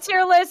a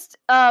tier list.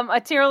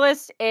 A tier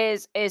list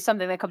is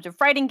something that comes with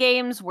fighting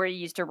games where you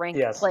used to rank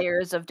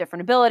players of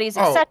different abilities,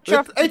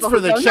 etc. It's for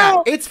the chat.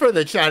 It's for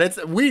the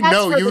chat. We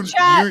know you're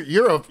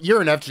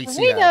an FGC.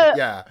 We know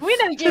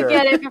you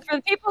get it. For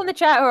the people in the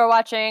chat who are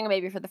watching,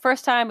 maybe for the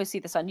first time, we see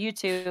this on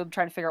YouTube,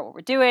 trying to figure out what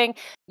we're doing.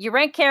 You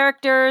rank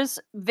characters,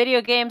 video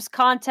games,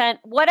 content,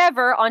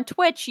 whatever. On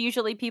Twitch,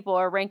 usually people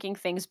are ranking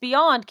things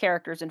beyond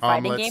characters in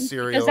fighting games.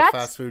 Cereal,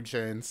 fast food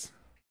chains.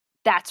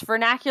 That's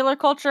vernacular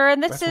culture,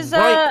 and this is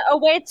a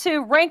way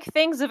to rank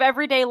things of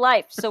everyday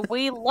life. So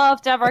we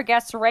love to have our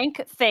guests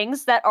rank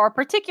things that are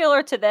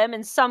particular to them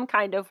in some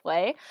kind of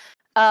way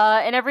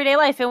in everyday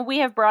life. And we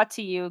have brought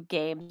to you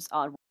games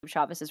on William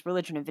Chavez's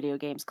Religion and Video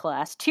Games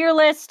class tier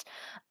list,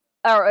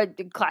 or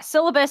class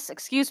syllabus,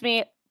 excuse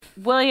me.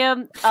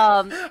 William,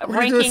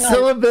 ranking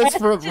syllabus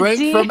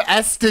from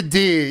S to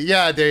D.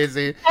 Yeah,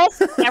 Daisy.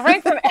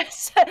 Rank from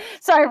S.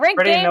 Sorry,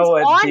 rank games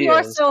on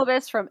your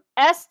syllabus from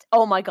S.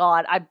 Oh my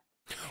God,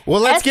 Well,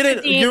 let's get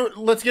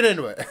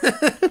into it.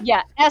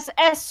 Yeah,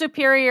 S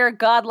superior,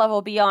 God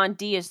level beyond.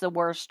 D is the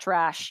worst,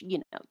 trash.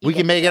 We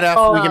can make it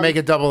F. We can make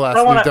it double S.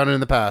 We've done it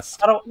in the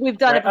past. We've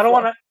done it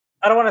before.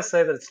 I don't want to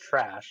say that it's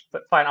trash,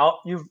 but fine.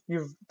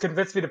 You've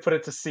convinced me to put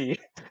it to C. Okay.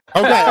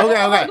 Oh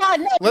my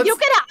God, no,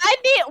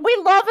 we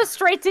love a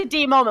straight to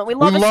D moment. We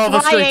love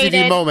a straight to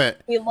D moment.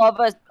 We love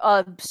a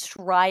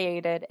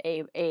striated,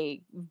 a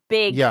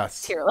big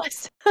tier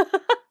list.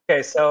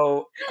 Okay,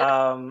 so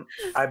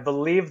I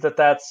believe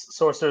that's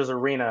Sorcerer's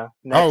Arena.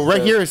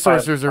 Right here is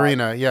Sorcerer's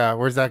Arena. Yeah,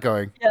 where's that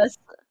going? Yes.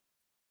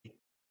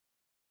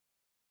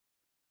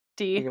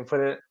 D. You can put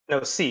it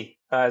C.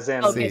 As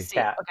in C.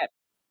 Cat. Okay.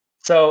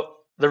 So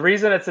the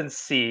reason it's in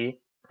C,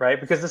 right?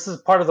 Because this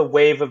is part of the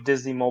wave of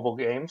Disney mobile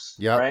games,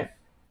 right?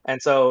 And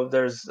so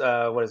there's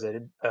Heroes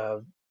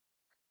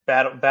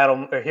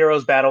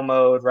Battle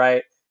Mode,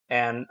 right?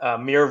 And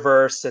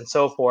Mirrorverse and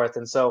so forth.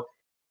 And so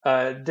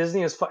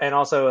Disney is, and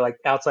also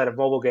outside of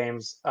mobile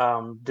games,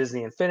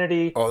 Disney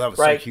Infinity. Oh, that was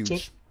so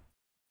huge.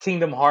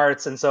 Kingdom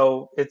Hearts, and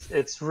so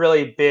it's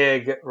really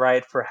big,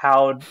 right, for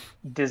how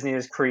Disney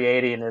is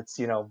creating its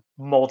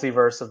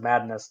multiverse of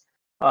madness.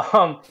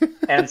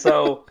 And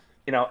so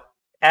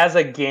as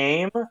a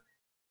game,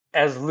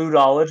 as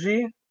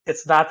ludology,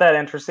 it's not that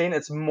interesting.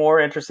 It's more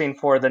interesting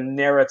for the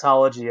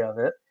narratology of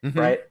it,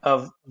 right?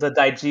 Of the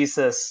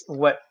diegesis,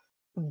 what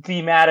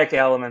thematic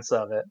elements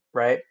of it,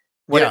 right?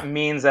 What it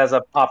means as a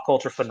pop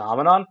culture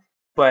phenomenon,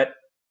 but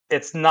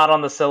it's not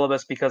on the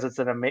syllabus because it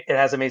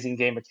has amazing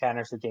game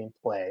mechanics and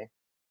gameplay,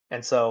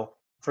 and so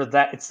for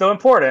that, it's still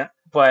important.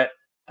 But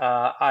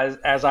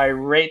as I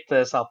rate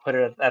this, I'll put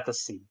it at the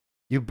C.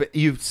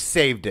 You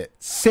saved it.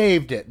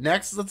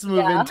 Next, let's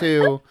move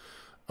into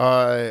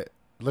Fight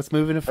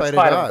of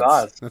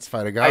Gods. Let's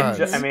Fight of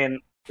Gods. I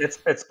mean,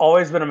 it's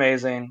always been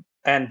amazing,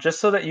 and just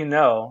so that you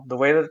know, the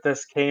way that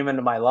this came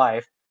into my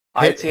life,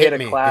 I TA'd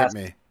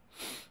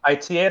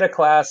a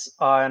class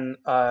on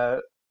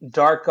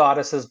Dark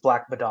Goddesses,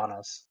 Black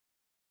Madonnas,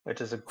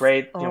 which is a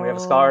great. We have a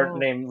scholar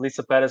named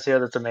Lisa Pettis here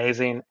that's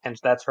amazing, and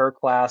that's her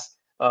class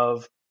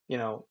of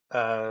dark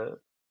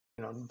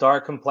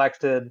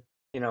complexed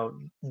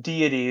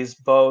deities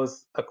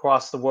both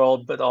across the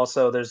world, but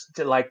also there's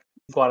like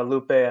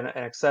Guadalupe and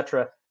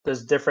etc.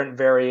 There's different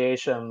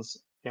variations,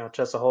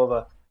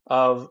 Czestochowa,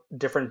 of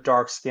different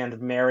dark-skinned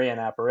Marian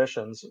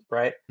apparitions,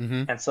 right?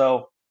 And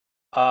so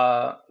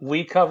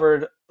we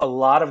covered a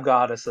lot of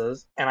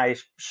goddesses, and I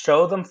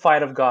show them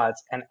Fight of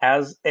Gods, and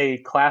as a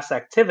class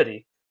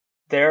activity,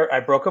 I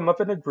broke them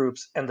up into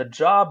groups, and the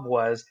job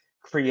was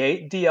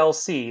create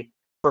DLC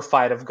for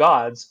Fight of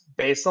Gods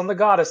based on the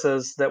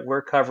goddesses that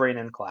we're covering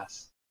in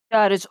class.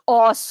 That is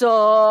awesome.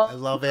 I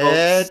love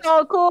it.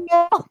 So cool.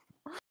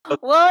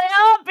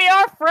 William, be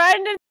our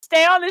friend and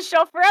stay on the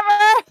show forever.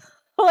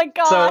 Oh my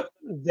god. So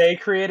they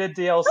created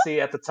DLC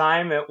at the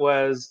time. It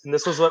was, and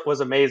this was what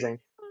was amazing.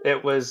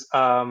 It was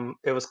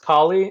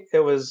Kali, it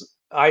was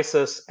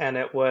Isis, and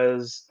it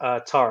was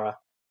Tara.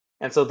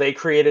 And so they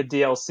created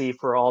DLC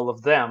for all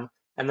of them.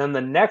 And then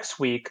the next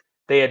week,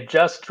 they had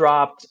just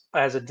dropped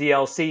as a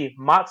DLC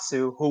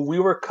Matsu, who we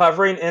were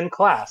covering in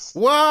class.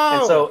 Whoa!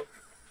 And so,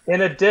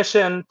 in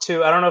addition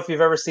to, I don't know if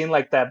you've ever seen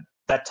like that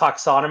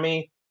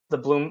taxonomy, the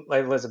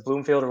was it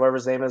Bloomfield or whatever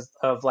his name is,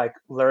 of like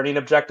learning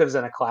objectives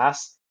in a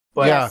class.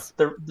 But yeah.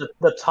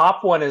 the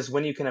top one is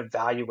when you can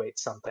evaluate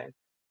something,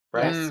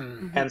 right? Yes.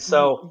 And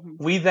so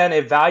we then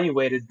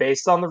evaluated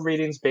based on the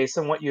readings, based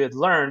on what you had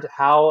learned,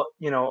 how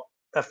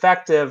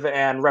effective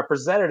and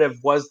representative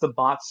was the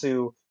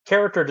Matsu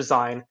character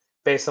design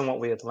based on what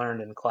we had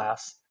learned in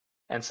class.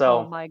 And so,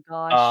 oh my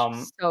gosh,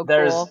 so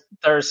cool.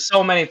 There's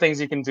so many things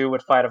you can do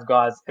with Fight of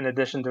Gods in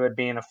addition to it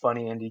being a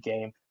funny indie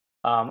game.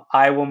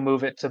 I will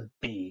move it to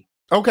B.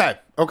 Okay.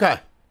 All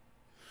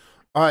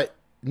right.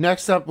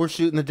 Next up, we're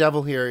shooting the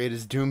devil here. It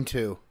is Doom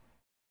 2.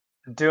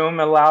 Doom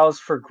allows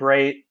for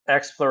great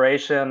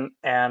exploration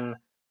and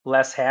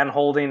less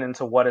hand-holding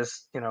into what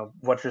is,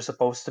 what you're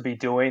supposed to be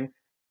doing,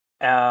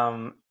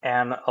 and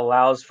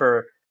allows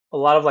for a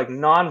lot of like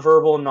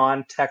non-verbal,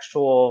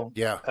 non-textual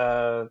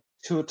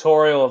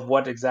tutorial of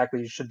what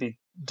exactly you should be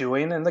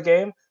doing in the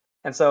game.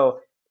 And so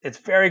it's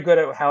very good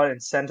at how it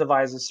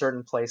incentivizes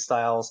certain play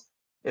styles.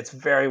 It's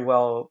very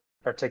well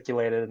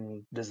articulated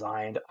and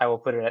designed. I will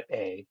put it at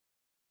A.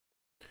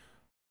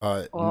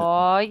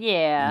 Oh,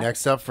 yeah.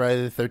 Next up,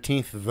 Friday the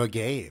 13th, The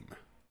Game.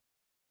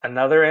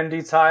 Another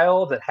indie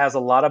title that has a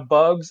lot of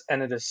bugs,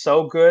 and it is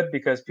so good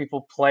because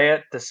people play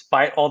it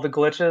despite all the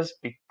glitches.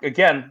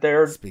 Again,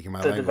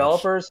 the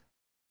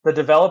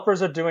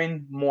developers are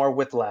doing more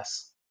with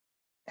less.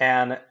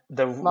 And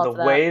the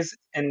ways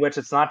in which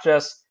it's not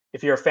just,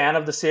 if you're a fan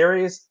of the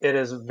series, it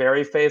is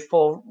very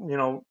faithful,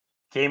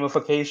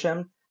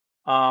 gamification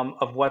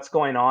of what's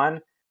going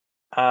on.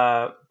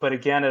 But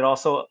again, it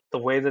also, the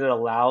way that it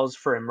allows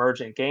for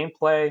emergent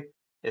gameplay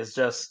is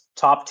just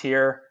top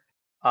tier.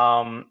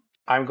 I'm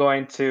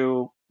going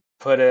to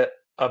put it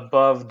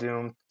above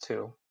Doom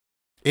 2.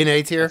 In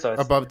A tier? So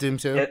above Doom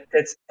 2?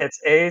 It's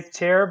A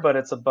tier, but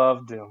it's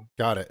above Doom.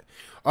 Got it.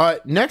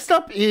 Next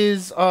up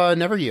is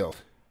Never Yield.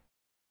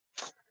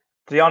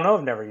 Do y'all know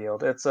of Never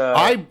Yield?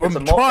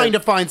 I'm trying to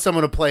find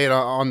someone to play it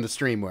on the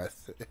stream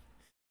with.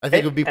 I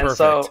think it would be perfect.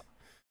 So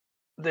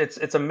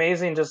it's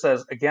amazing just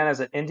as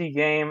an indie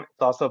game.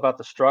 It's also about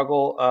the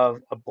struggle of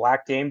a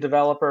black game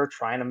developer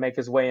trying to make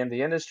his way in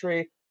the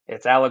industry.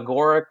 It's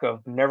allegoric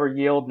of never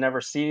yield, never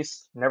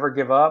cease, never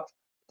give up,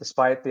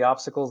 despite the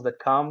obstacles that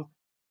come.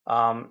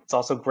 It's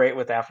also great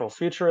with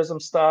Afrofuturism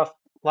stuff.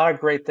 A lot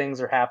of great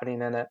things are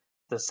happening in it.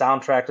 The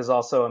soundtrack is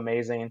also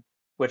amazing,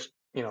 which,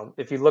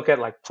 if you look at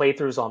like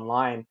playthroughs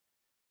online,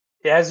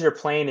 as you're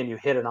playing and you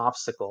hit an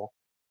obstacle,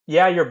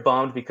 yeah, you're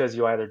bummed because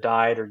you either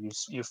died or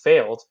you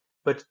failed.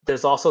 But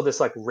there's also this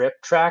like rip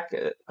track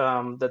that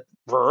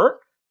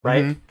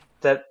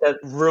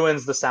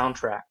ruins the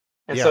soundtrack.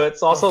 And so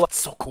it's also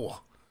so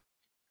cool.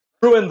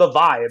 Ruin the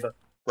vibe,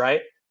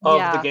 right, of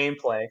the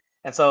gameplay.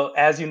 And so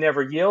as you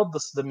never yield,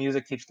 the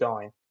music keeps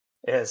going.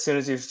 As soon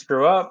as you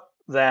screw up,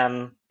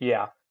 then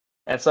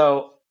And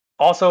so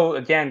also,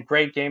 again,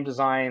 great game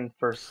design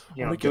for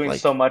doing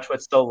so much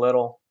with so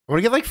little. I want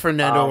to get like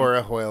Fernando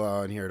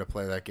Orejuela on here to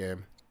play that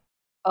game.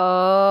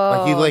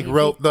 Oh, like he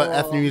wrote the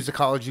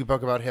ethnomusicology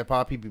book about hip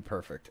hop. He'd be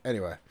perfect.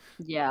 Anyway.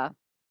 Yeah.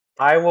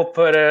 I will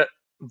put it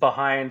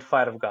behind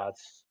Fight of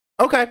Gods.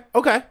 Okay.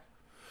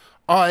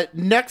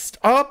 Next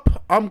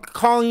up, I'm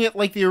calling it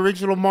like the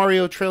original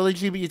Mario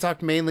trilogy, but you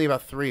talked mainly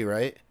about 3,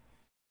 right?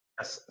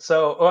 Yes.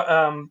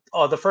 So,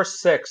 the first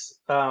 6.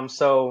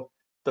 So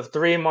the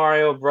 3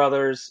 Mario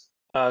Brothers,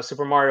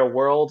 Super Mario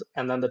World,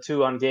 and then the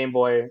 2 on Game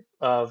Boy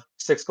of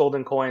 6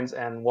 Golden Coins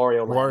and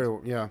Wario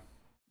Land. Yeah.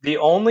 The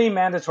only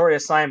mandatory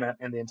assignment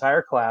in the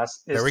entire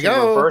class is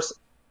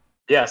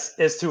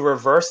to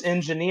reverse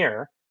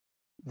engineer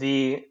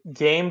the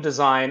game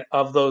design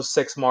of those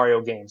 6 Mario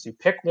games. You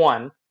pick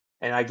one,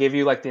 and I give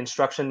you like the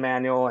instruction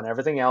manual and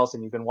everything else,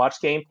 and you can watch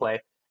gameplay.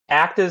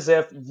 Act as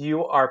if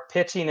you are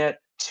pitching it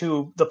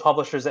to the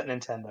publishers at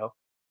Nintendo.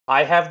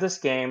 I have this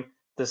game.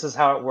 This is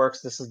how it works.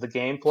 This is the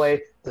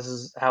gameplay. This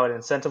is how it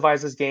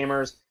incentivizes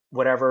gamers.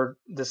 Whatever.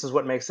 This is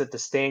what makes it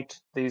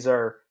distinct. These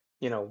are,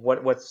 what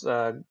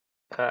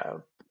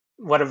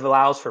it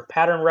allows for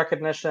pattern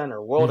recognition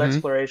or world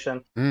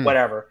exploration,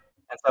 whatever.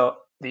 And so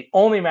the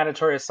only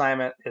mandatory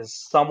assignment is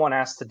someone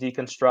has to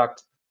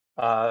deconstruct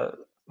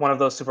one of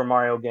those Super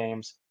Mario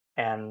games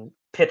and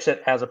pitch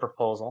it as a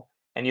proposal.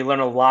 And you learn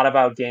a lot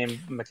about game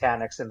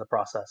mechanics in the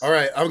process. All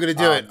right, I'm going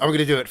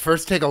to do it.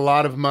 First, take a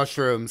lot of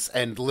mushrooms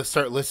and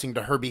start listening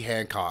to Herbie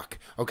Hancock.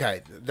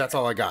 Okay, that's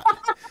all I got.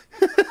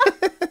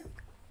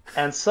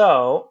 And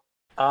so,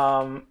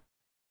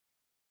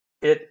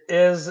 it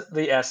is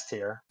the S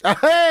tier.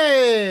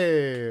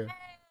 Hey!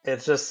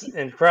 It's just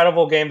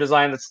incredible game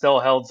design that still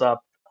holds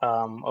up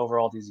over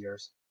all these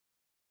years.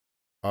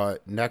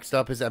 Next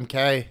up is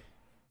MK,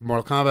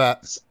 Mortal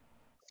Kombat.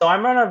 So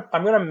I'm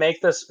gonna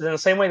make this in the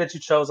same way that you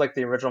chose like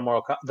the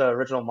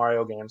original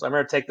Mario games. I'm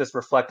gonna take this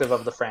reflective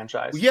of the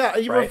franchise. Yeah,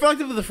 right?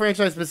 reflective of the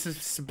franchise, but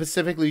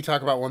specifically you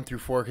talk about 1 through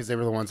 4 because they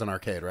were the ones on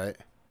arcade, right?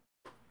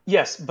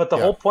 Yes, but the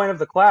whole point of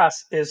the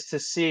class is to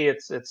see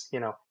its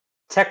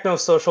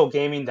techno-social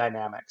gaming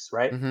dynamics,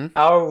 right? Mm-hmm.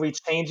 How are we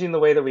changing the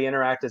way that we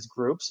interact as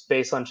groups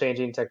based on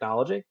changing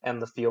technology and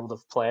the field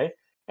of play?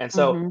 And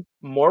so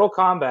Mortal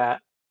Kombat,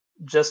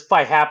 just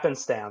by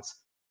happenstance,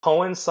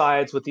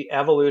 coincides with the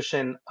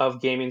evolution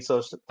of gaming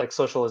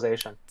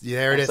socialization.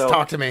 There it is.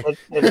 Talk to me.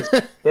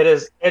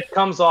 It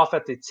comes off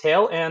at the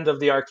tail end of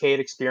the arcade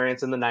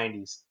experience in the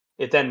 90s.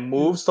 It then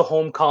moves to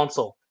home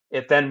console.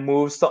 It then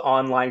moves to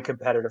online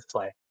competitive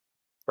play.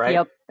 Right?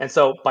 Yep. And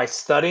so by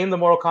studying the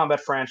Mortal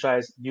Kombat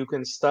franchise, you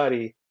can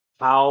study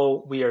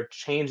how we are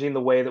changing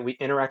the way that we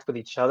interact with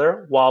each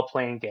other while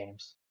playing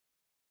games.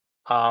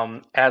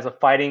 As a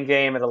fighting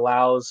game, it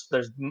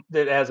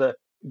has an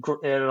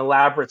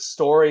elaborate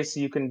story, so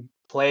you can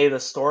play the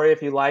story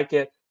if you like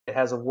it. It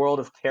has a world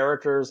of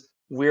characters,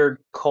 weird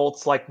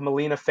cults like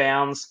Melina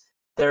fans.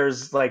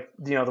 There's the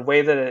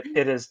way that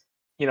it is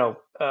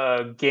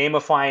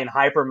gamifying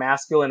hyper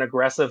masculine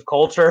aggressive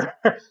culture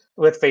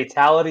with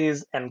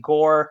fatalities and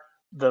gore,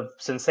 the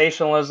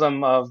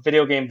sensationalism of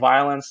video game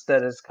violence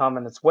that has come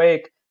in its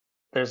wake.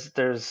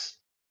 There's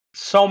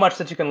so much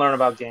that you can learn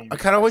about games. I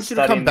kind of want you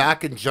to come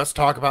back and just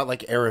talk about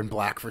like Aaron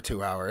Black for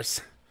 2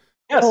 hours.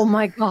 Yes. Oh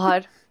my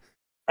god.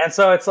 And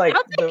so it's like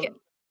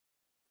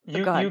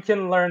you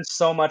can learn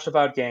so much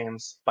about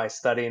games by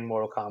studying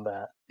Mortal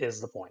Kombat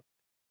is the point.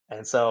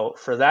 And so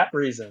for that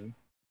reason,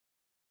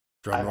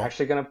 I'm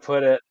actually going to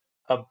put it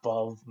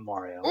above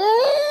Mario.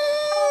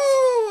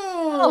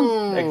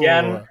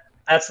 Again,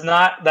 that's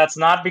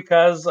not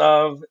because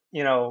of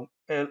the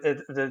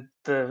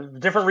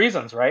different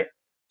reasons, right?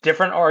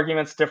 Different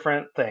arguments,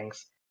 different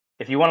things.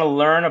 If you want to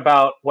learn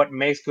about what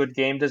makes good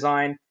game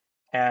design,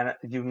 and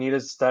you need to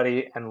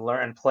study and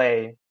learn and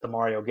play the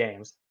Mario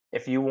games.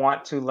 If you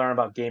want to learn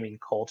about gaming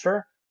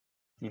culture,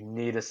 you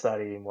need to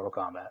study Mortal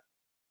Kombat.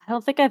 I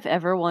don't think I've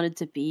ever wanted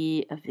to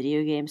be a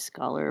video game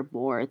scholar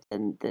more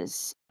than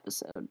this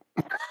episode.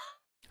 I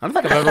don't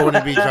think I've ever wanted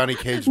to be Johnny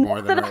Cage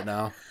more than right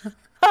now.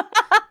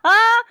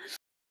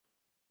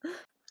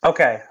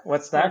 Okay,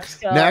 what's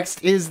next?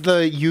 Next is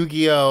the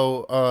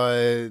Yu-Gi-Oh!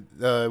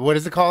 What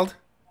is it called?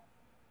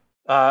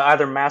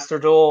 Either Master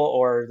Duel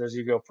or there's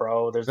Yu-Gi-Oh!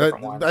 Pro. There's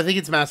different ones. I think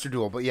it's Master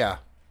Duel, but yeah.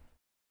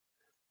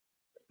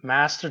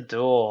 Master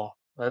Duel.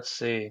 Let's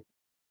see.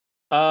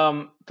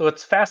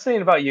 What's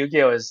fascinating about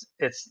Yu-Gi-Oh! Is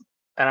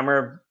and I'm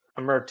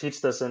gonna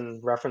teach this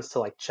in reference to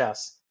like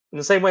chess. In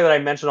the same way that I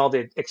mentioned all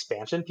the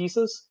expansion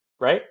pieces,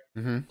 right?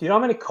 Mm-hmm. Do you know how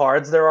many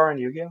cards there are in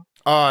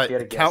Yu-Gi-Oh?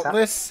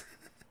 Countless.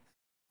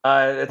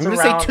 It's I'm gonna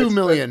say 2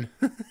 million.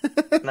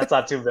 That's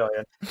not 2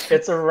 billion.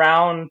 It's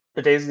around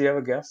the days. Do you have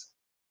a guess?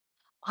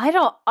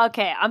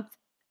 Okay,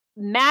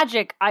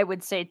 Magic, I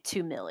would say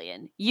 2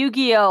 million.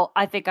 Yu-Gi-Oh!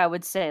 I think I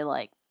would say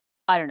like,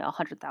 I don't know,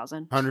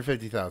 100,000.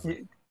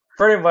 150,000.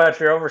 Pretty much,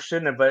 you're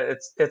overshooting it, but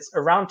it's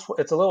around.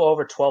 It's a little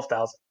over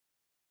 12,000.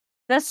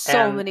 That's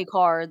so many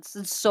cards.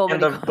 It's so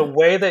many. And the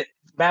way that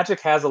Magic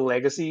has a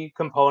legacy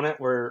component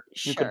where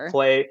you could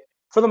play,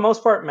 for the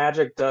most part,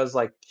 Magic does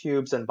like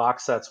cubes and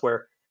box sets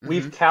where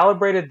we've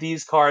calibrated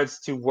these cards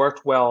to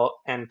work well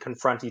and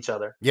confront each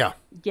other. Yeah.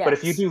 Yes. But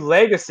if you do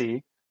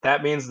Legacy,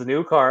 that means the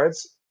new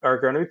cards are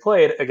going to be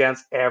played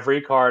against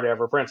every card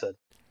ever printed.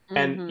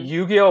 And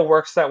Yu-Gi-Oh!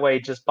 Works that way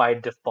just by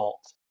default.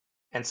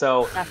 And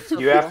so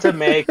you have to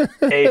make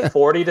a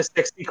 40 to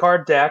 60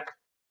 card deck.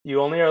 You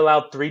only are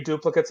allowed 3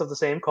 duplicates of the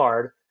same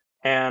card.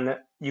 And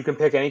you can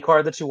pick any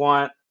card that you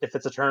want. If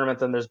it's a tournament,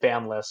 then there's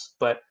ban lists.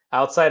 But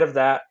outside of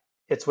that,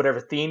 it's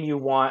whatever theme you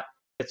want.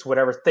 It's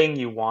whatever thing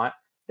you want.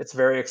 It's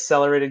very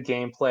accelerated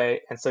gameplay.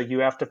 And so you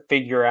have to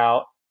figure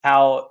out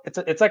how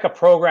it's like a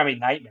programming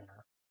nightmare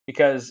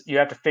because you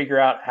have to figure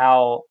out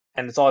how,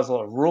 and it's always a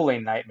little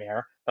ruling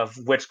nightmare of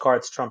which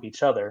cards trump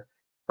each other,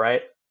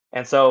 right?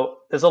 And so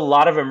there's a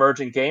lot of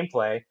emergent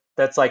gameplay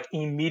that's like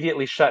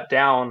immediately shut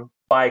down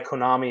by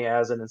Konami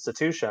as an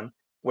institution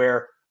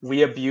where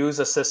we abuse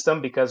a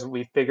system because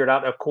we figured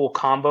out a cool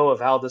combo of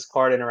how this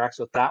card interacts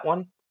with that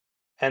one.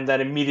 And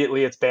then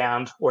immediately it's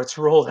banned or it's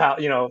ruled out,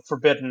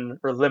 forbidden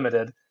or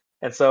limited.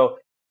 And so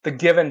the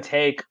give and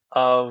take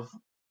of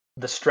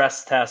the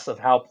stress test of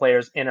how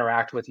players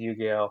interact with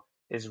Yu-Gi-Oh!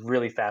 Is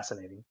really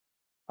fascinating.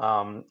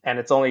 And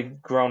it's only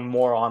grown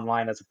more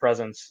online as a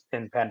presence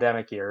in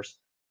pandemic years.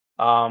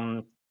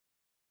 I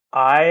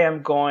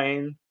am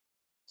going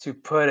to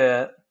put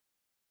it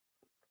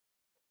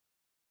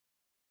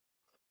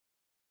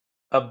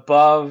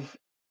above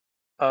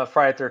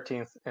Friday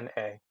 13th in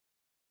A.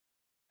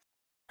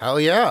 Hell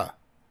yeah.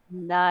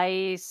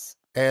 Nice.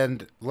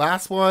 And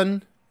last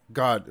one,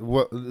 God,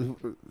 what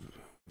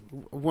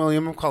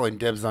William, I'm calling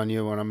dibs on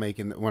you when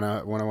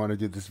I want to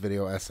do this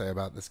video essay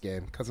about this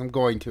game, because I'm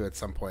going to at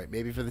some point,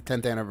 maybe for the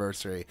 10th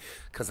anniversary,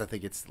 because I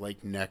think it's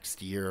like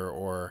next year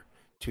or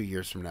 2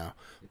 years from now.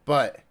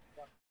 But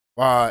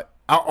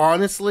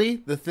honestly,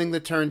 the thing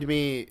that turned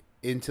me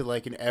into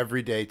like an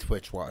everyday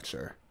Twitch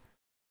watcher.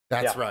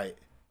 That's right.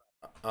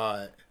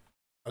 A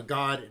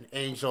god, an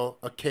angel,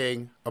 a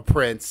king, a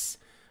prince,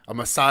 a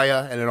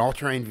messiah, and an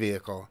all-terrain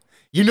vehicle.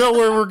 You know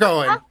where we're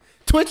going.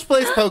 Twitch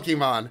plays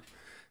Pokemon.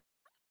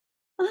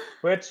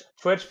 Twitch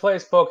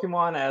plays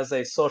Pokemon as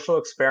a social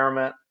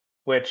experiment,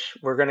 which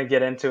we're going to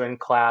get into in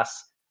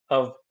class,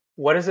 of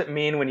what does it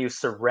mean when you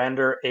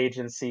surrender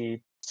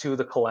agency to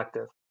the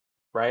collective,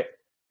 right?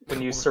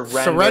 When you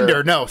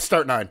surrender... No,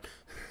 start 9.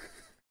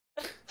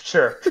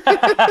 Sure.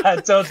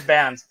 So it's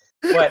banned.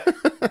 But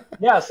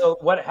yeah, so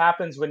what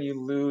happens when you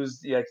lose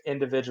the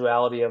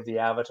individuality of the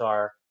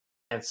avatar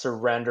and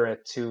surrender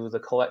it to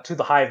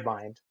the hive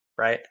mind,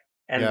 right?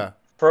 And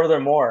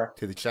furthermore,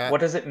 to the chat.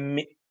 What does it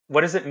mean?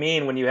 What does it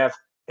mean when you have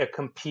a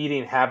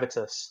competing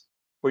habitus,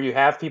 where you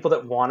have people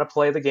that want to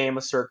play the game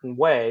a certain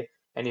way,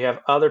 and you have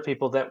other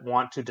people that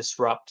want to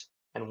disrupt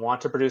and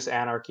want to produce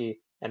anarchy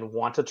and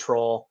want to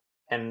troll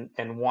and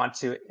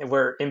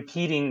where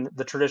impeding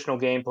the traditional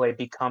gameplay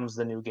becomes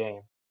the new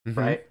game,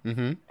 right?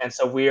 Mm-hmm. And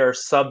so we are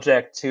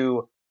subject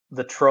to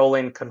the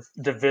trolling,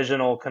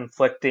 divisional,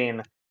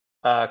 conflicting,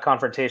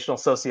 confrontational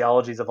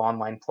sociologies of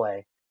online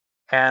play.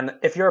 And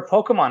if you're a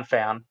Pokemon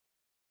fan,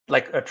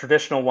 like a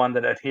traditional one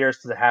that adheres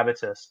to the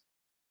habitus,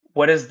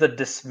 what is the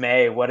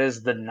dismay? What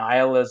is the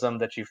nihilism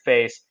that you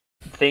face,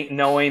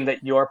 knowing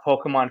that your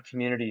Pokemon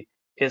community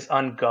is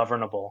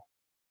ungovernable?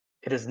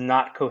 It is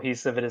not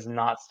cohesive. It is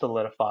not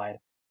solidified.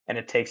 And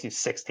it takes you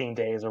 16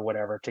 days or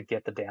whatever to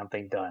get the damn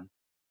thing done.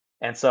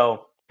 And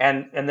so,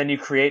 and then you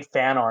create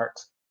fan art,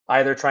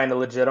 either trying to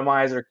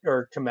legitimize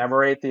or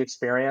commemorate the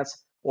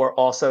experience, or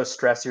also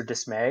stress your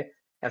dismay.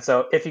 And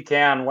so if you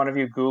can, one of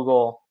you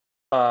Google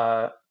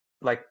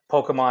like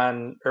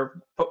Pokemon,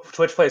 or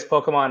Twitch plays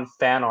Pokemon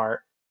fan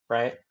art,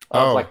 right?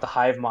 Of like the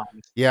hive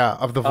mind. Yeah,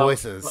 of the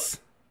voices.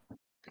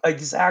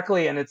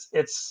 Exactly, and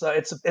it's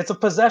a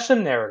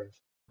possession narrative,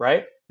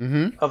 right?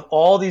 Mm-hmm. Of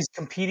all these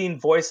competing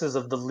voices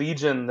of the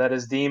legion that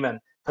is demon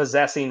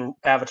possessing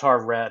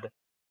Avatar Red,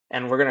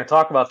 and we're going to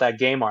talk about that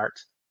game art.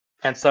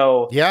 And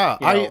so,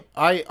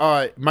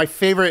 I my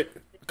favorite,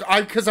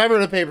 because I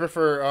wrote a paper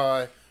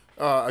for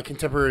a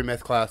contemporary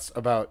myth class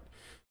about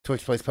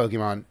Twitch plays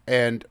Pokemon,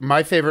 and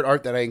my favorite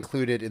art that I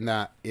included in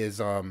that is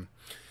an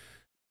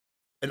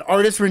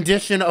artist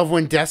rendition of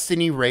when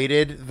Destiny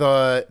raided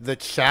the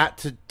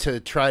chat to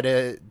try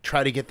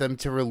to get them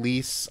to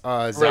release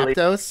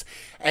Zapdos,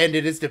 and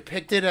it is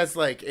depicted as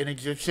like an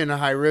Egyptian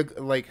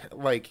hieroglyph,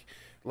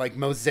 like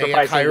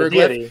mosaic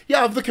hieroglyph,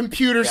 of the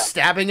computer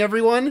stabbing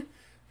everyone.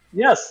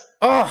 Yes.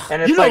 Oh,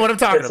 and you know what I'm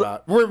talking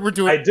about. We're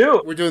doing. I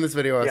do. We're doing this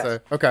video essay.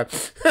 Okay.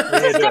 This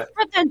is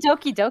different than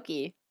Doki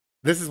Doki.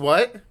 This is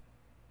what?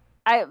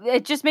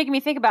 It's just making me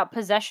think about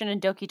Possession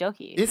and Doki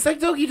Doki. It's like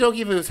Doki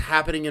Doki if it was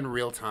happening in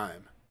real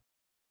time.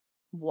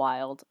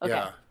 Wild. Okay.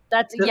 Yeah.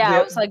 That's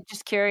I was like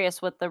just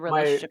curious what the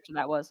relationship to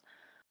that was.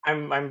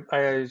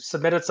 I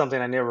submitted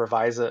something. I need to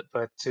revise it,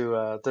 but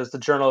there's the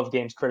Journal of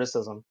Games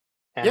Criticism,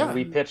 and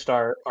we pitched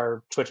our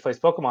Twitch Plays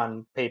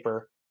Pokemon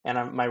paper.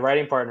 And my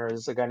writing partner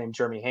is a guy named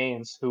Jeremy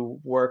Haynes,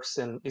 who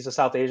he's a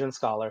South Asian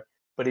scholar,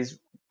 but he's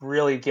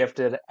really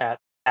gifted at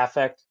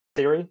affect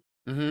theory.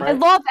 Mm-hmm. Right? I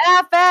love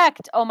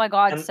affect. Oh my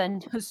god,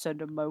 send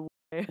him my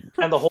way.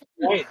 And the whole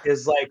point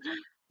is like,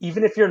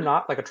 even if you're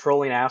not like a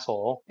trolling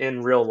asshole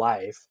in real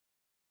life,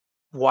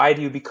 why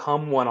do you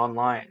become one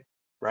online,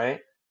 right?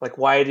 Like,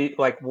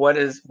 what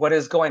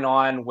is going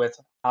on with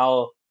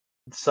how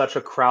such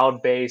a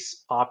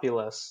crowd-based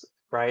populace,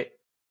 right?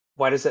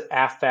 Why does it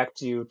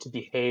affect you to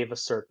behave a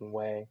certain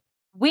way?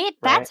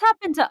 That's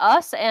happened to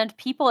us and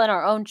people in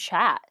our own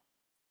chat.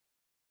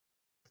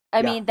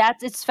 I mean,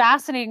 it's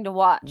fascinating to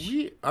watch.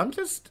 And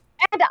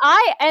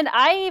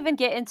I even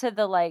get into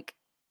the like,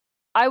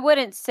 I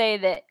wouldn't say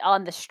that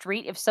on the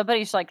street, if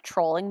somebody's like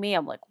trolling me,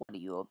 I'm like, what are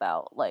you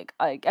about? Like,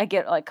 I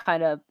get like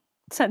kind of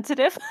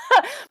sensitive.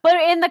 But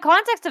in the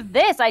context of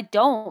this, I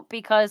don't,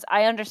 because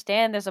I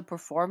understand there's a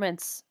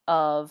performance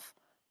of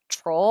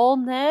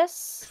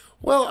trollness.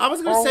 Well, I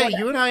was going to say,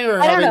 you and I are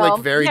having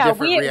like very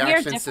different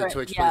reactions to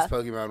Twitch Plays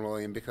Pokemon,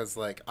 William, because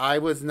like I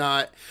was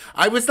not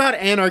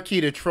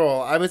anarchy to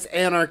troll. I was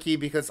anarchy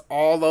because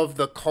all of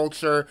the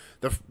culture,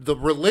 the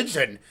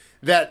religion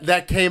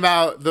that came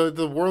out, the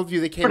worldview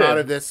that came out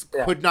of this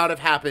could not have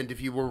happened if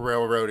you were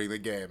railroading the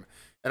game.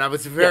 And I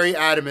was very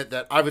adamant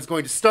that I was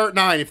going to start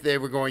 9 if they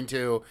were going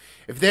to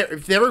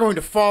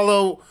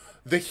follow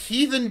the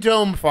Heathen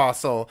Dome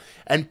fossil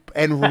and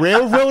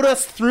railroad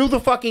us through the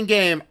fucking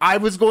game. I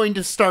was going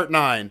to start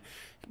 9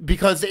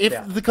 because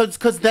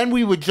then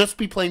we would just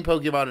be playing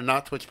Pokemon and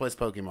not Twitch Plays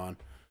Pokemon.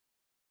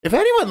 If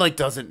anyone like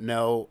doesn't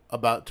know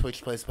about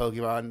Twitch Plays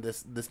Pokemon,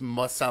 this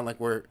must sound like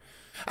we're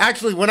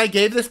actually, when I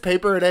gave this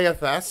paper at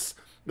AFS,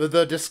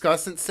 the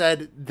discussant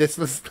said this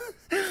was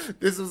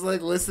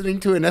like listening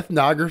to an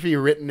ethnography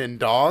written in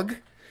dog.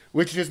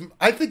 which is,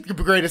 I think, the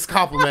greatest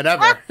compliment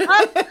ever.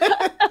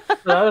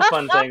 Another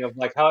fun thing of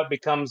like how it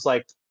becomes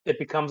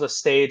a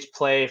stage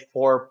play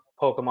for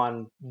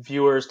Pokemon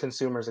viewers,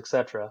 consumers,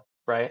 etc.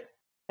 Right,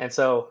 and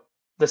so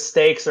the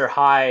stakes are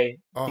high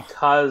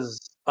because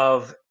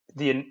of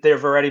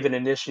they've already been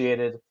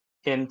initiated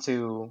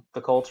into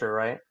the culture,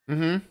 right?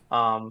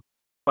 Mm-hmm.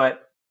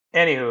 But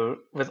anywho,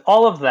 with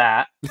all of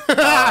that,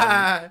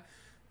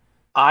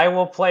 I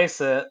will place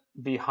it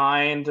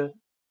behind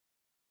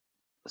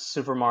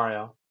Super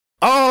Mario.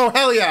 Oh,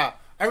 hell yeah!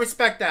 I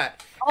respect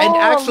that. Oh, and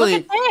actually,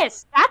 look at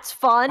this. That's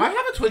fun. I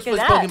have a Twitch Plays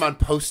Pokemon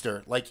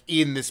poster, like,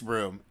 in this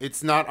room.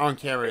 It's not on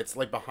camera. It's,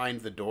 like,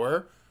 behind the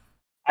door.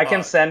 I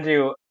can send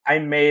you... I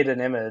made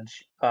an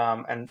image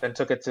and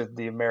took it to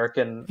the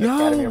American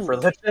Academy of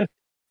Religion.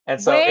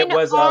 And so it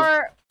was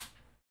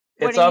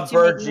it's of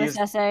Bird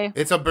Jesus.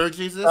 It's of Bird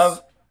Jesus?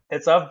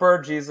 It's of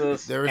Bird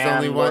Jesus. There was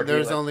only one. There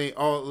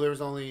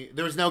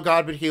was no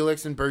God but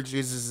Helix, and Bird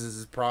Jesus is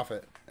his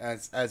prophet,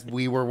 as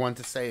we were wont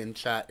to say in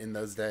chat in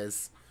those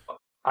days.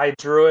 I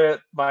drew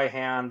it by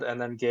hand and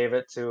then gave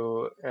it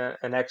to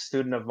an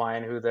ex-student of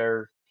mine who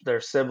their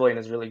sibling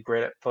is really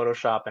great at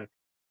Photoshop, and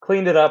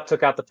cleaned it up,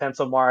 took out the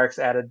pencil marks,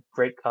 added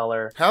great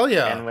color. Hell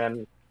yeah!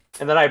 And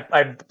then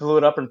I blew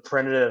it up and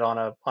printed it on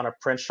a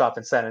print shop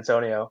in San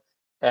Antonio,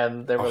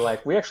 and they were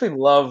like, "We actually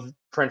love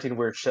printing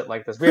weird shit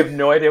like this. We have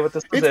no idea what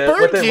this is.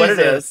 What it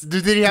is."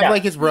 Did he have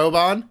like his robe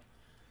on?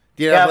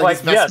 Did he have like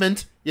his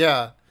vestment?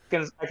 Yes.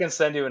 Yeah. I can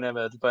send you an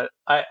image, but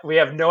we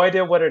have no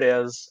idea what it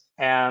is,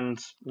 and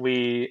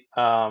we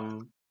have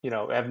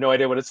no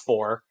idea what it's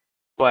for,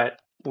 but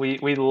we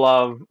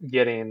love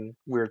getting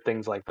weird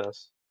things like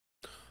this.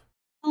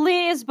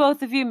 Please,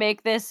 both of you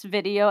make this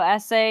video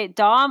essay.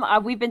 Dom,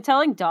 we've been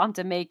telling Dom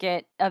to make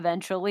it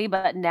eventually,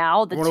 but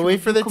now the two of you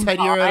wait for the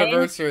 10-year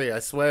anniversary, I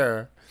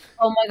swear.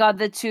 Oh my god,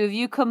 the two of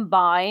you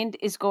combined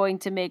is going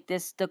to make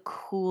this the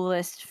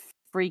coolest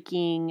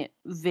freaking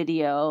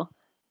video.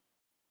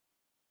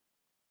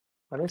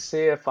 Let me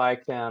see if I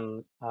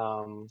can...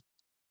 Dom,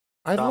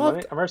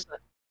 can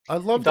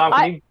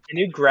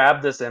you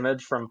grab this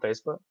image from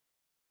Facebook?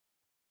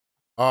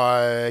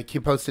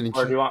 Keep posting in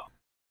chat. Or do you want...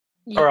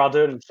 Or I'll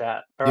do it in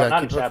chat. Or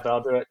not in chat, but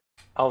I'll do it.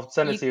 I'll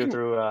send it to you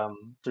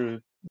through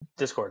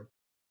Discord.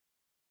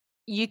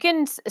 You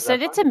can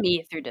send it to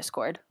me through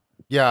Discord.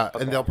 Yeah,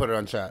 okay. And they'll put it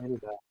on chat.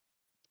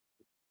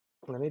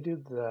 Let me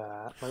do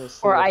that. Let me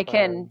see or I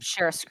can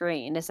share a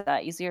screen. Is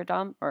that easier,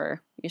 Dom?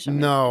 Or you should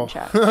no. In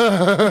chat?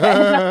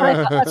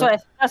 That's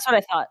what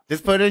I thought.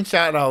 Just put it in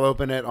chat and I'll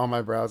open it on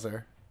my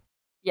browser.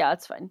 Yeah,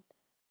 that's fine.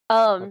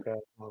 Okay,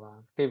 hold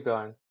on. Keep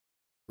going.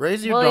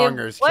 Raise your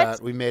dongers,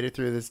 chat. We made it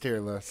through this tier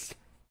list.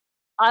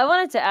 I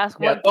wanted to ask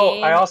what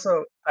game... I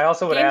also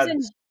would add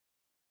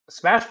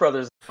Smash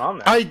Brothers on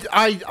there.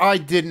 I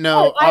didn't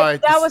know.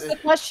 That was the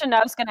question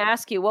I was going to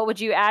ask you. What would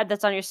you add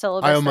that's on your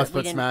syllabus? I almost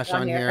put Smash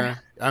on here.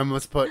 I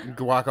almost put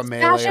Guacamelee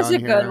Smash is on a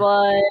good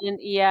one.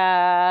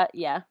 Yeah.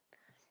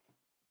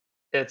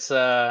 It's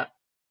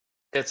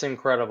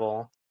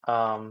incredible.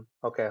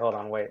 Okay, hold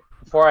on, wait.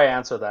 Before I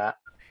answer that,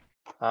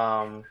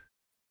 can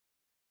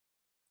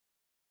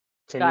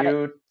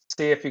you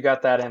see if you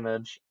got that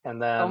image?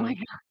 And then... Oh my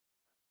god.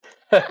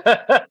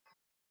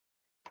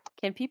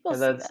 Can people see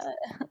that?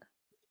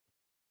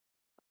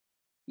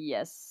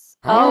 Yes.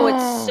 Oh,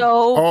 it's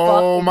so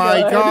oh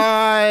my good.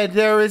 god!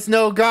 There is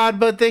no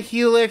god but the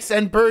Helix,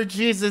 and Bird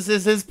Jesus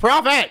is his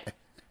prophet!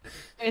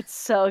 It's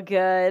so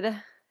good.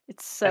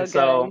 It's so good.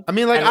 So, I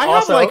mean, like, I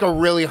have like a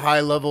really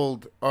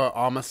high-leveled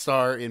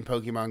Amistar in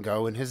Pokemon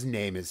Go, and his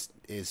name is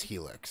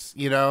Helix.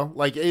 You know,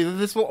 like,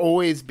 this will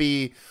always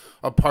be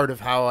a part of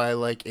how I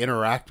like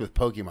interact with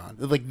Pokemon.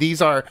 Like,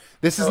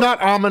 this is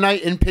not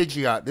Ammonite and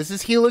Pidgeot. This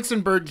is Helix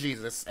and Bird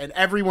Jesus, and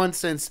everyone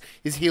since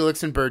is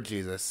Helix and Bird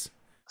Jesus.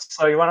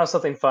 So you want to know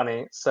something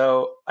funny?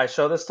 So I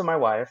show this to my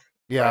wife.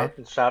 Yeah.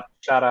 Right? Shout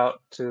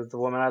out to the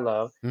woman I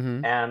love,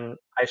 and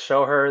I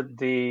show her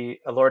the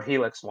Lord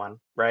Helix one,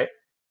 right?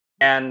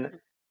 And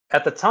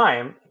at the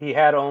time, he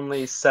had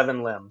only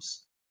 7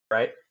 limbs,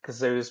 right?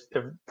 Because it was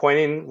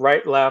pointing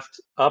right, left,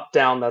 up,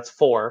 down, that's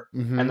 4.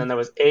 And then there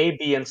was A,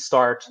 B, and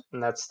start,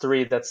 and that's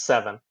 3, that's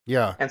 7.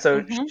 Yeah. And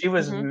so she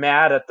was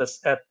mad at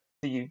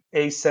the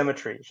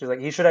asymmetry. She's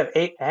like, he should have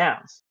 8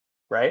 hands,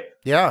 right?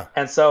 Yeah.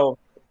 And so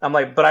I'm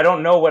like, but I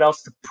don't know what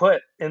else to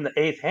put in the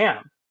 8th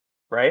hand,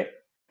 right?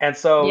 And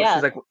so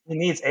she's like, he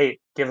needs 8.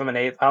 Give him an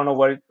 8. I don't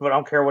know I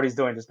don't care what he's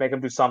doing. Just make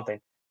him do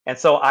something. And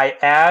so I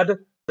add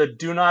the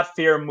Do Not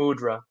Fear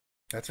Mudra.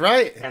 That's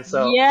right. And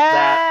so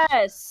that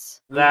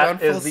is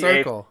the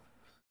 8th.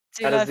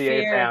 That is the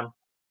 8th hand.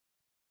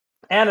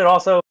 And it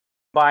also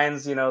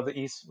combines,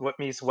 the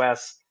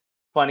East-West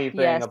funny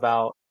thing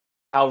about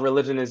how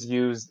religion is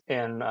used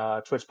in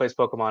Twitch Plays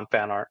Pokemon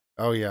fan art.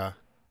 Oh, yeah.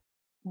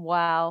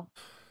 Wow.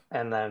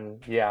 And then,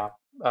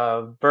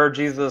 Bird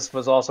Jesus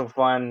was also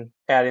fun,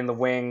 adding the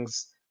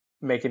wings,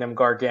 making him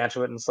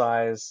gargantuan in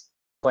size,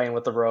 playing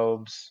with the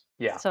robes.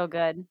 Yeah. So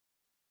good.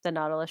 The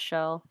Nautilus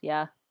shell,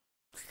 yeah.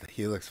 The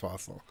Helix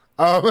fossil.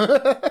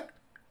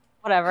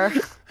 Whatever.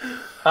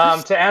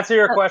 To answer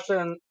your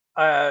question,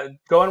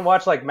 go and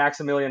watch like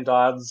Maximilian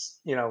Dodd's,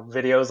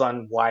 videos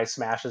on why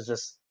Smash is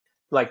just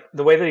like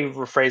the way that he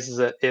rephrases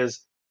it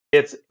is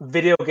it's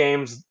video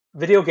games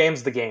the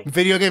game.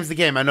 Video games the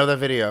game. I know that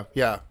video.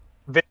 Yeah.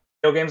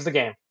 Video games the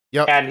game.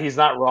 Yep. And he's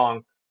not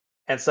wrong.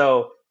 And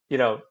so,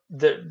 the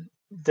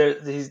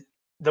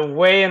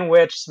way in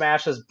which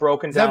Smash has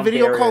broken down. Is that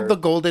video barriers. called The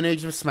Golden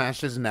Age of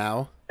Smash is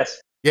now?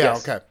 Yes. Yeah,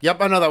 yes. Okay.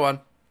 Yep, I know that one.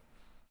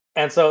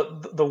 And so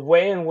the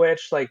way in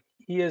which like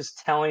he is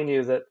telling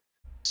you that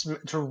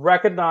to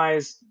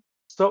recognize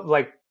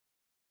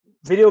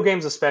video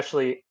games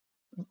especially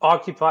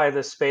occupy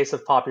this space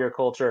of popular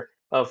culture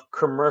of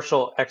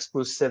commercial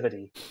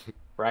exclusivity,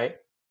 right?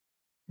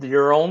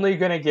 You're only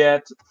going to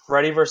get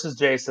Freddy versus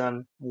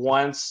Jason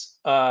once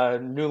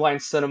New Line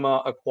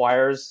Cinema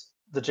acquires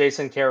the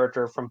Jason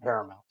character from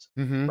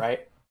Paramount, right?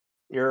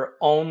 You're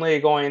only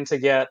going to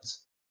get,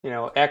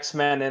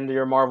 X-Men into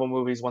your Marvel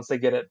movies once they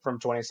get it from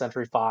 20th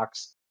Century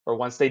Fox, or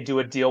once they do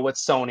a deal with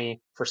Sony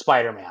for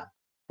Spider-Man,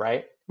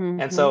 right?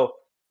 And so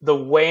the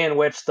way in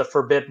which the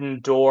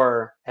forbidden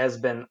door has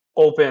been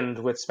opened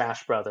with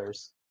Smash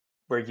Brothers,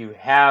 where you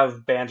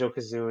have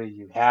Banjo-Kazooie,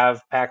 you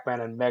have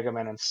Pac-Man and Mega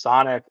Man and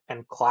Sonic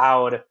and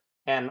Cloud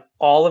and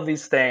all of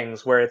these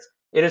things where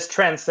it is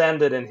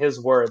transcended in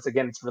his words.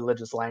 Again, it's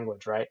religious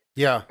language, right?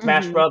 Yeah.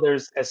 Smash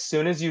Brothers, as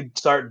soon as you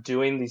start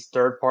doing these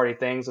third-party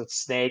things with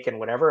Snake and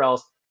whatever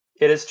else,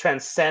 it has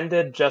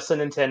transcended just a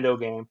Nintendo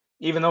game,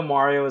 even though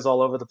Mario is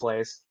all over the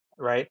place,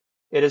 right?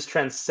 It has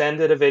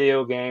transcended a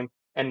video game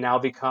and now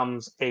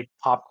becomes a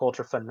pop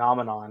culture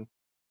phenomenon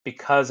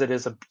because it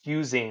is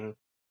abusing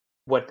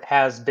what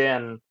has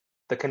been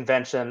the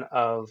convention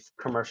of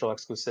commercial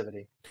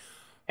exclusivity,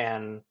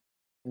 and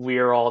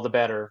we're all the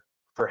better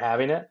for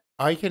having it.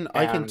 I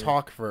can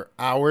talk for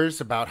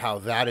hours about how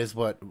that is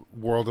what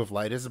World of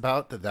Light is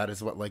about. That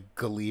is what like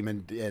Galeem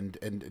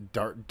and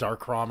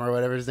Darkrom or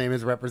whatever his name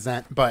is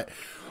represent. But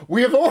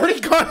we have already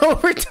gone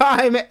over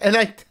time,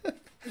 and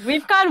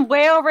we've gone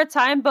way over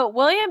time. But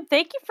William,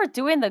 thank you for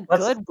doing the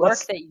good work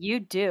that you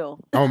do.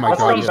 Oh my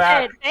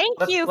God!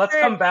 Thank you. Let's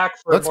come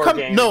back for more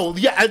games. No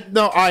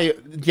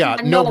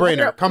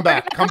brainer. Come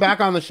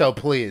back on the show,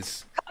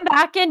 please. Come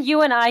back and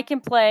you and I can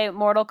play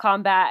Mortal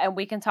Kombat and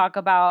we can talk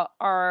about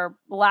our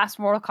last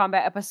Mortal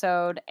Kombat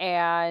episode.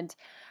 And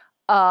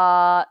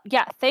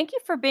thank you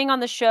for being on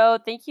the show.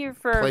 Thank you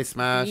for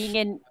being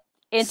an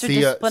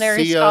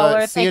interdisciplinary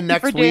scholar. Thank you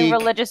for doing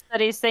religious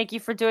studies. Thank you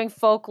for doing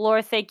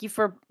folklore. Thank you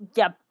for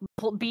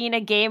being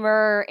a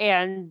gamer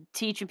and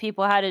teaching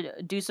people how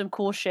to do some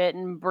cool shit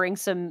and bring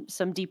some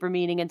deeper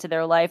meaning into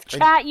their life.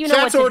 Chat, you know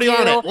Chat's what to do.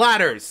 Already on it.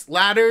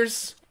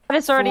 Ladders.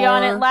 It's already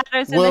on it.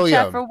 Ladders in the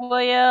chat for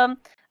William.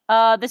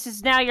 This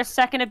is now your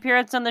second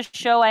appearance on the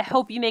show. I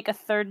hope you make a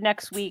third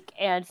next week,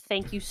 and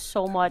thank you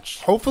so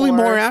much. Hopefully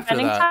more after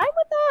spending that. Time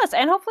with us,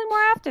 and hopefully more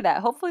after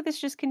that. Hopefully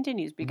this just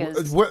continues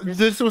because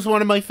this was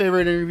one of my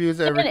favorite interviews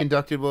I ever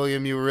conducted,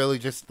 William. You were really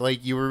just cooking.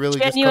 You were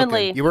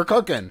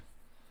cooking.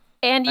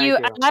 And I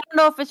don't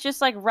know if it's just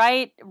like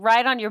right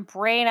on your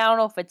brain. I don't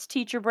know if it's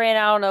teacher brain.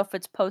 I don't know if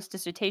it's post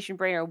dissertation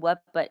brain or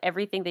what. But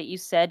everything that you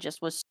said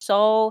just was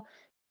so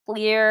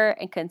clear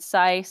and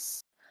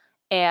concise.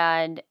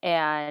 And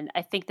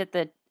I think that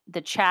the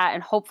chat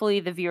and hopefully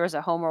the viewers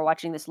at home are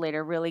watching this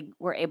later really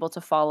were able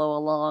to follow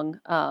along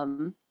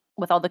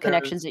with all the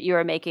connections that you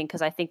were making,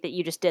 because I think that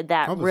you just did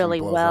that really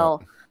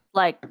well.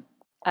 Like,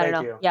 I don't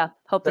know. You. Yeah,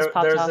 hope this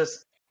pops off.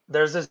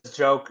 There's this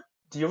joke.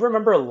 Do you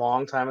remember a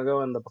long time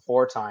ago in the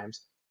before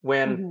times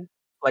when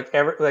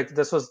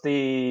this was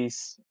the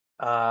this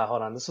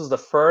was the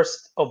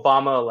first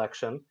Obama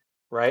election,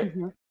 right?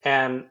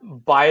 And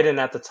Biden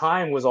at the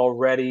time was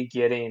already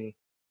getting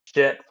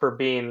shit for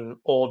being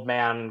old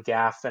man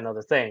gaff and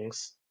other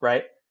things,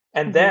 right?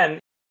 And then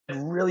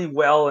did really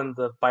well in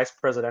the vice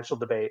presidential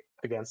debate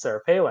against Sarah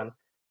Palin.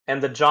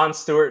 And the Jon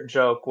Stewart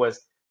joke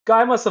was,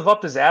 guy must have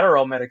upped his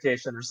Adderall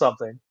medication or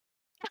something.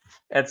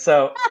 And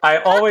so I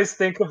always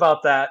think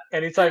about that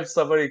anytime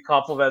somebody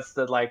compliments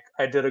that like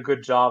I did a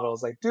good job. I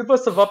was like, dude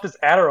must have upped his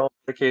Adderall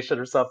medication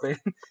or something.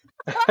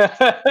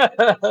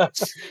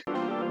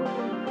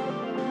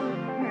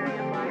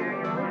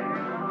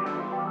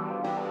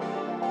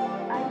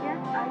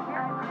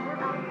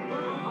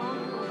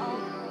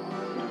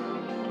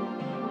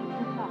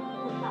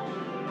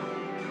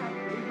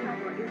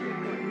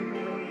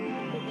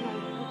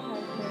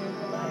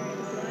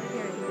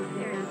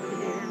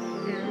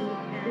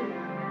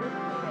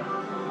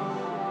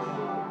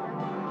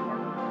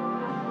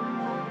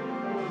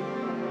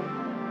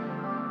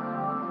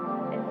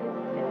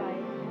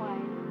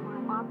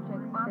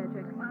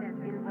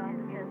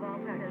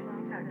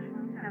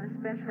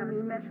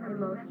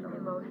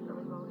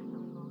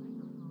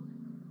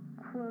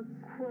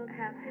 Quilts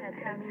have had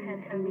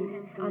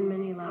meaning on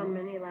many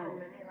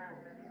levels.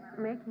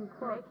 Making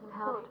quilts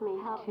helped me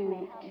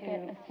to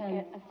get a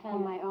sense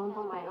of my own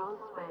space,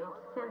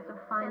 sense of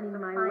finding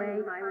my way,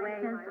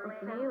 sense of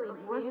really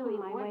working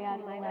my way out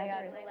of my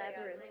labyrinth.